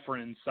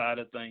girlfriend side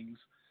of things.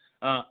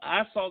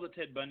 I saw the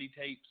Ted Bundy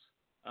tapes,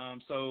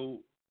 and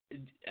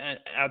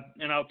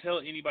I'll tell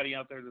anybody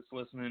out there that's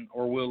listening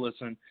or will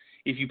listen,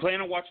 if you plan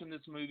on watching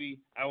this movie,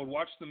 I would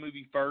watch the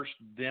movie first,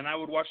 then I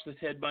would watch the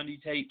Ted Bundy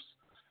tapes,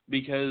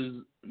 because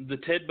the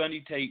Ted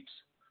Bundy tapes,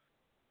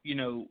 you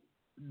know,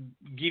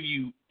 give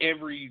you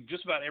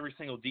just about every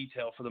single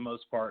detail for the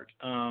most part.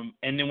 And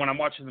then when I'm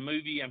watching the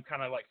movie, I'm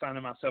kind of like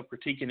finding myself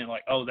critiquing it,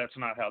 like, oh, that's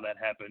not how that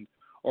happened,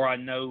 or I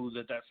know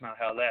that that's not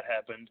how that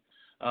happened.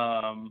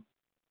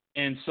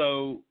 And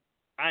so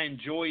I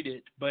enjoyed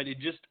it, but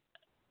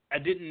I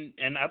didn't,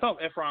 and I thought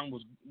Efron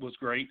was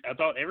great. I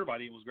thought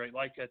everybody was great.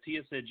 Like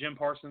Tia said, Jim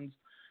Parsons.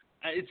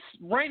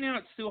 Right now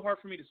it's still hard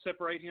for me to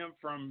separate him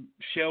from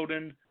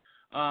Sheldon,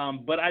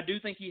 but I do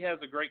think he has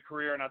a great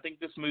career, and I think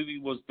this movie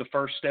was the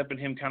first step in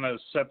him kind of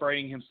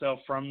separating himself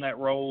from that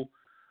role.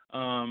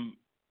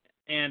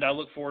 And I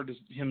look forward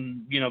to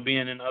him, you know,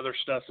 being in other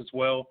stuff as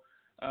well.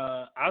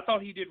 I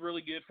thought he did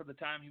really good for the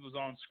time he was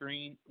on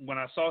screen. When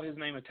I saw his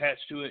name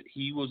attached to it,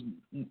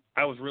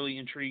 I was really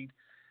intrigued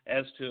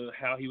as to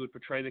how he would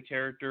portray the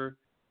character.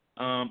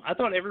 I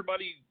thought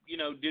everybody, you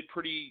know, did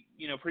pretty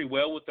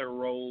well with their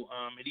role.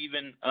 It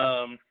even,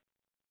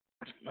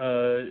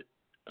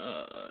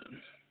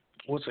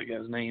 what's that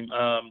guy's name?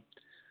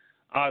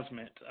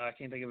 Osment. I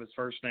can't think of his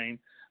first name,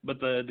 but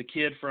the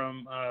kid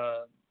from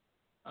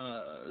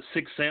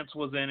Sixth Sense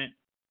was in it.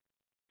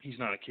 He's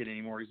not a kid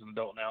anymore. He's an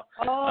adult now.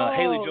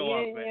 Haley Joel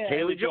Osment. Yeah.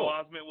 Haley Joel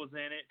Osment was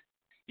in it.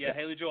 Yeah,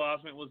 Haley Joel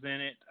Osment was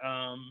in it.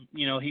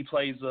 You know, he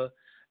plays the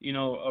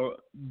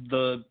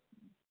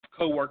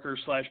co-worker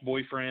 /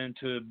 boyfriend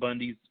to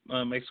Bundy's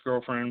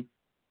ex-girlfriend.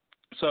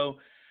 So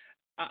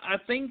I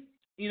think,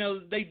 you know,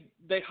 they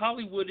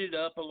Hollywooded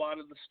up a lot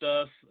of the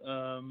stuff,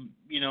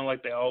 you know,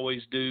 like they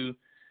always do.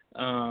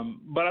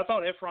 But I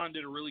thought Efron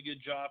did a really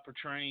good job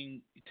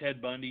portraying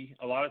Ted Bundy.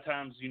 A lot of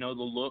times, you know,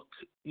 the look,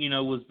 you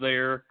know, was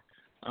there.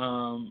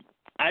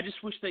 I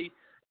just wish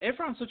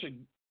Efron's such a,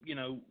 you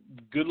know,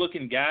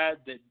 good-looking guy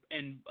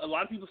and a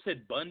lot of people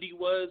said Bundy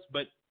was,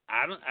 but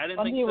I didn't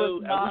Bundy think so.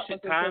 was not I wish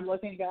at times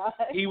good-looking guy.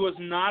 he was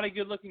not a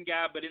good-looking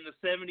guy, but in the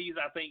 70s,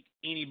 I think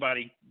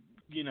anybody,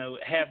 you know,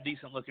 half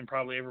decent looking,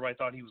 probably everybody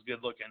thought he was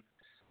good-looking.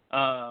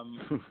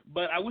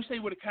 But I wish they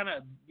would have kind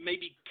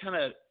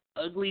of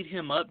uglied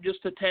him up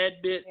just a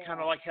tad bit, kind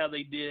of like how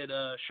they did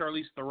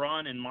Charlize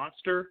Theron in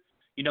Monster.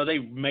 You know, they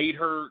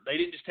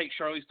didn't just take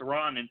Charlize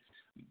Theron and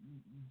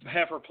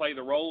have her play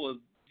the role of,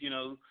 you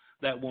know,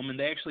 that woman.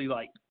 They actually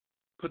like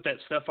put that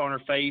stuff on her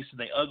face and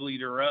they uglied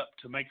her up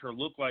to make her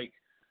look like,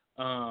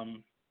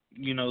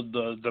 you know,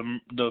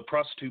 the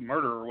prostitute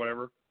murderer or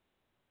whatever.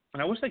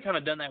 And I wish they kind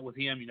of done that with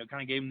him, you know,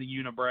 kind of gave him the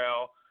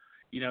unibrow,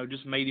 you know,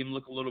 just made him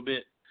look a little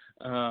bit,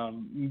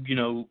 you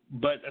know.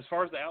 But as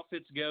far as the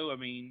outfits go, I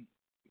mean,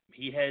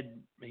 he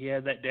had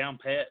that down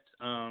pat.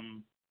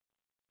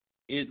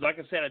 Like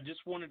I said, I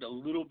just wanted a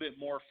little bit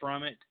more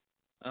from it.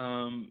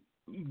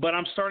 But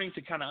I'm starting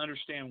to kind of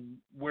understand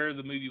where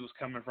the movie was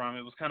coming from.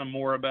 It was kind of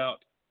more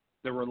about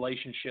the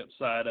relationship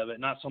side of it,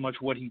 not so much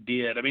what he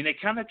did. I mean, they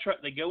kind of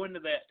they go into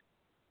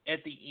that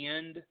at the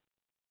end,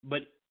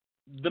 but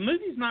the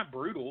movie's not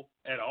brutal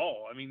at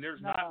all. I mean,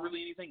 there's not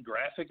really anything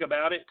graphic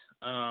about it.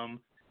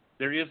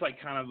 There is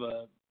like kind of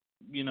a,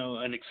 you know,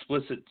 an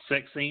explicit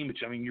sex scene,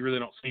 which, I mean, you really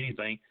don't see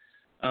anything.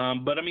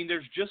 But I mean,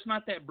 there's just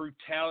not that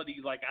brutality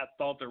like I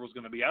thought there was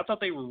going to be. I thought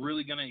they were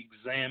really going to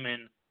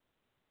examine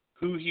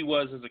who he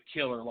was as a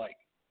killer, like,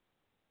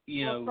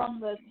 you know. From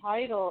the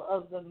title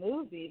of the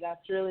movie,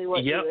 that's really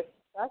what you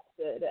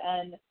expected,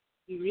 and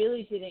you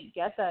really didn't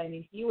get that. I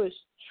mean, he was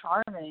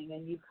charming,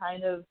 and you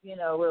kind of, you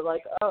know, were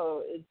like,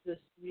 oh, is this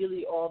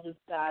really all just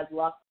bad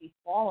luck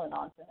befallen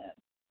onto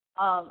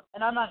him?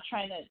 And I'm not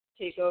trying to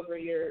take over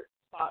your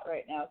spot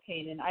right now,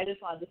 Kanan. I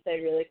just wanted to say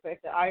really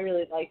quick that I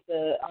really like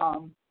the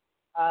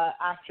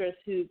actress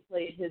who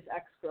played his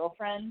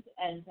ex-girlfriend,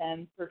 and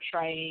then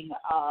portraying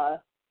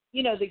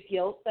you know, the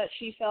guilt that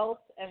she felt,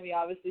 and we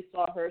obviously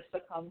saw her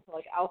succumb to,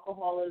 like,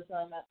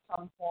 alcoholism at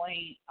some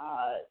point,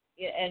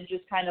 and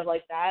just kind of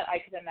like that. I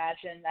could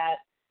imagine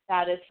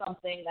that is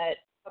something that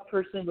a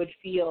person would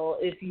feel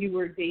if you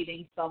were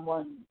dating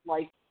someone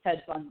like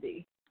Ted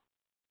Bundy.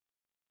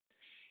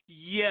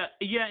 Yeah,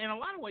 in a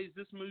lot of ways,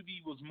 this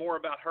movie was more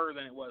about her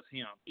than it was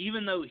him.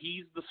 Even though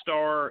he's the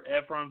star,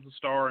 Efron's the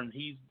star, and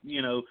he's,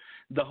 you know,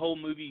 the whole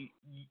movie,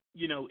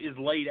 you know, is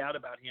laid out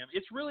about him.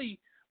 It's really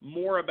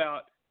more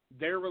about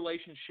their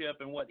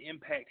relationship and what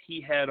impact he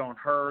had on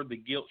her, the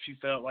guilt she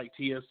felt, like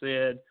Tia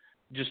said,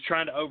 just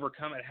trying to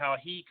overcome it, how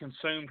he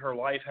consumed her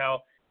life,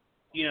 how,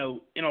 you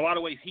know, in a lot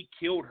of ways he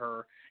killed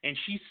her. And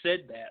she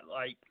said that,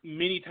 like,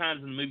 many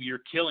times in the movie, you're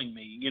killing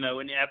me, you know.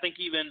 And I think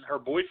even her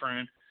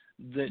boyfriend,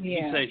 that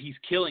he said, he's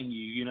killing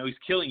you, you know, he's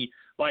killing you.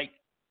 Like,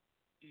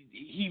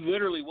 he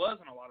literally was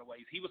in a lot of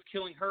ways. He was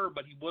killing her,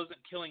 but he wasn't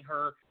killing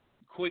her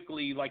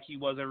quickly like he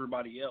was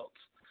everybody else.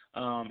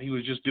 He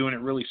was just doing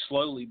it really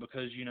slowly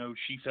because,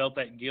 she felt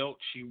that guilt.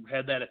 She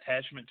had that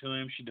attachment to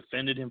him. She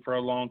defended him for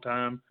a long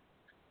time.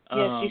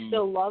 Yeah, she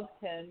still loved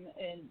him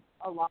in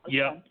a lot of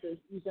senses,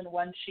 even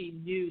when she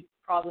knew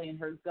probably in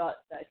her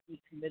gut that he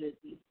committed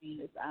these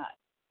heinous acts.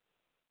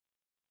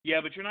 Yeah,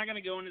 but you're not going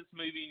to go into this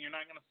movie and you're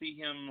not going to see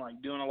him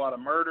like doing a lot of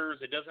murders.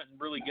 It doesn't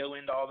really go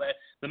into all that.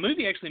 The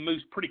movie actually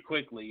moves pretty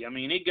quickly. I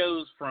mean, it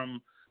goes from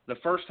the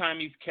first time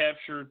he's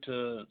captured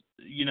to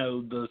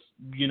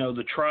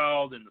the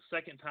trial, then the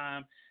second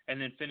time, and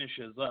then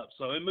finishes up.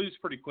 So it moves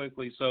pretty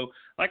quickly. So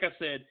like I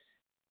said,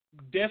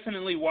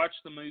 definitely watch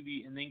the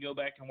movie and then go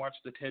back and watch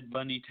the Ted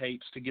Bundy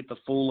tapes to get the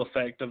full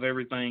effect of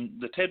everything.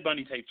 The Ted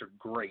Bundy tapes are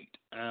great.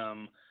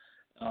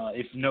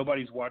 If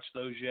nobody's watched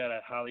those yet, I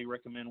highly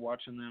recommend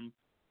watching them.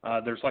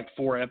 There's like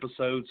 4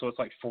 episodes, so it's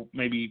like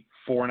maybe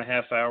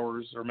 4.5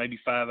 hours or maybe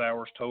 5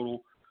 hours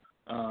total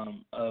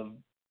of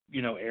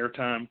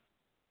airtime.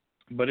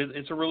 But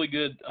it's a really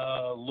good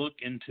look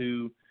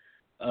into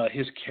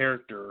his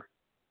character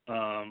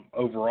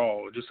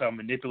overall, just how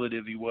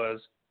manipulative he was.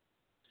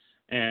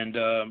 And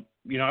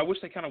I wish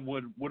they kind of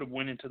would have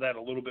went into that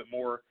a little bit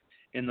more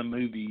in the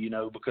movie,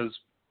 because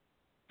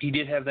he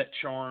did have that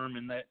charm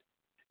and that.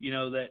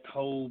 That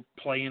whole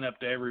playing up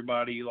to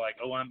everybody like,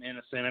 oh, I'm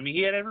innocent. I mean,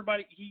 he had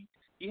everybody.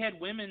 He had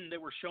women that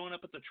were showing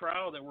up at the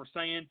trial that were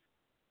saying,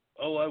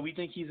 oh, we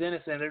think he's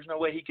innocent. There's no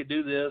way he could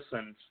do this.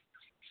 And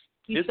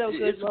he's so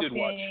good looking. Good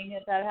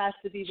watch. That has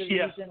to be the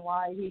reason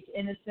why he's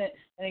innocent.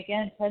 And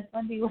again, Ted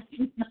Bundy was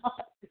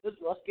not good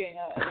looking.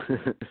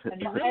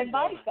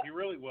 He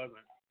really wasn't.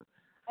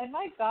 And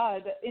my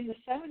God, in the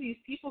 70s,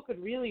 people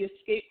could really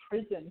escape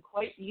prison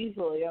quite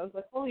easily. I was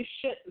like, holy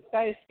shit, this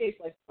guy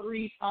escaped like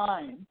 3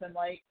 times. And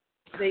like,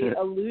 they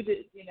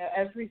eluded,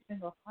 every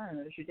single time.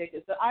 It was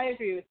ridiculous. But I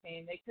agree with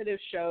Kane. They could have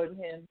showed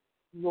him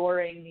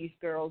luring these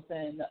girls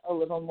in a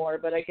little more,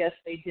 but I guess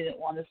they didn't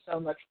want to so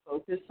much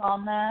focus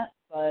on that.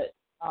 But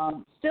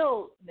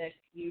still, Nick,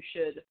 you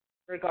should,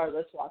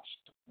 regardless, watch,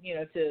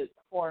 to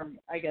form,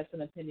 I guess,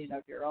 an opinion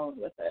of your own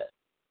with it.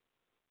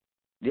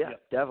 Yeah,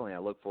 definitely. I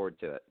look forward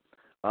to it.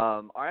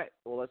 All right,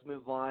 well, let's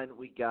move on.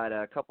 We got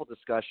a couple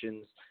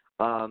discussions.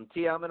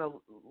 Tia, I'm going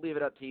to leave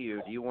it up to you.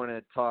 Do you want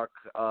to talk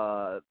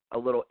a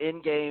little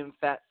in-game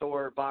Fat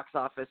Thor box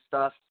office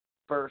stuff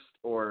first,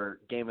 or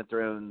Game of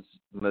Thrones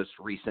most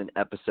recent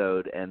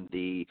episode and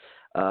the,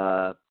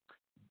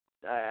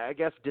 I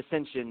guess,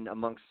 dissension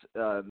amongst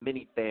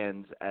many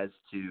fans as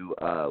to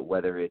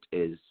whether it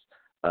is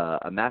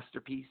a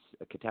masterpiece,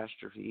 a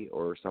catastrophe,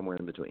 or somewhere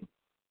in between?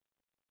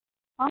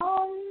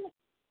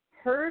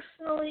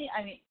 Personally,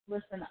 I mean,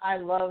 listen, I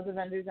love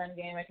Avengers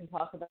Endgame. I can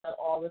talk about it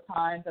all the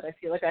time, but I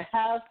feel like I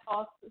have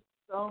talked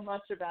so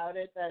much about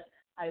it that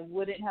I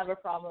wouldn't have a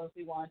problem if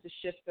we wanted to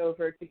shift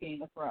over to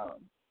Game of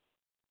Thrones.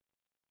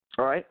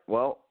 All right.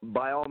 Well,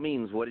 by all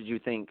means, what did you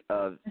think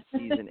of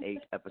Season 8,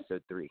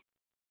 Episode 3?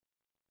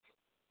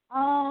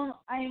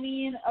 I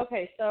mean,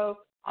 okay, so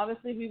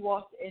obviously we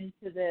walked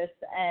into this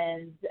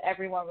and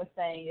everyone was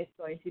saying it's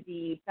going to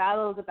be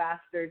Battle of the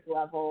Bastards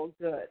level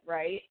good,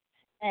 right?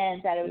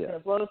 And that it was going to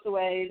blow us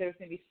away. There's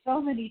going to be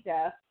so many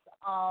deaths.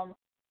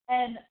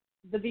 And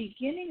the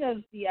beginning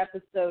of the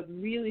episode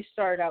really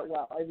started out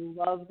well. I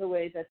love the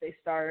way that they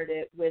started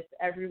it with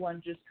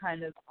everyone just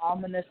kind of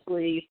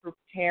ominously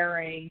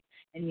preparing,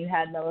 and you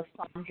had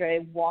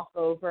Melisandre walk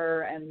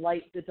over and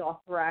light the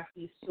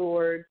Dothraki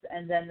swords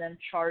and then them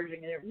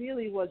charging. And it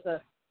really was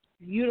a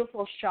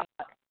beautiful shot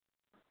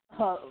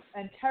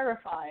and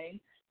terrifying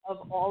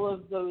of all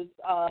of those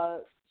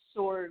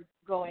swords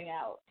going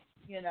out,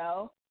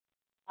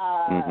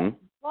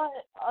 But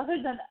other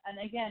than,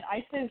 and again,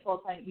 I say this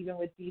all the time, even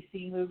with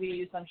DC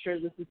movies, I'm sure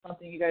this is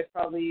something you guys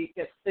probably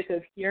get sick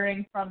of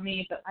hearing from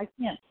me, but I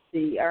can't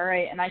see, all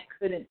right? And I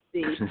couldn't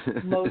see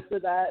most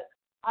of that.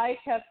 I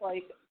kept,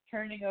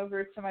 turning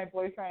over to my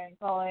boyfriend and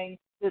calling,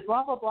 did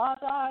blah, blah, blah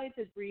die?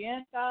 Did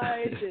Brienne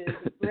die? Did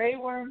Grey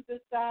Worm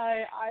just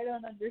die? I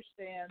don't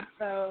understand.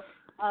 So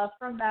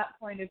from that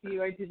point of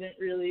view, I didn't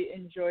really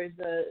enjoy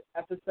the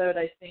episode.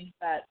 I think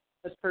that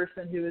the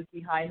person who was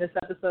behind this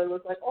episode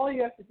was like, all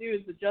you have to do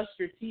is adjust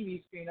your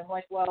TV screen. I'm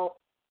like, well,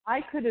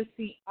 I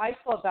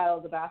saw Battle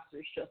of the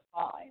Bastards just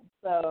fine.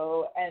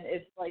 So, and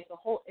if the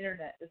whole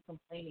internet is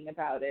complaining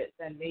about it,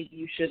 then maybe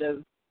you should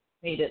have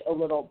made it a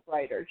little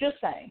brighter. Just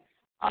saying.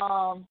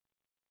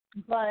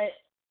 But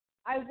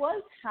I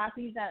was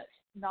happy that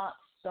not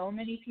so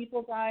many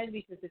people died,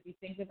 because if you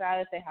think about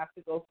it, they have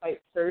to go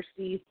fight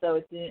Cersei, so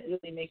it didn't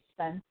really make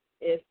sense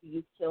if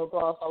you killed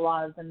off a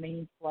lot of the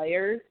main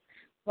players.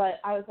 But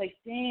I was like,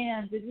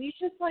 damn, did we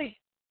just,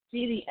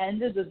 see the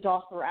end of the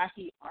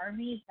Dothraki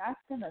army? That's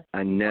going to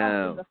suck in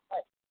the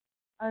fight.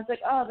 I was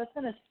like, oh, that's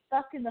going to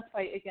suck in the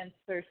fight against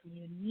Cersei.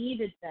 You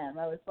needed them.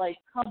 I was like,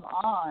 come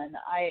on.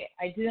 I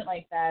didn't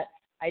like that.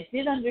 I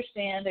did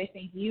understand. I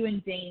think you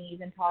and Dane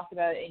even talked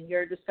about it in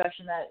your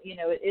discussion that,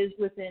 it is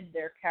within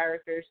their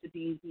characters to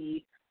be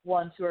the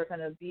ones who are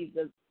going to be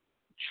the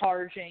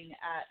charging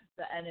at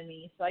the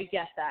enemy, so I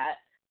get that.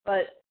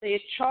 But they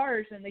had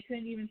charged and they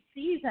couldn't even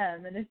see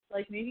them, and it's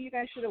like maybe you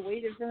guys should have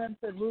waited for them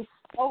to move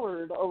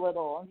forward a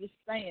little. I'm just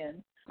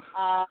saying.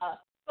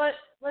 But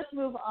let's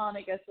move on,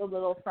 I guess, a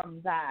little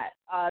from that.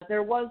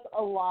 There was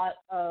a lot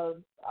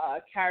of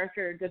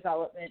character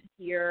development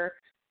here.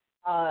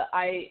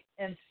 I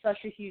am such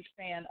a huge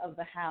fan of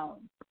the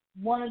Hound.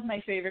 One of my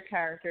favorite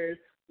characters.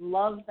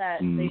 Love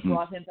that they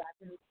brought him back.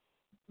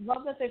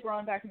 Love that they brought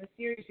him back in the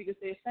series because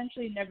they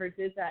essentially never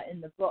did that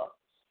in the book.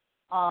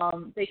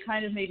 They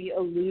kind of maybe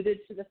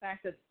alluded to the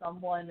fact that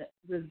someone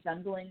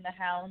resembling the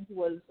Hound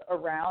was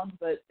around,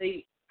 but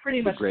they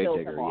pretty much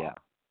killed him off.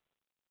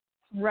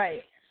 Yeah.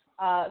 Right.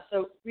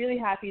 So really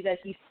happy that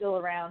he's still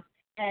around.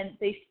 And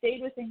they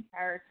stayed within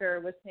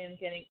character with him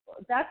getting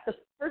 – that's the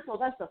first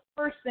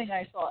thing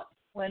I thought.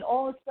 When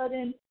all of a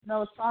sudden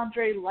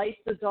Melisandre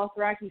lights the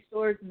Dothraki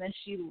swords and then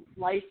she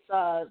lights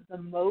the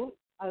moat,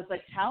 I was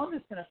like, Hound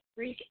is going to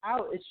freak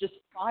out. It's just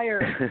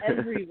fire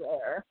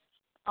everywhere.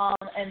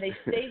 And they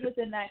stayed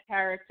within that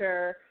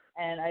character,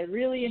 and I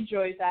really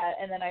enjoyed that.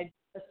 And then I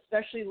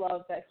especially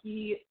love that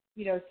he,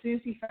 you know, as soon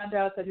as he found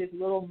out that his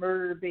little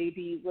murder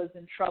baby was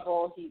in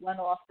trouble, he went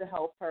off to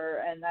help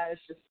her, and that is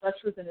just such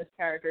within his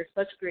character,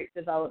 such great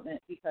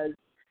development because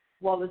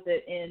what was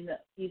it in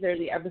either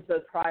the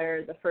episode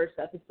prior, the first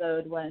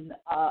episode, when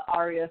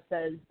Arya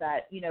says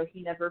that, you know,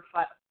 he never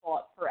fought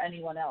for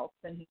anyone else,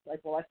 and he's like,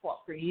 well, I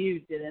fought for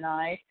you, didn't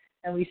I?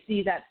 And we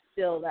see that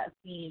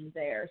theme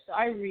there. So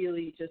I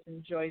really just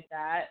enjoyed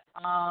that.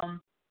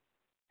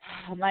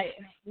 My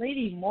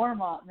Lady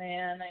Mormont,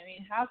 man, I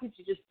mean, how could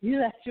you just do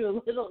that to a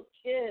little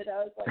kid?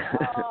 I was like,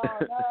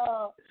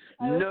 oh,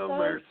 no. No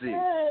mercy.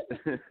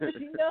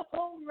 No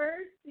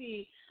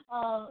mercy.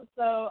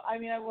 So, I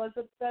mean, I was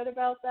upset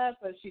about that,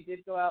 but she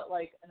did go out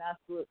like an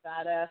absolute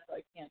badass, so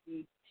I can't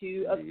be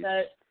too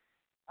upset.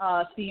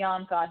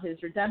 Theon got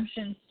his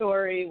redemption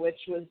story, which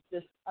was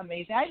just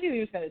amazing. I knew he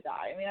was going to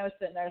die. I mean, I was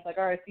sitting there, I was like,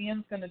 all right,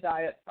 Theon's going to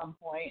die at some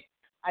point.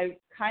 I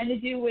kind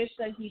of do wish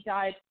that he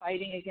died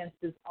fighting against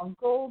his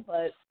uncle,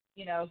 but,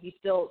 you know, he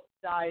still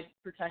died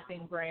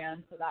protecting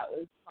Bran, so that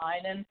was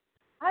fine. And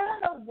I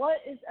don't know what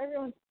is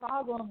everyone's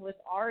problem with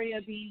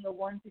Arya being the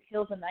one to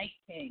kill the Night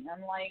King.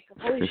 I'm like,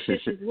 holy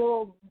shit, she's a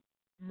little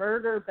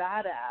murder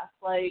badass.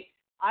 Like,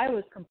 I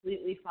was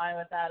completely fine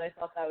with that. I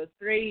thought that was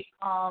great.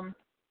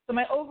 So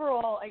my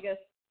overall, I guess,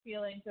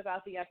 feelings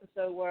about the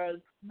episode was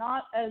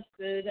not as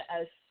good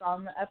as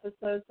some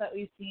episodes that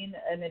we've seen,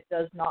 and it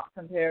does not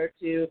compare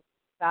to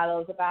Battle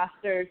of the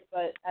Bastards,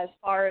 but as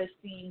far as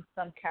seeing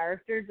some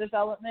character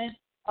development,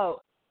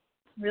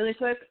 really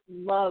quick,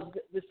 loved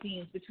the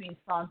scenes between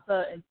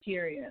Sansa and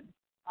Tyrion.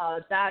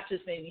 That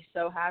just made me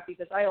so happy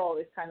because I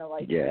always kind of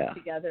like them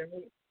together.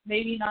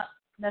 Maybe not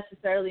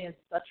necessarily in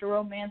such a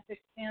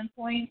romantic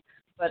standpoint,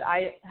 but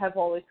I have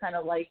always kind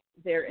of liked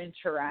their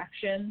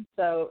interaction,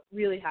 so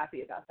really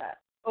happy about that.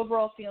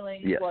 Overall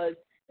feeling was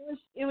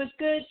it was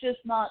good, just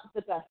not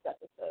the best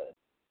episode.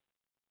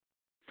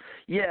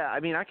 Yeah, I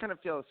mean, I kind of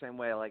feel the same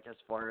way. Like, as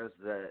far as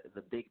the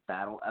big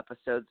battle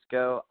episodes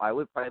go, I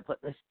would probably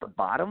put this at the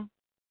bottom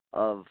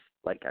of,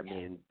 like, I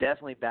mean,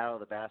 definitely Battle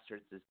of the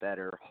Bastards is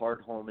better.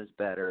 Hardhome is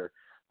better.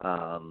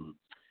 The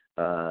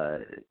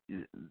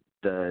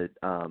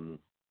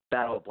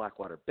Battle of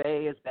Blackwater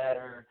Bay is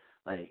better.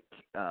 Like,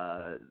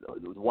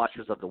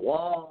 Watchers of the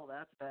Wall,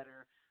 that's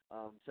better.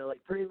 So,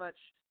 like, pretty much,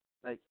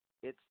 like,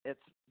 it's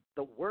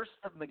the worst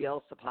of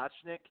Miguel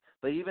Sapochnik,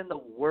 but even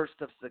the worst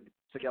of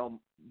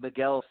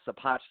Miguel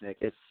Sapochnik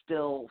is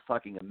still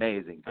fucking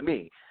amazing to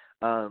me.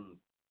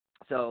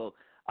 So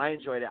I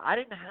enjoyed it. I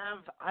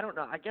don't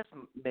know, I guess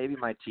maybe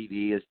my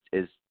TV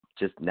is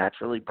just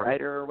naturally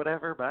brighter or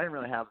whatever, but I didn't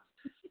really have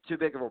too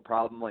big of a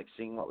problem, like,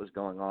 seeing what was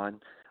going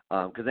on.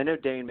 Because I know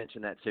Dane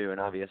mentioned that too, and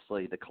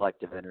obviously the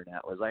collective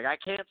internet was like, I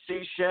can't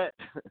see shit.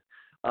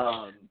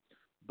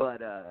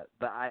 But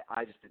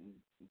I just didn't,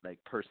 like,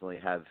 personally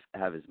have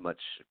as much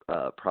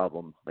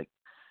problem, like,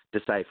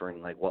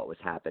 deciphering, like, what was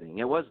happening.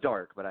 It was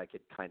dark, but I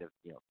could kind of,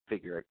 you know,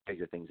 figure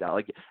things out.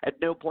 Like,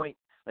 at no point,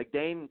 like,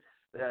 Dane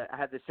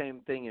had the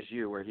same thing as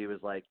you, where he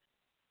was like,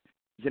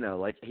 you know,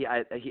 like,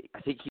 I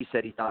think he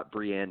said he thought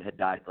Brienne had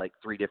died like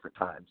 3 different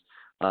times.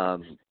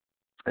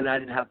 And I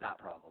didn't have that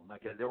problem.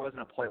 Like, there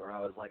wasn't a point where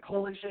I was like,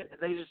 holy shit.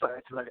 They just,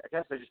 like, I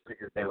guess I just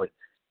figured they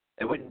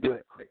wouldn't do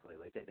it quickly.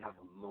 Like, they'd have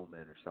a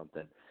moment or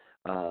something.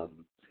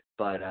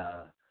 But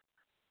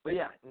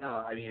yeah, no,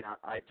 I mean,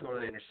 I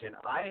totally understand.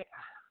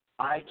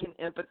 I can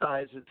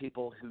empathize with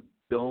people who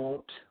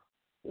don't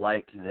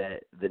like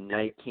that the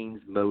Night King's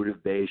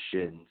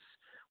motivations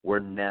were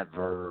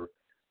never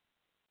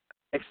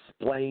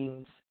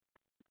explained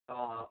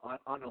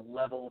on a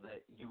level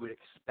that you would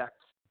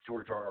expect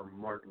George R.R.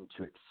 Martin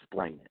to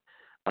explain it.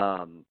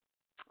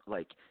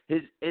 Like,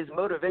 his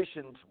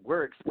motivations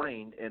were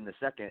explained in the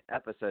second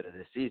episode of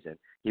this season.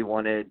 He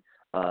wanted,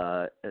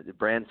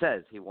 Bran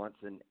says, he wants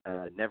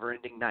a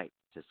never-ending night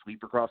to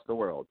sweep across the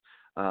world.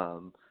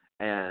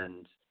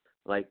 And,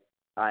 like,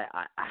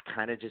 I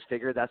kind of just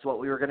figured that's what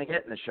we were going to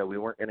get in the show. We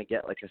weren't going to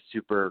get, like, a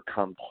super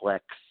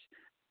complex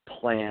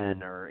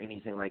plan or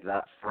anything like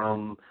that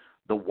from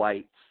the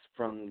whites,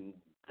 from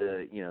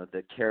the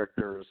the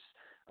characters,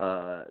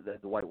 the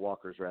White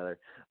Walkers rather.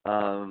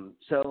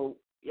 So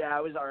yeah,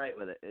 I was all right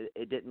with it.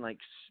 It didn't like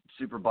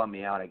super bum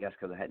me out, I guess,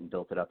 because I hadn't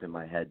built it up in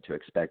my head to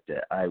expect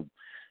it. I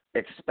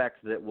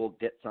expect that we'll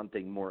get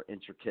something more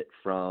intricate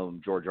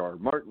from George R. R.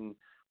 Martin,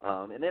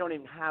 and they don't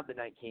even have the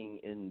Night King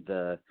in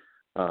the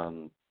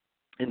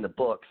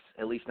books,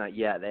 at least not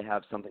yet. They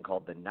have something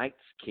called the Night's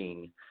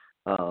King,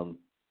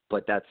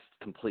 but that's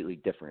completely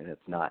different.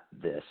 It's not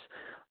this.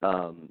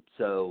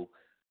 So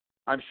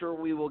I'm sure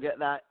we will get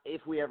that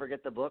if we ever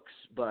get the books.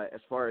 But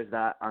as far as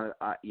that, I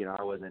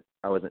wasn't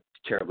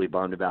terribly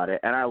bummed about it,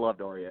 and I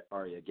loved Arya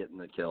getting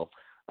the kill.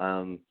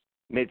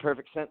 Made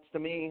perfect sense to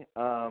me.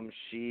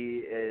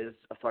 She is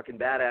a fucking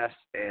badass,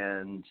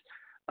 and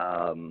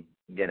and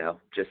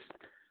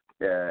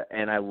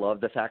I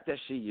love the fact that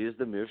she used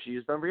the move she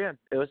used on Brienne.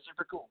 It was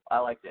super cool. I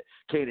liked it.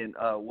 Kaden,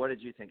 what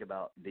did you think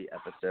about the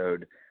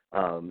episode?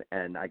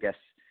 And I guess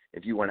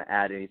if you want to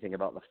add anything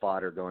about the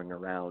fodder going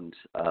around,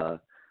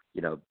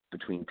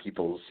 between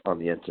people's on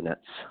the internets.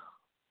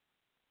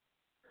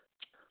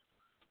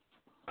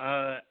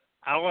 All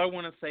I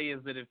want to say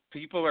is that if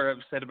people are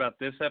upset about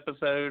this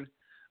episode,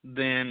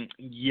 then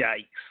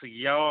yikes.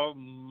 Y'all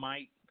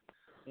might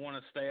want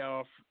to stay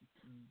off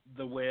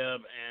the web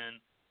and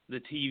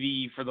the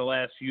TV for the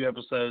last few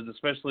episodes,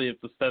 especially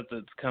if the stuff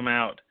that's come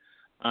out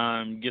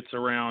gets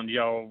around.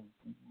 Y'all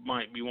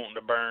might be wanting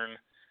to burn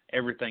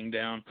everything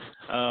down.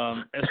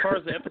 As far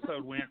as the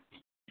episode went,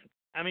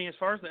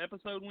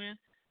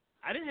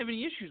 I didn't have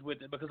any issues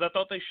with it because I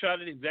thought they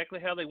shot it exactly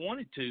how they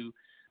wanted to.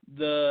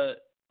 The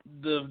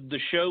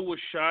show was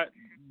shot,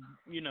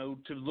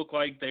 to look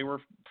like they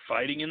were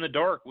fighting in the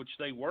dark, which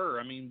they were.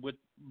 I mean, with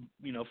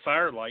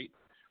firelight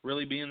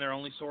really being their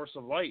only source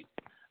of light.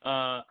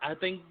 I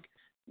think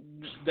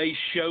they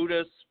showed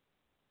us,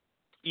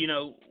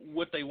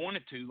 what they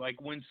wanted to. Like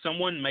when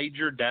someone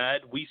major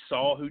died, we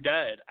saw who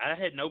died. I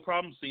had no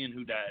problem seeing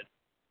who died.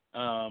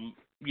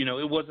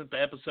 It wasn't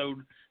the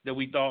episode that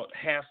we thought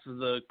half of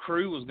the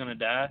crew was going to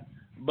die,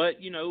 but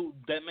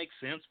that makes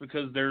sense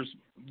because there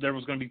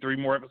was going to be 3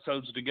 more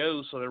episodes to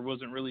go, so there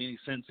wasn't really any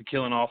sense of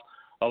killing off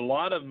a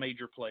lot of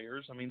major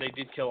players. I mean, they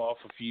did kill off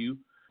a few,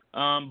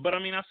 but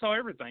I saw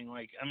everything.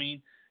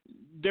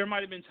 There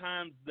might have been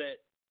times that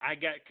I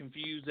got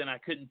confused and I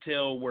couldn't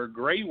tell where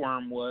Grey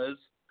Worm was,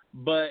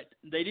 but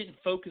they didn't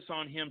focus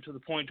on him to the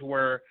point to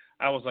where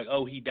I was like,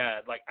 oh, he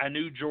died. Like I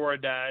knew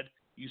Jorah died.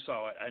 You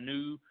saw it. I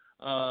knew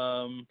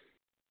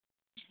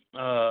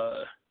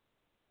Ed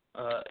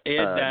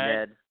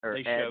died.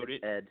 They showed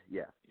it. Ed,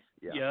 yeah.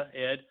 Yeah,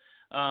 Ed.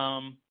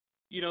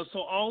 So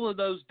all of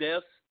those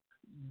deaths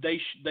they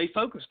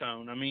focused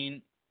on. I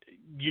mean,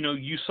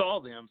 you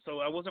saw them, so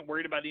I wasn't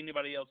worried about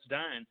anybody else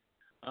dying.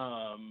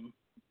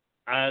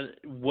 I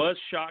was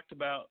shocked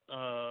about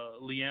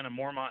Lyanna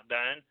Mormont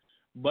dying,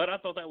 but I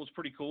thought that was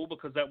pretty cool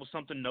because that was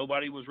something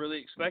nobody was really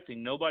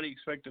expecting. Nobody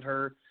expected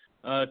her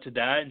to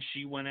die, and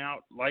she went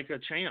out like a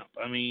champ.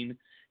 I mean,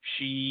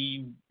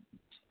 she's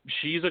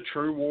a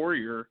true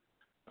warrior,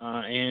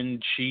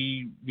 and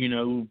she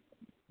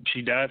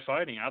died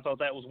fighting. I thought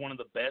that was one of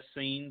the best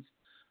scenes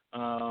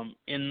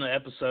in the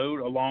episode,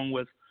 along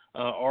with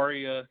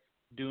Arya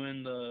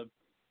doing the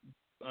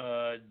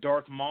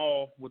Darth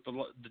Maul with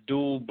the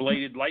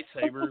dual-bladed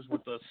lightsabers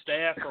with the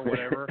staff or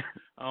whatever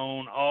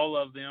on all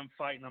of them,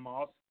 fighting them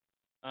off.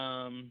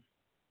 I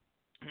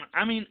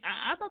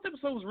thought the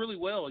episode was really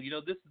well.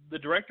 The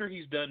director,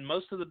 he's done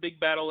most of the big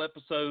battle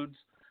episodes.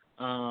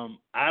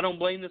 I don't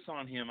blame this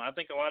on him. I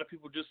think a lot of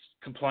people just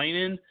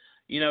complaining,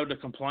 to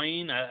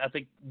complain. I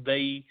think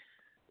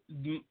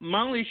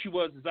my only issue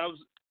was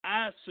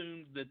I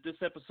assumed that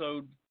this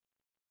episode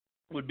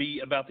would be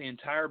about the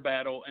entire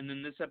battle, and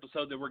then this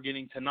episode that we're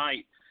getting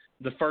tonight,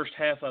 the first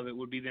half of it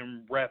would be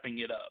them wrapping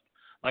it up.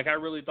 Like, I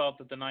really thought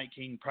that the Night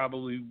King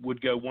probably would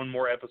go one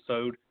more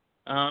episode,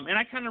 and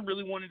I kind of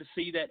really wanted to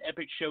see that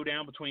epic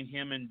showdown between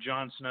him and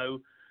Jon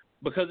Snow,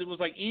 because it was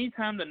like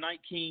anytime the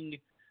Night King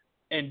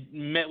and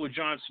met with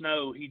Jon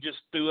Snow, he just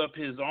threw up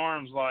his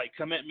arms like,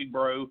 come at me,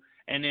 bro,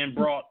 and then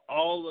brought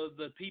all of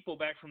the people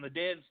back from the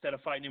dead instead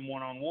of fighting him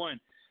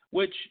one-on-one,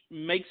 which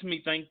makes me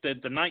think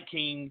that the Night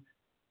King,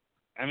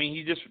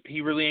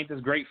 he really ain't this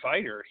great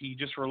fighter. He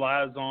just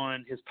relies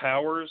on his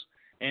powers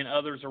and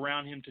others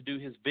around him to do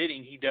his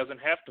bidding. He doesn't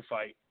have to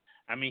fight.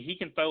 He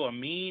can throw a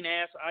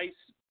mean-ass ice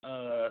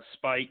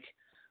spike,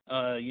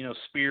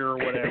 spear or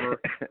whatever.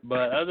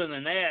 But other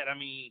than that,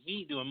 he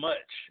ain't doing much.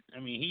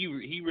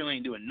 He really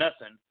ain't doing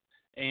nothing.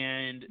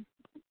 And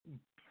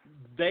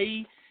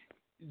they,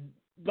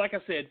 like I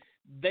said,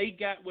 they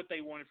got what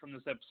they wanted from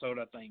this episode,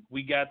 I think.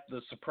 We got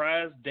the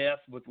surprise death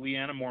with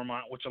Lyanna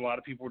Mormont, which a lot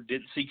of people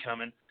didn't see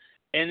coming.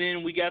 And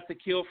then we got the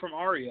kill from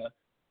Arya,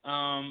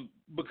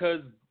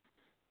 because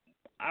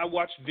I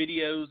watched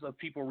videos of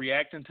people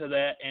reacting to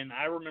that, and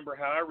I remember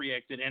how I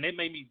reacted, and it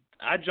made me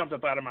 – I jumped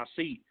up out of my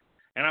seat,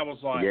 and I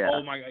was like,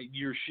 Oh, my God,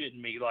 you're shitting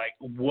me. Like,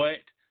 what?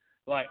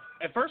 Like,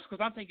 at first,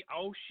 because I'm thinking,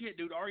 oh, shit,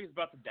 dude, Arya's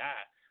about to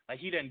die. Like,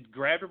 he done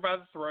grabbed her by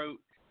the throat.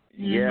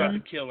 He was about to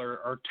kill her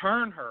or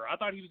turn her. I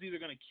thought he was either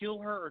going to kill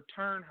her or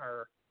turn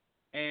her.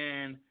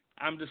 And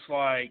I'm just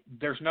like,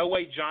 there's no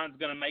way Jon's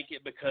going to make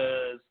it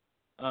because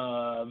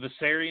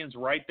Viserion's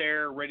right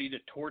there ready to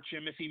torch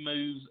him if he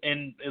moves.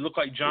 And it looked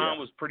like Jon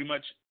was pretty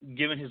much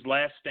giving his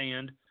last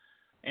stand.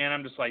 And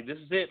I'm just like, this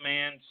is it,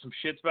 man. Some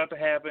shit's about to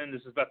happen.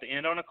 This is about to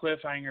end on a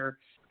cliffhanger,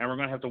 and we're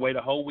going to have to wait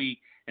a whole week.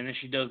 And then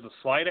she does the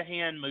sleight of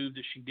hand move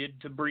that she did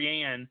to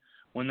Brienne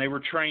when they were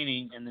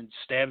training and then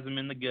stabs him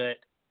in the gut.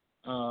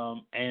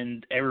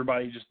 And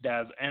everybody just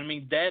dies. And I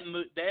mean, that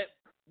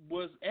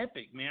was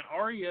epic, man.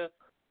 Arya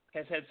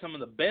has had some of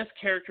the best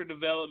character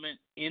development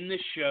in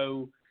this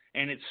show,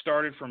 and it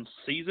started from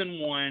season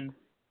 1,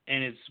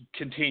 and it's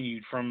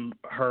continued from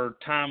her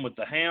time with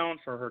the Hound,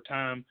 for her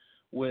time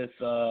with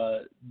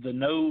the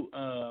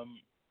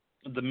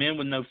Men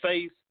with No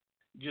Face,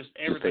 just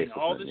everything.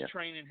 All this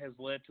training has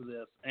led to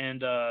this,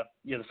 and the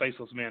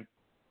Faceless Men,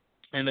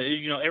 and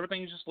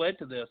everything just led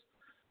to this,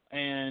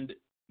 and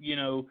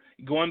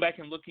going back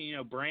and looking,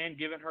 Bran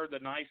giving her the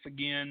knife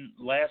again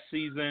last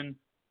season,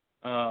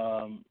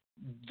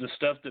 the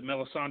stuff that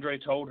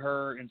Melisandre told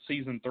her in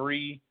season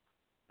 3.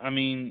 I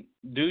mean,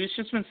 dude, it's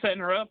just been setting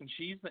her up, and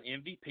she's the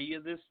MVP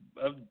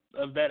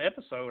of that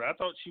episode. I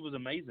thought she was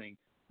amazing.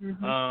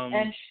 Mm-hmm.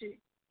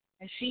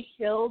 And she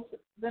killed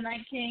the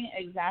Night King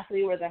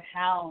exactly where the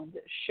Hound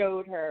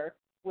showed her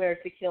where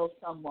to kill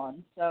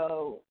someone.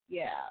 So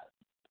yeah,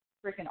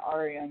 freaking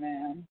Arya,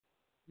 man,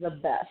 the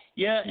best.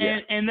 Yeah,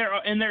 and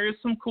there is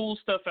some cool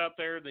stuff out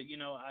there that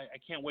I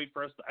can't wait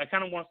for us. I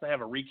kind of want us to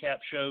have a recap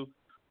show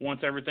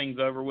once everything's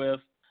over with.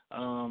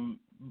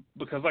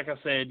 Because like I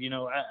said,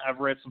 I've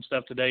read some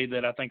stuff today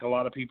that I think a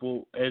lot of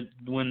people,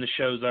 when the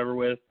show's over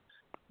with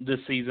this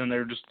season,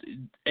 they're just,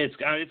 it's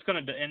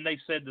going to, and they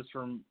said this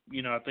from,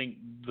 I think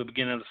the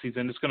beginning of the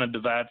season, it's going to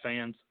divide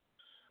fans,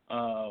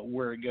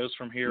 where it goes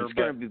from here. It's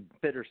going to be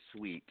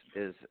bittersweet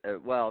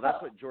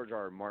that's what George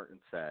R. R. Martin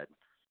said,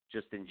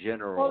 just in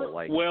general.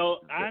 I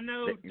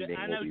know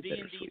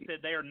D&D said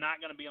they are not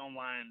going to be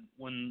online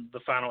when the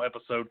final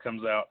episode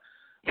comes out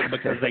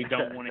because they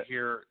don't want to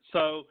hear.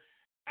 So,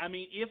 I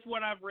mean, if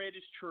what I've read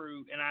is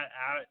true, and I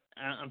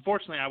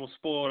unfortunately I was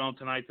spoiled on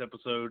tonight's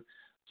episode,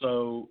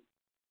 so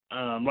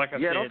like I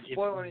said,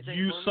 if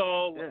you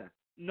saw,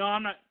 no,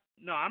 I'm not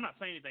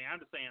saying anything. I'm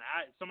just saying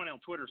somebody on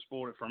Twitter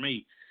spoiled it for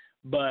me,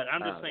 but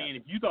I'm just saying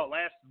if you thought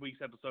last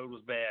week's episode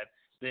was bad,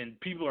 then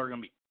people are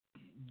going to be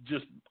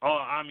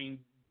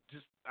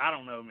I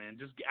don't know, man.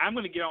 I'm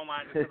going to get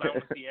online because I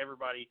want to see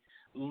everybody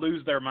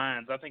lose their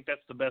minds. I think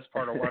that's the best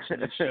part of watching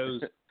these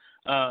shows.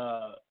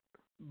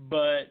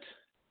 But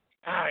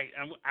I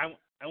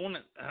want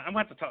to. I'm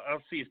going to have to talk.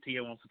 I'll see if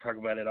Tia wants to talk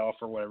about it off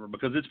or whatever,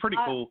 because it's pretty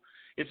cool.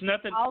 It's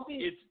nothing.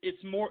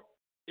 It's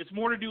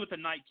more to do with the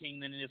Night King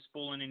than it is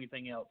spoiling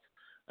anything else.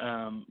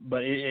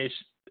 But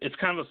it's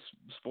kind of a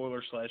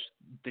spoiler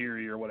 /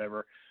 theory or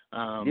whatever.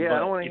 I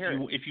don't want to hear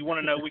it. If you want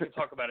to know, we can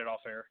talk about it off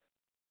air.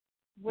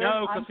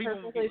 No, because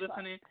people will be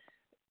listening.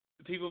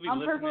 People will be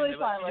listening. Perfectly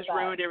fine with just that.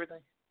 Ruined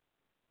everything.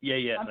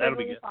 Yeah, I'm that'll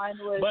be good. fine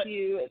with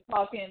you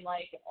talking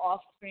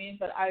off screen,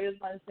 but I just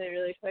want to say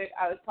really quick,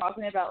 I was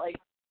talking about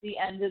the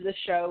end of the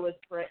show with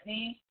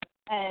Brittany,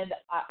 and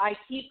I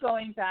keep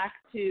going back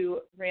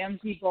to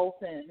Ramsay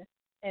Bolton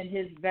and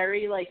his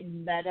very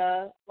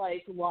meta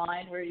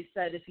line where he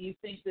said, if you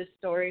think this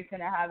story is going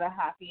to have a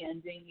happy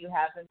ending, you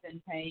haven't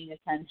been paying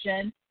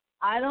attention.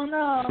 I don't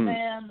know,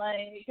 man,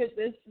 because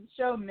this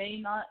show may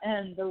not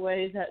end the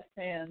way that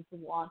fans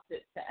want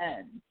it to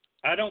end.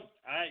 I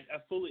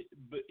fully,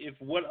 but if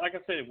what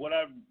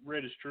I've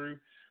read is true,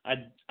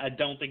 I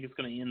don't think it's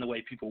going to end the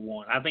way people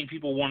want. I think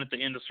people want it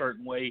to end a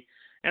certain way,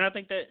 and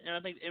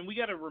and we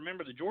got to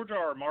remember that George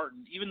R. R.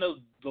 Martin, even though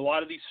a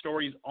lot of these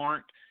stories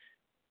aren't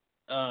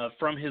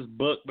from his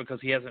book because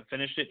he hasn't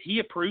finished it, he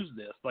approves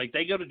this.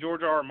 They go to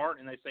George R. R.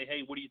 Martin and they say,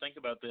 hey, what do you think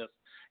about this?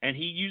 And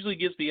he usually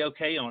gives the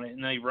okay on it,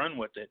 and they run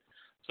with it.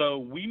 So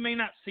we may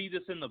not see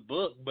this in the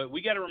book, but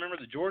we got to remember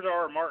that George R.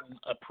 R. Martin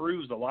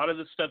approves a lot of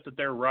the stuff that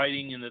they're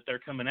writing and that they're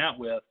coming out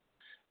with.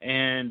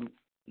 And,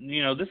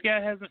 this guy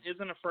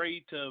isn't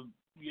afraid to,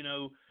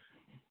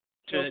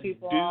 to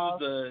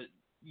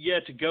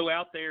go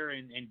out there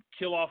and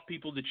kill off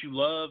people that you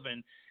love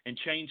and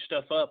change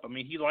stuff up. I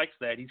mean, he likes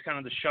that. He's kind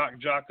of the shock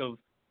jock of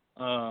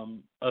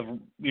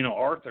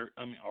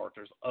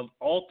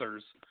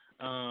authors.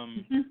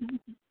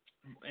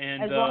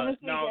 And as long as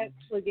we get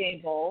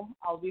Clegane Bowl,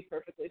 I'll be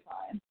perfectly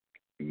fine.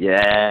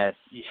 Yes.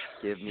 Yeah.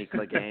 Give me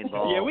Clegane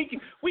Bowl. Yeah, we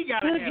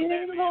gotta have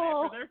that,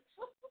 man.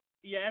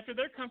 After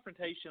their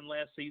confrontation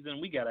last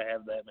season, we gotta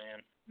have that,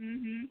 man.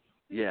 Mhm.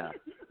 Yeah,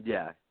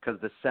 because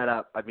the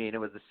setup. I mean,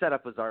 the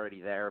setup was already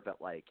there, but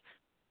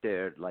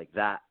dude,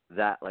 that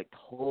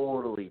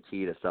totally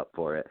teed us up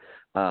for it.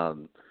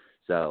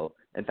 So,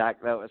 in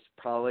fact, that was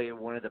probably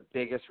one of the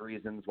biggest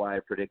reasons why I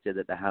predicted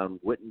that the Hound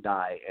wouldn't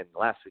die in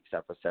last week's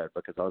episode,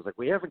 because I was like,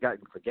 we haven't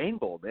gotten Clegane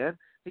Bowl, man.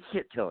 We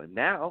can't kill him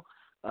now.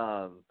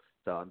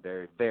 So I'm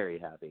very, very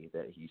happy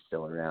that he's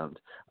still around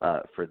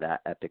for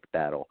that epic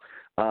battle.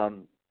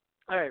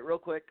 All right, real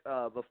quick,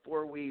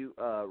 before we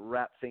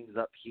wrap things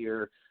up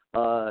here,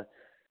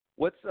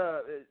 what's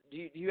do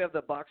you have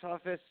the box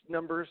office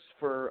numbers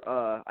for?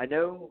 I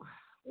know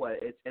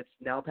it's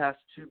now past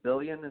 $2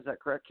 billion. Is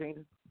that correct,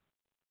 Kanan?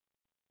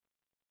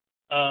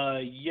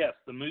 Yes,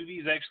 the movie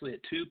is actually at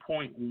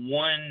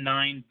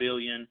 $2.19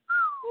 billion,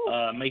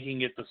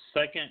 making it the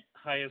second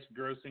highest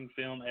grossing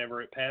film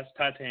ever. It passed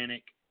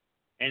Titanic,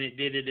 and it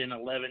did it in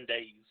 11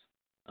 days.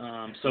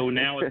 So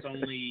now it's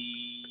only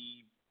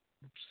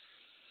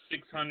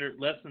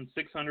less than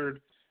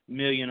 600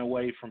 million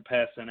away from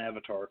passing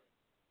Avatar.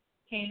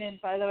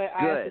 Kanan, by the way,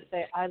 I have to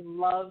say, I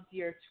loved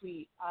your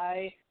tweet.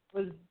 I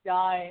was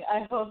dying.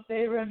 I hope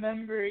they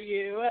remember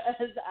you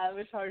as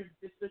Avatar's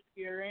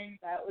disappearing.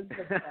 That was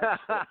the best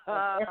shit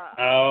ever.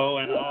 Oh,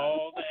 and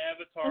all the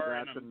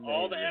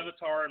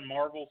Avatar and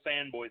Marvel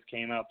fanboys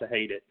came out to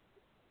hate it.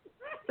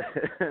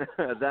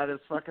 That is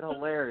fucking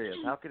hilarious.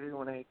 How could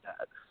anyone hate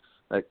that?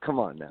 Like, come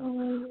on now.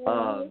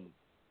 Oh,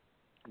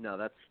 No,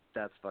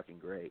 that's fucking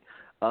great.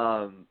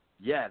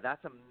 Yeah,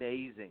 that's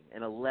amazing.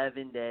 In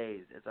 11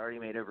 days, it's already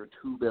made over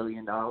 $2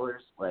 billion.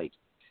 Like,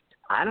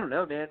 I don't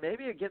know, man.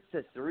 Maybe it gets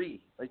to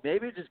 3. Like,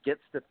 maybe it just gets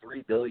to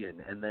 $3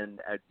 billion, and then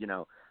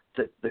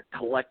the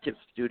collective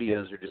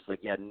studios are just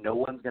like, yeah, no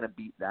one's gonna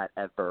beat that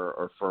ever,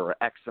 or for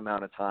X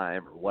amount of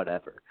time, or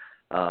whatever.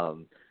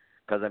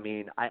 Because I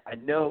mean, I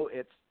know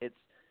it's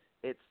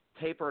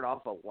tapered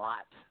off a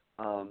lot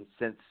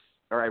since,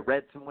 or I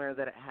read somewhere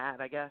that it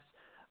had, I guess.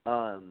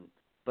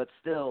 But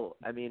still,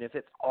 I mean, if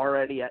it's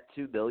already at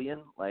 $2 billion,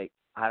 like,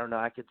 I don't know,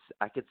 I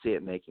could see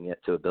it making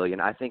it to $1 billion.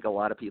 I think a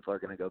lot of people are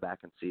going to go back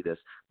and see this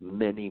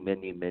many,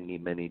 many, many,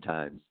 many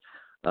times.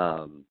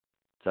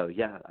 So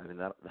yeah, I mean,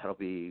 that'll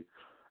be.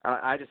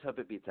 I just hope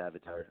it beats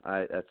Avatar.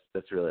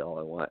 That's really all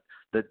I want.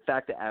 The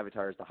fact that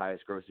Avatar is the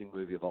highest grossing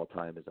movie of all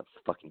time is a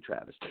fucking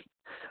travesty.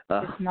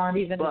 it's not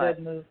even a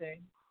good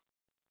movie.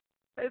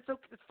 It's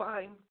okay. It's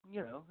fine. You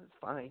know, it's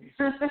fine.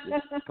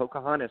 It's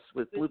Pocahontas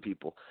with blue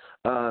people.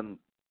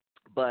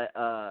 But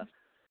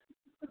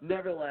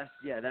nevertheless,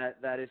 yeah,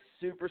 that is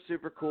super,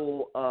 super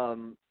cool.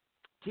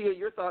 Tia,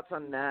 your thoughts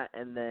on that,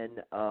 and then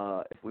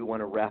if we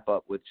want to wrap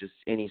up with just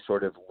any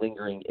sort of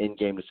lingering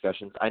in-game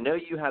discussions. I know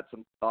you had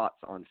some thoughts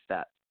on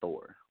Fat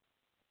Thor.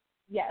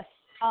 Yes.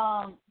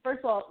 First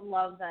of all,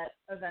 love that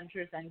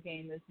Avengers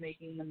Endgame is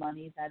making the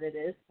money that it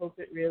is. Hope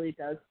it really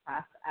does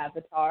pass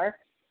Avatar.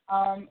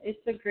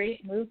 It's a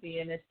great movie,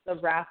 and it's the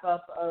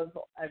wrap-up of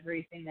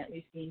everything that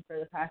we've seen for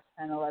the past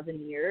 10,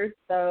 11 years.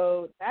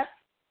 So that's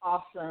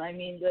awesome. I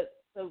mean,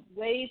 the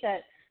way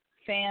that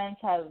fans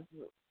have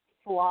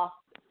flocked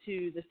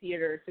to the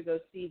theater to go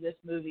see this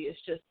movie is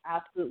just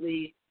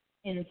absolutely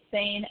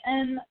insane.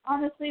 And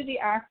honestly, the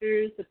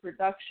actors, the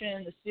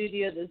production, the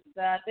studio,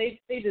 they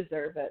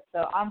deserve it.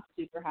 So I'm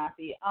super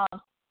happy.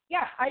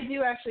 Yeah, I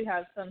do actually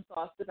have some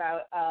thoughts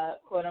about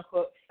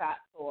quote-unquote Fat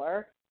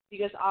Thor.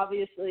 Because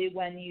obviously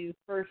when you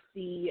first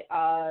see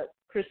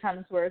Chris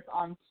Hemsworth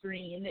on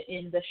screen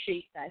in the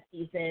shape that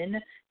he's in,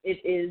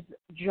 it is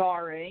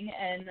jarring,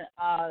 and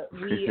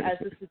we as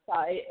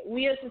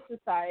a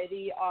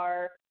society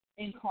are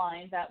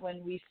inclined that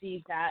when we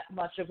see that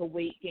much of a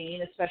weight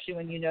gain, especially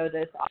when you know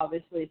that it's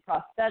obviously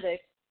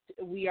prosthetics,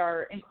 we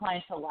are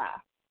inclined to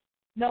laugh.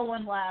 No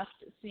one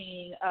laughed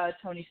seeing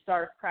Tony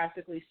Stark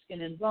practically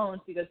skin and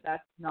bones because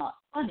that's not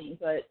funny,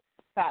 but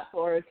Fat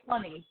Thor is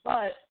funny.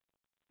 But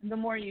the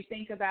more you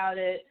think about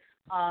it,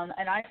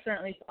 and I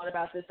certainly thought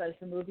about this as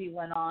the movie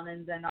went on,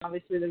 and then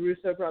obviously the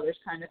Russo brothers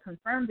kind of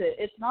confirmed it,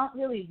 it's not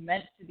really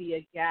meant to be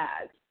a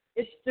gag.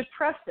 It's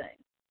depressing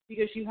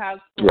because you have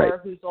Thor,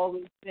 who's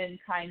always been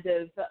kind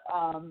of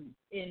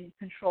in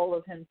control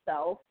of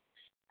himself,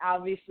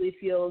 obviously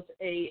feels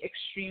a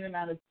extreme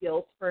amount of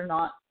guilt for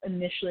not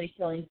initially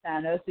killing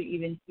Thanos. You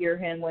even hear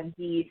him when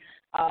he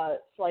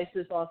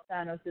slices off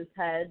Thanos'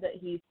 head that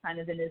he's kind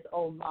of in his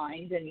own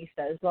mind, and he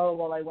says, oh,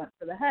 well, I went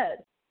for the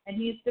head. And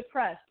he's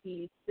depressed.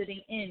 He's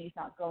sitting in. He's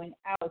not going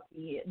out.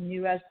 The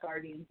new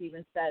Asgardians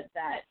even said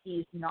that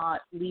he's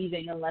not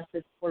leaving unless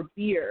it's for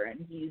beer,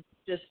 and he's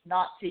just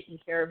not taking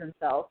care of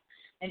himself.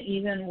 And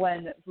even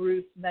when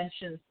Bruce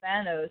mentions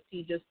Thanos,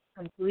 he just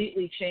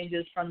completely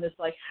changes from this,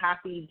 like,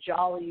 happy,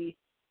 jolly,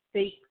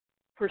 fake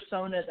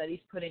persona that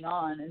he's putting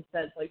on and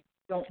says, like,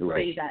 don't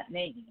say that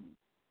name.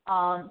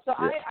 So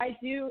I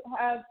do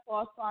have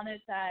thoughts on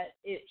it that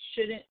it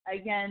shouldn't,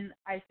 again,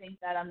 I think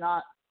that I'm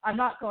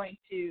not going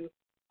to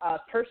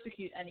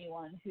persecute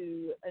anyone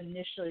who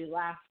initially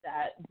laughed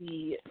at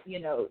the,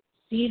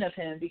 scene of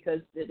him, because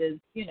it is,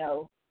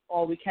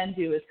 all we can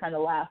do is kind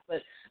of laugh.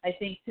 But I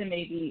think to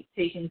maybe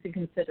take into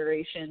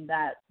consideration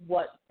that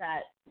what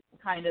that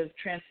kind of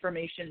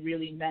transformation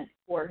really meant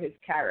for his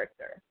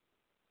character.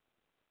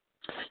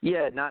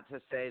 Yeah, not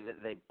to say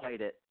that they played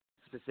it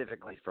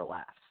specifically for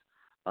laughs,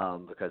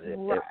 because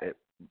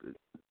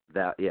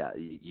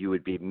you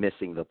would be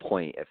missing the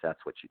point if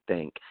that's what you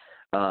think.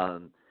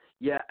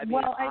 Yeah, I mean,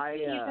 well,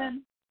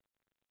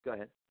 go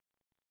ahead.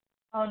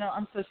 Oh no,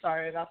 I'm so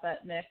sorry about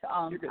that, Nick.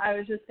 I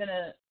was just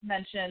gonna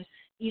mention,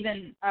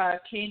 even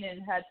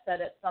Kanan had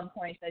said at some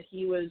point that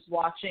he was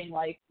watching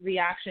like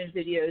reaction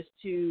videos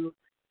to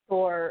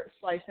Thor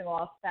slicing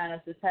off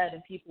Thanos' head,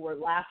 and people were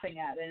laughing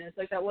at it. And it's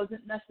like that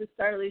wasn't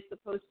necessarily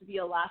supposed to be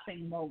a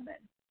laughing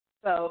moment.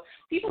 So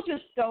people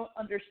just don't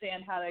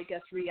understand how to, I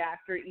guess,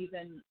 react or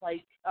even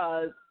like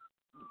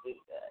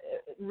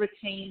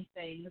retain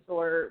things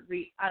or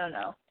I don't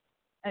know.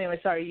 Anyway,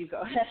 sorry, you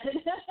go ahead.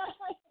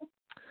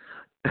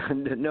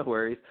 No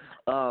worries.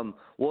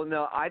 Well,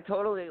 no, I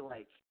totally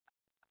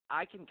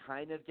I can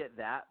kind of get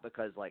that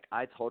because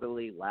I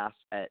totally laugh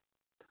at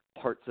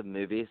parts of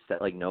movies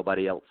that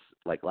nobody else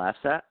laughs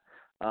at.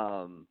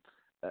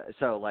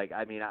 So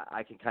I mean,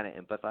 I can kind of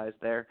empathize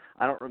there.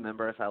 I don't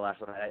remember if I laughed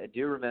when I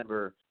do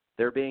remember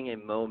there being a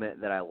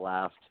moment that I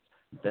laughed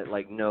that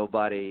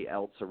nobody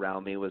else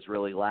around me was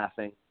really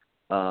laughing.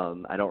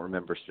 I don't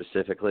remember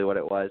specifically what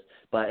it was,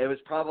 but it was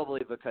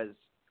probably because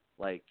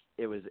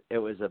it was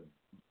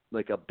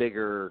a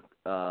bigger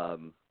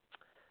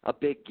a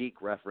big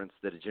geek reference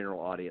that a general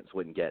audience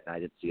wouldn't get, and I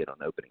didn't see it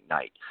on opening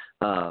night.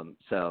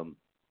 So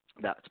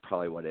that's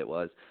probably what it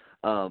was.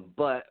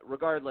 But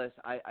regardless,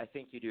 I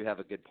think you do have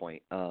a good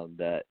point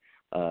that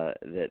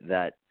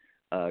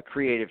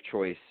creative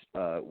choice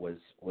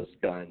was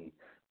done,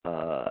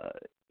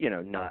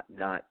 not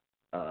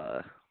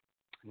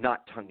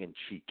tongue in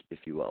cheek, if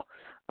you will,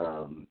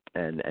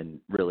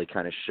 and really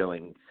kind of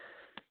showing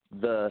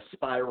the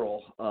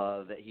spiral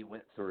that he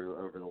went through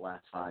over the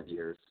last 5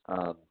 years,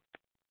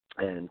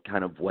 and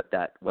kind of what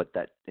that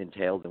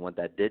entailed and what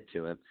that did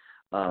to him.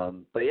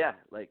 But yeah,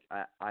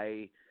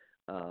 I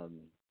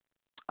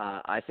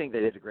think they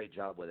did a great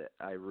job with it.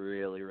 I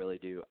really, really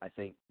do. I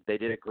think they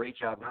did a great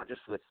job, not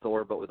just with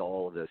Thor, but with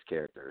all of those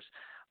characters.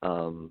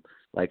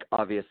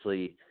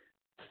 Obviously,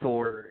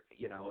 Thor,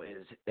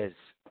 is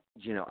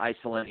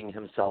isolating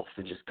himself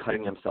and just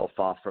cutting himself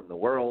off from the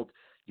world.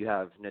 You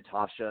have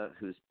Natasha,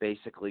 who's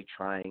basically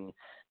trying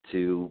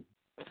to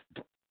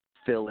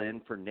fill in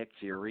for Nick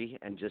Fury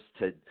and just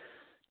to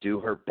do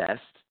her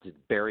best to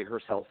bury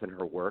herself in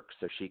her work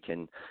so she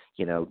can,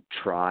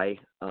 try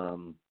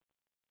to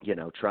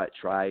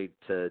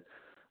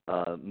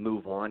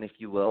move on, if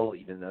you will,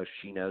 even though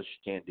she knows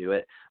she can't do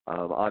it.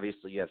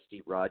 Obviously, you have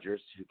Steve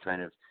Rogers, who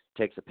kind of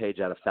takes a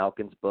page out of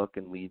Falcon's book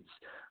and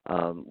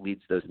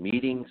leads those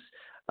meetings.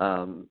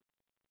 And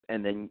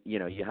then,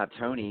 you have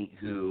Tony,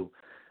 who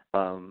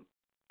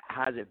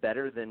has it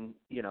better than,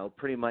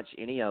 pretty much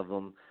any of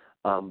them.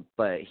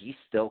 But he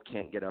still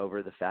can't get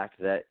over the fact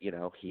that,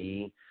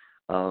 he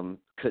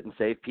couldn't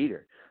save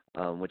Peter,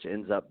 which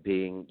ends up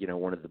being,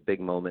 one of the big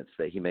moments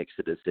that he makes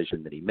the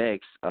decision that he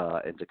makes,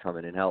 and to come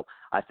in and help.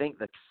 I think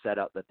the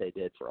setup that they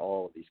did for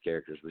all of these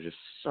characters was just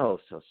so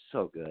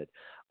good.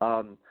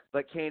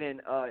 But Kanan,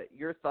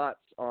 your thoughts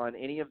on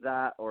any of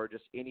that, or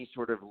just any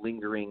sort of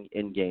lingering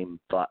in-game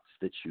thoughts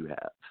that you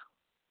have?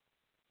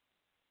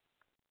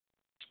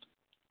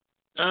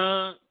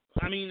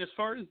 I mean, as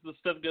far as the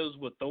stuff goes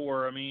with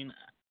Thor, I mean,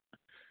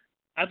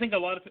 I think a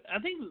lot of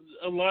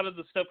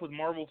the stuff with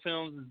Marvel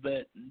films is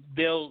that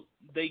they'll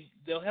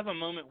have a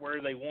moment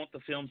where they want the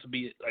film to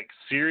be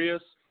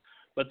serious,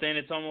 but then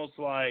it's almost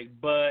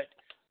but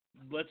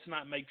let's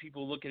not make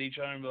people look at each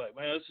other and be like,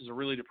 man, this is a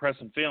really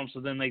depressing film. So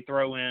then they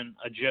throw in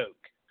a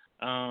joke,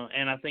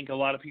 and I think a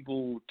lot of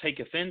people take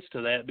offense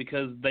to that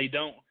because they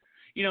don't,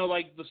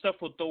 the stuff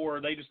with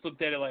Thor, they just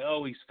looked at it like,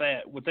 oh, he's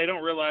fat. What they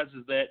don't realize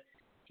is that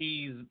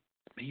he's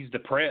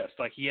depressed.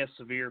 He has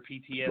severe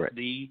PTSD.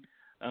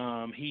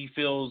 Right. He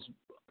feels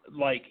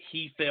like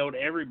he failed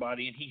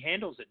everybody, and he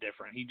handles it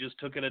different. He just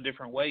took it a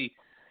different way.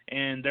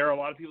 And there are a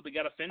lot of people that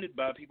got offended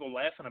by people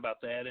laughing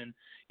about that. And,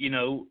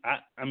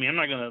 I'm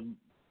not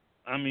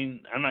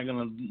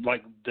gonna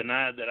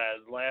deny that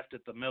I laughed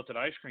at the melted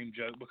ice cream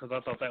joke because I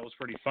thought that was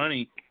pretty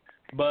funny.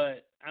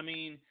 But I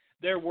mean,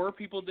 there were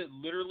people that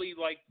literally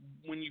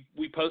when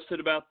we posted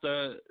about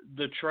the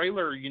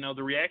trailer,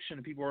 the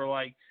reaction, people were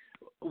like,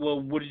 well,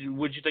 what did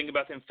you think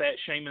about them fat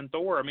shaming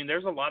Thor? I mean,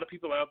 there's a lot of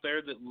people out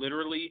there that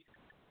literally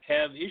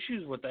have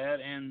issues with that,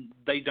 and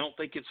they don't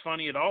think it's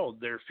funny at all.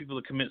 There's people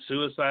that commit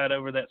suicide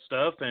over that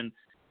stuff, and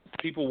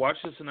people watch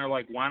this and they're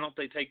like, why don't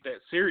they take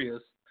that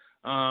serious?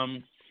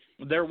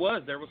 There were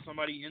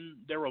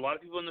a lot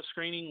of people in the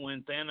screening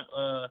when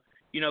Thanos,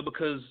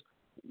 because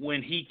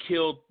when he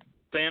killed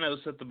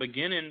Thanos at the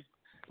beginning,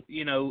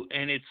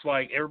 and it's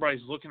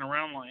everybody's looking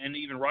around, and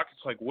even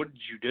Rocket's like, what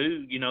did you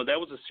do? That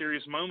was a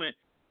serious moment.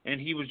 And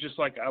he was just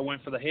like, I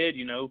went for the head,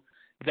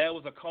 That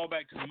was a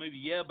callback to the movie,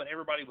 yeah, but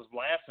everybody was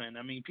laughing.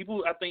 I mean,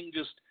 people, I think,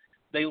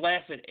 they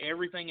laugh at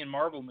everything in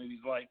Marvel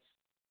movies.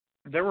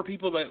 There were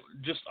people that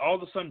just all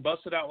of a sudden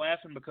busted out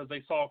laughing because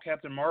they saw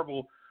Captain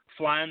Marvel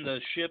flying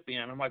the ship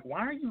in. I'm like, why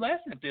are you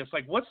laughing at this?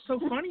 What's so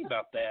funny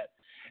about that?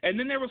 And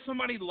then there was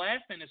somebody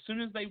laughing as soon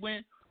as they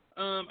went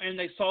and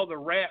they saw the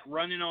rat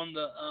running on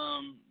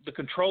the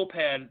control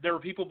pad. There were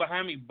people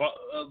behind me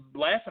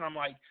laughing. I'm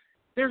like,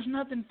 there's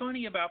nothing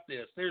funny about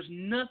this. There's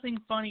nothing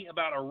funny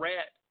about a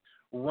rat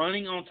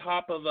running on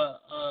top of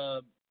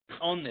a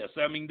on this.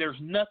 I mean, there's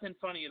nothing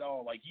funny at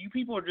all. Like, you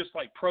people are just,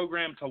 like,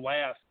 programmed to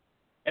laugh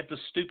at the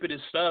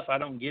stupidest stuff. I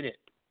don't get it.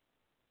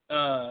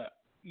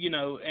 You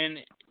know, and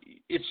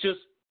it's just,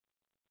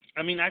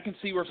 I mean, I can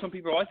see where some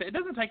people are like that. It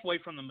doesn't take away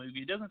from the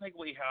movie. It doesn't take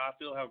away how I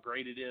feel, how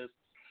great it is,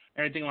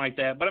 anything like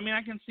that. But, I mean,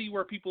 I can see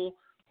where people,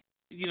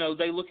 you know,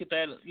 they look at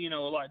that, you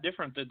know, a lot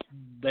different, that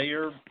they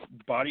are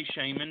body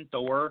shaming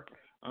Thor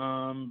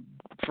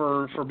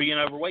for being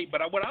overweight.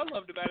 But what I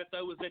loved about it,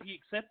 though, was that he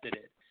accepted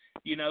it.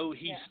 You know,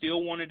 he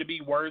still wanted to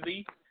be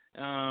worthy.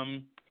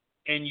 And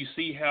you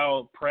see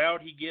how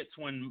proud he gets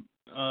when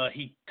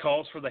he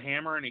calls for the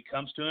hammer and it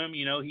comes to him.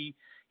 You know, he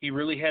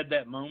really had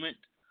that moment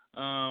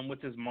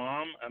with his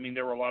mom. I mean,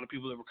 there were a lot of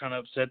people that were kind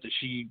of upset that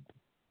she,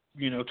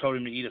 you know, told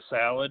him to eat a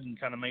salad and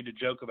kind of made a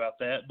joke about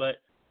that.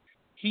 But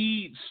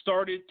he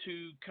started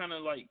to kind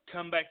of, like,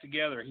 come back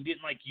together. He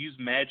didn't, like, use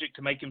magic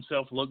to make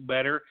himself look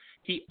better.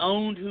 He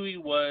owned who he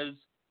was,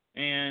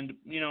 and,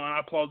 you know, I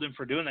applaud him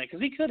for doing that,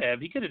 because he could have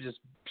just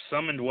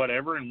summoned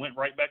whatever and went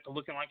right back to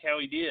looking like how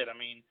he did. I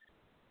mean,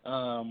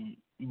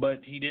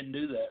 but he didn't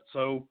do that.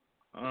 So,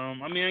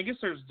 I mean, I guess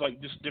there's,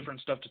 like, just different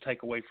stuff to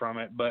take away from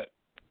it. But,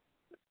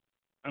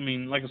 I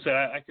mean, like I said,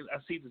 I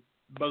see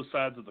both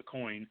sides of the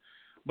coin,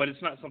 but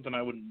it's not something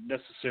I would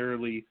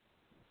necessarily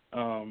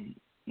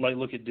like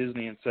look at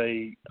Disney and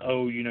say,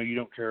 oh, you know, you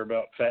don't care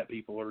about fat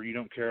people, or you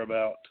don't care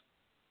about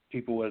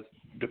people with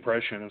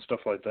depression and stuff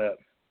like that.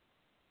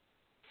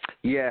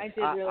 Yeah, I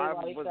did really like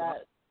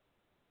that.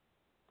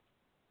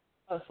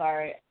 Oh,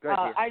 sorry. Go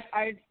ahead,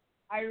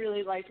 I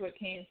really liked what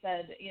Kane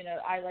said. You know,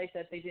 I like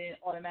that they didn't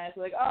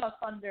automatically like, oh,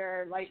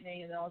 thunder,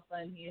 lightning, and then all of a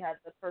sudden he had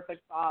the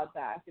perfect bod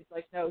back. It's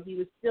like, no, he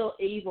was still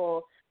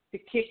able to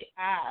kick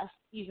ass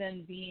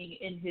even being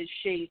in his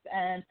shape.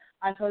 And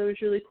I thought it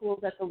was really cool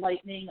that the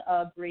lightning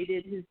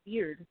braided his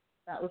beard.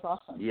 That was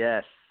awesome.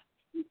 Yes,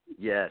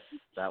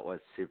 that was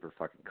super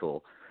fucking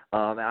cool.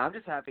 And I'm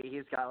just happy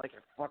he's got, like,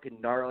 a fucking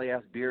gnarly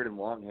ass beard and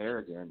long hair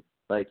again.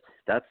 Like,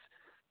 that's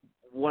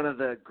one of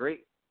the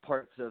great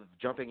parts of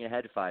jumping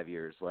ahead 5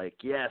 years. Like,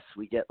 yes,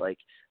 we get like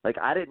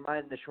I didn't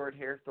mind the short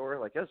hair Thor.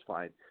 Like, it was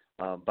fine.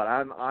 But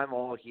I'm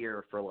all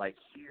here for, like,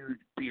 huge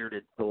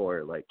bearded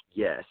Thor. Like,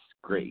 yes,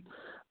 great.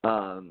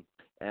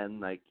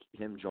 And, like,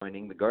 him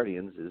joining the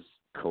Guardians is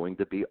going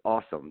to be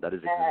awesome. That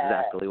is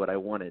exactly what I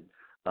wanted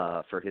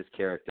for his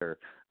character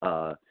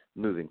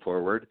moving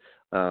forward,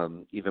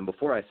 even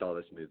before I saw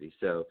this movie.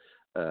 So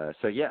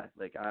yeah,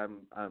 like,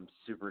 I'm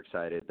super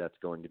excited. That's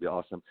going to be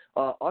awesome.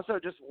 Also,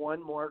 just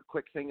one more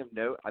quick thing of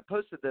note. I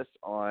posted this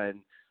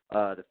on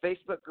the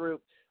Facebook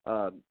group,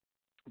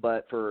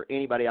 but for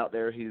anybody out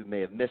there who may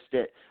have missed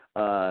it,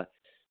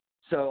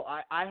 so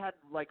I had,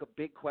 like, a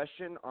big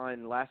question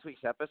on last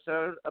week's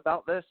episode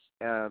about this,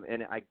 and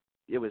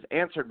it was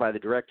answered by the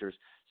directors.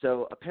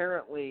 So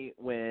apparently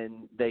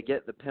when they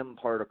get the PIM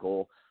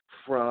particle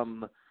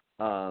from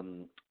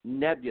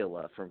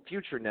Nebula, from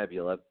future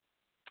Nebula,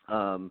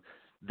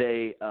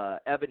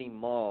 Ebony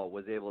Maw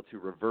was able to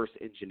reverse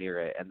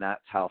engineer it, and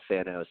that's how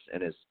Thanos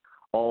and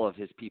all of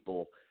his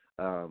people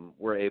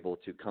were able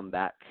to come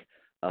back,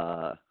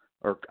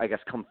 or I guess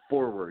come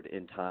forward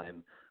in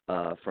time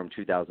from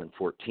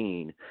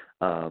 2014.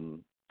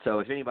 So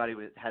if anybody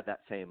had that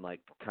same, like,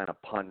 kind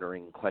of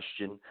pondering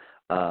question,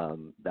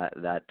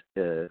 that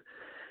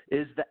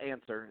is the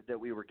answer that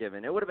we were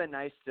given. It would have been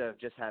nice to have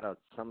just had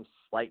some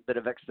slight bit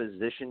of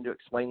exposition to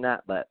explain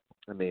that, but,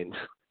 I mean,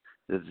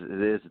 it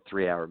is a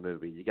 3-hour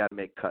movie. You got to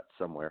make cuts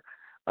somewhere.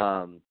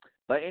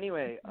 But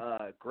anyway,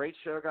 great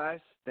show, guys.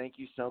 Thank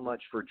you so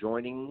much for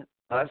joining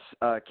us.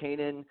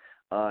 Kanan,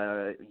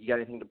 you got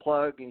anything to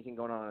plug? Anything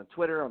going on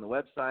Twitter, on the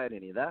website,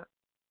 any of that?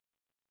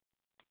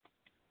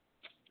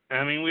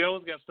 I mean, we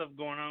always got stuff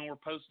going on. We're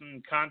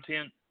posting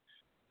content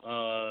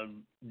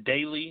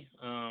daily.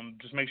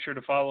 Just make sure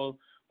to follow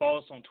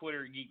us on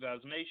Twitter at Geek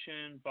Vibes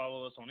Nation.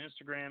 Follow us on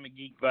Instagram at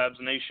Geek Vibes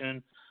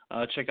Nation.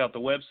 Check out the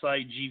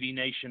website,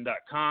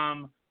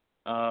 gvnation.com.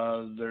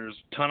 There's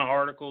a ton of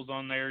articles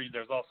on there.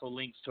 There's also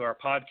links to our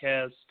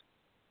podcast.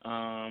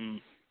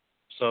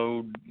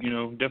 So, you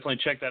know, definitely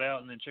check that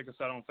out, and then check us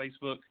out on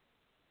Facebook.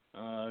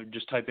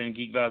 Just type in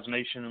Geek Vibes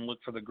Nation and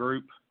look for the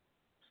group.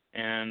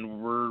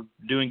 And we're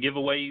doing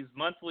giveaways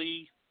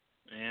monthly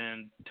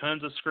and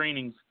tons of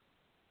screenings.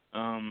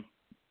 That's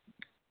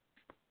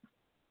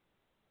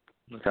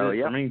Hell it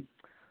yeah. for me.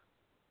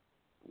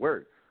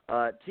 Word.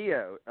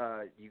 Tio,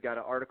 you got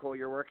an article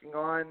you're working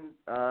on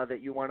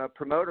that you want to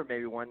promote, or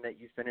maybe one that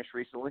you finished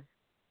recently?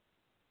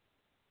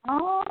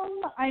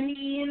 I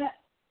mean,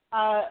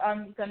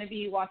 I'm going to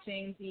be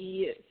watching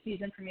the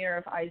season premiere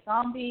of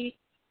iZombie,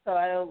 so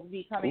I'll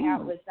be coming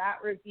out with that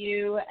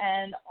review.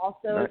 And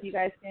also, nice. If you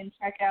guys can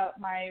check out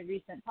my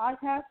recent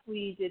podcast,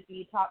 we did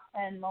the top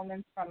 10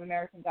 moments from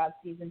American Gods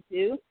Season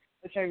 2,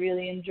 which I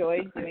really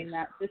enjoyed doing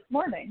that this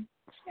morning.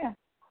 Yeah.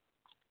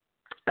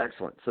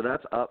 Excellent. So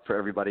that's up for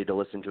everybody to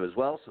listen to as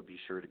well, so be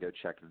sure to go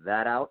check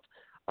that out.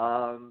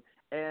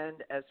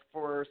 And as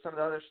for some of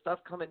the other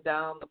stuff coming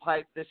down the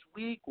pipe this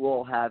week,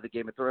 we'll have the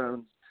Game of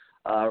Thrones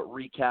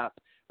recap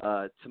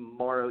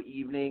tomorrow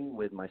evening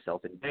with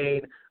myself and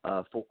Dane.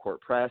 Full Court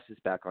Press is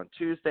back on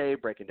Tuesday,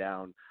 breaking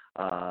down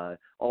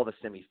all the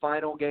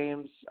semifinal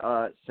games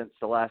since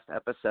the last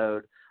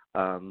episode.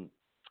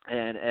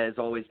 And as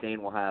always,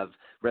 Dane will have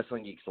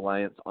Wrestling Geeks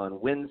Alliance on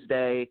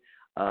Wednesday.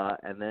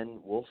 And then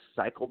we'll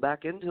cycle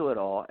back into it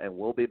all, and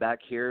we'll be back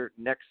here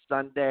next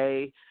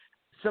Sunday,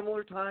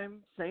 similar time,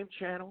 same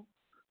channel.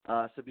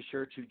 So be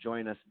sure to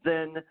join us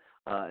then.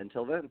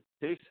 Until then,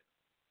 peace.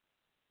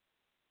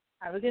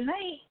 Have a good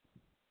night.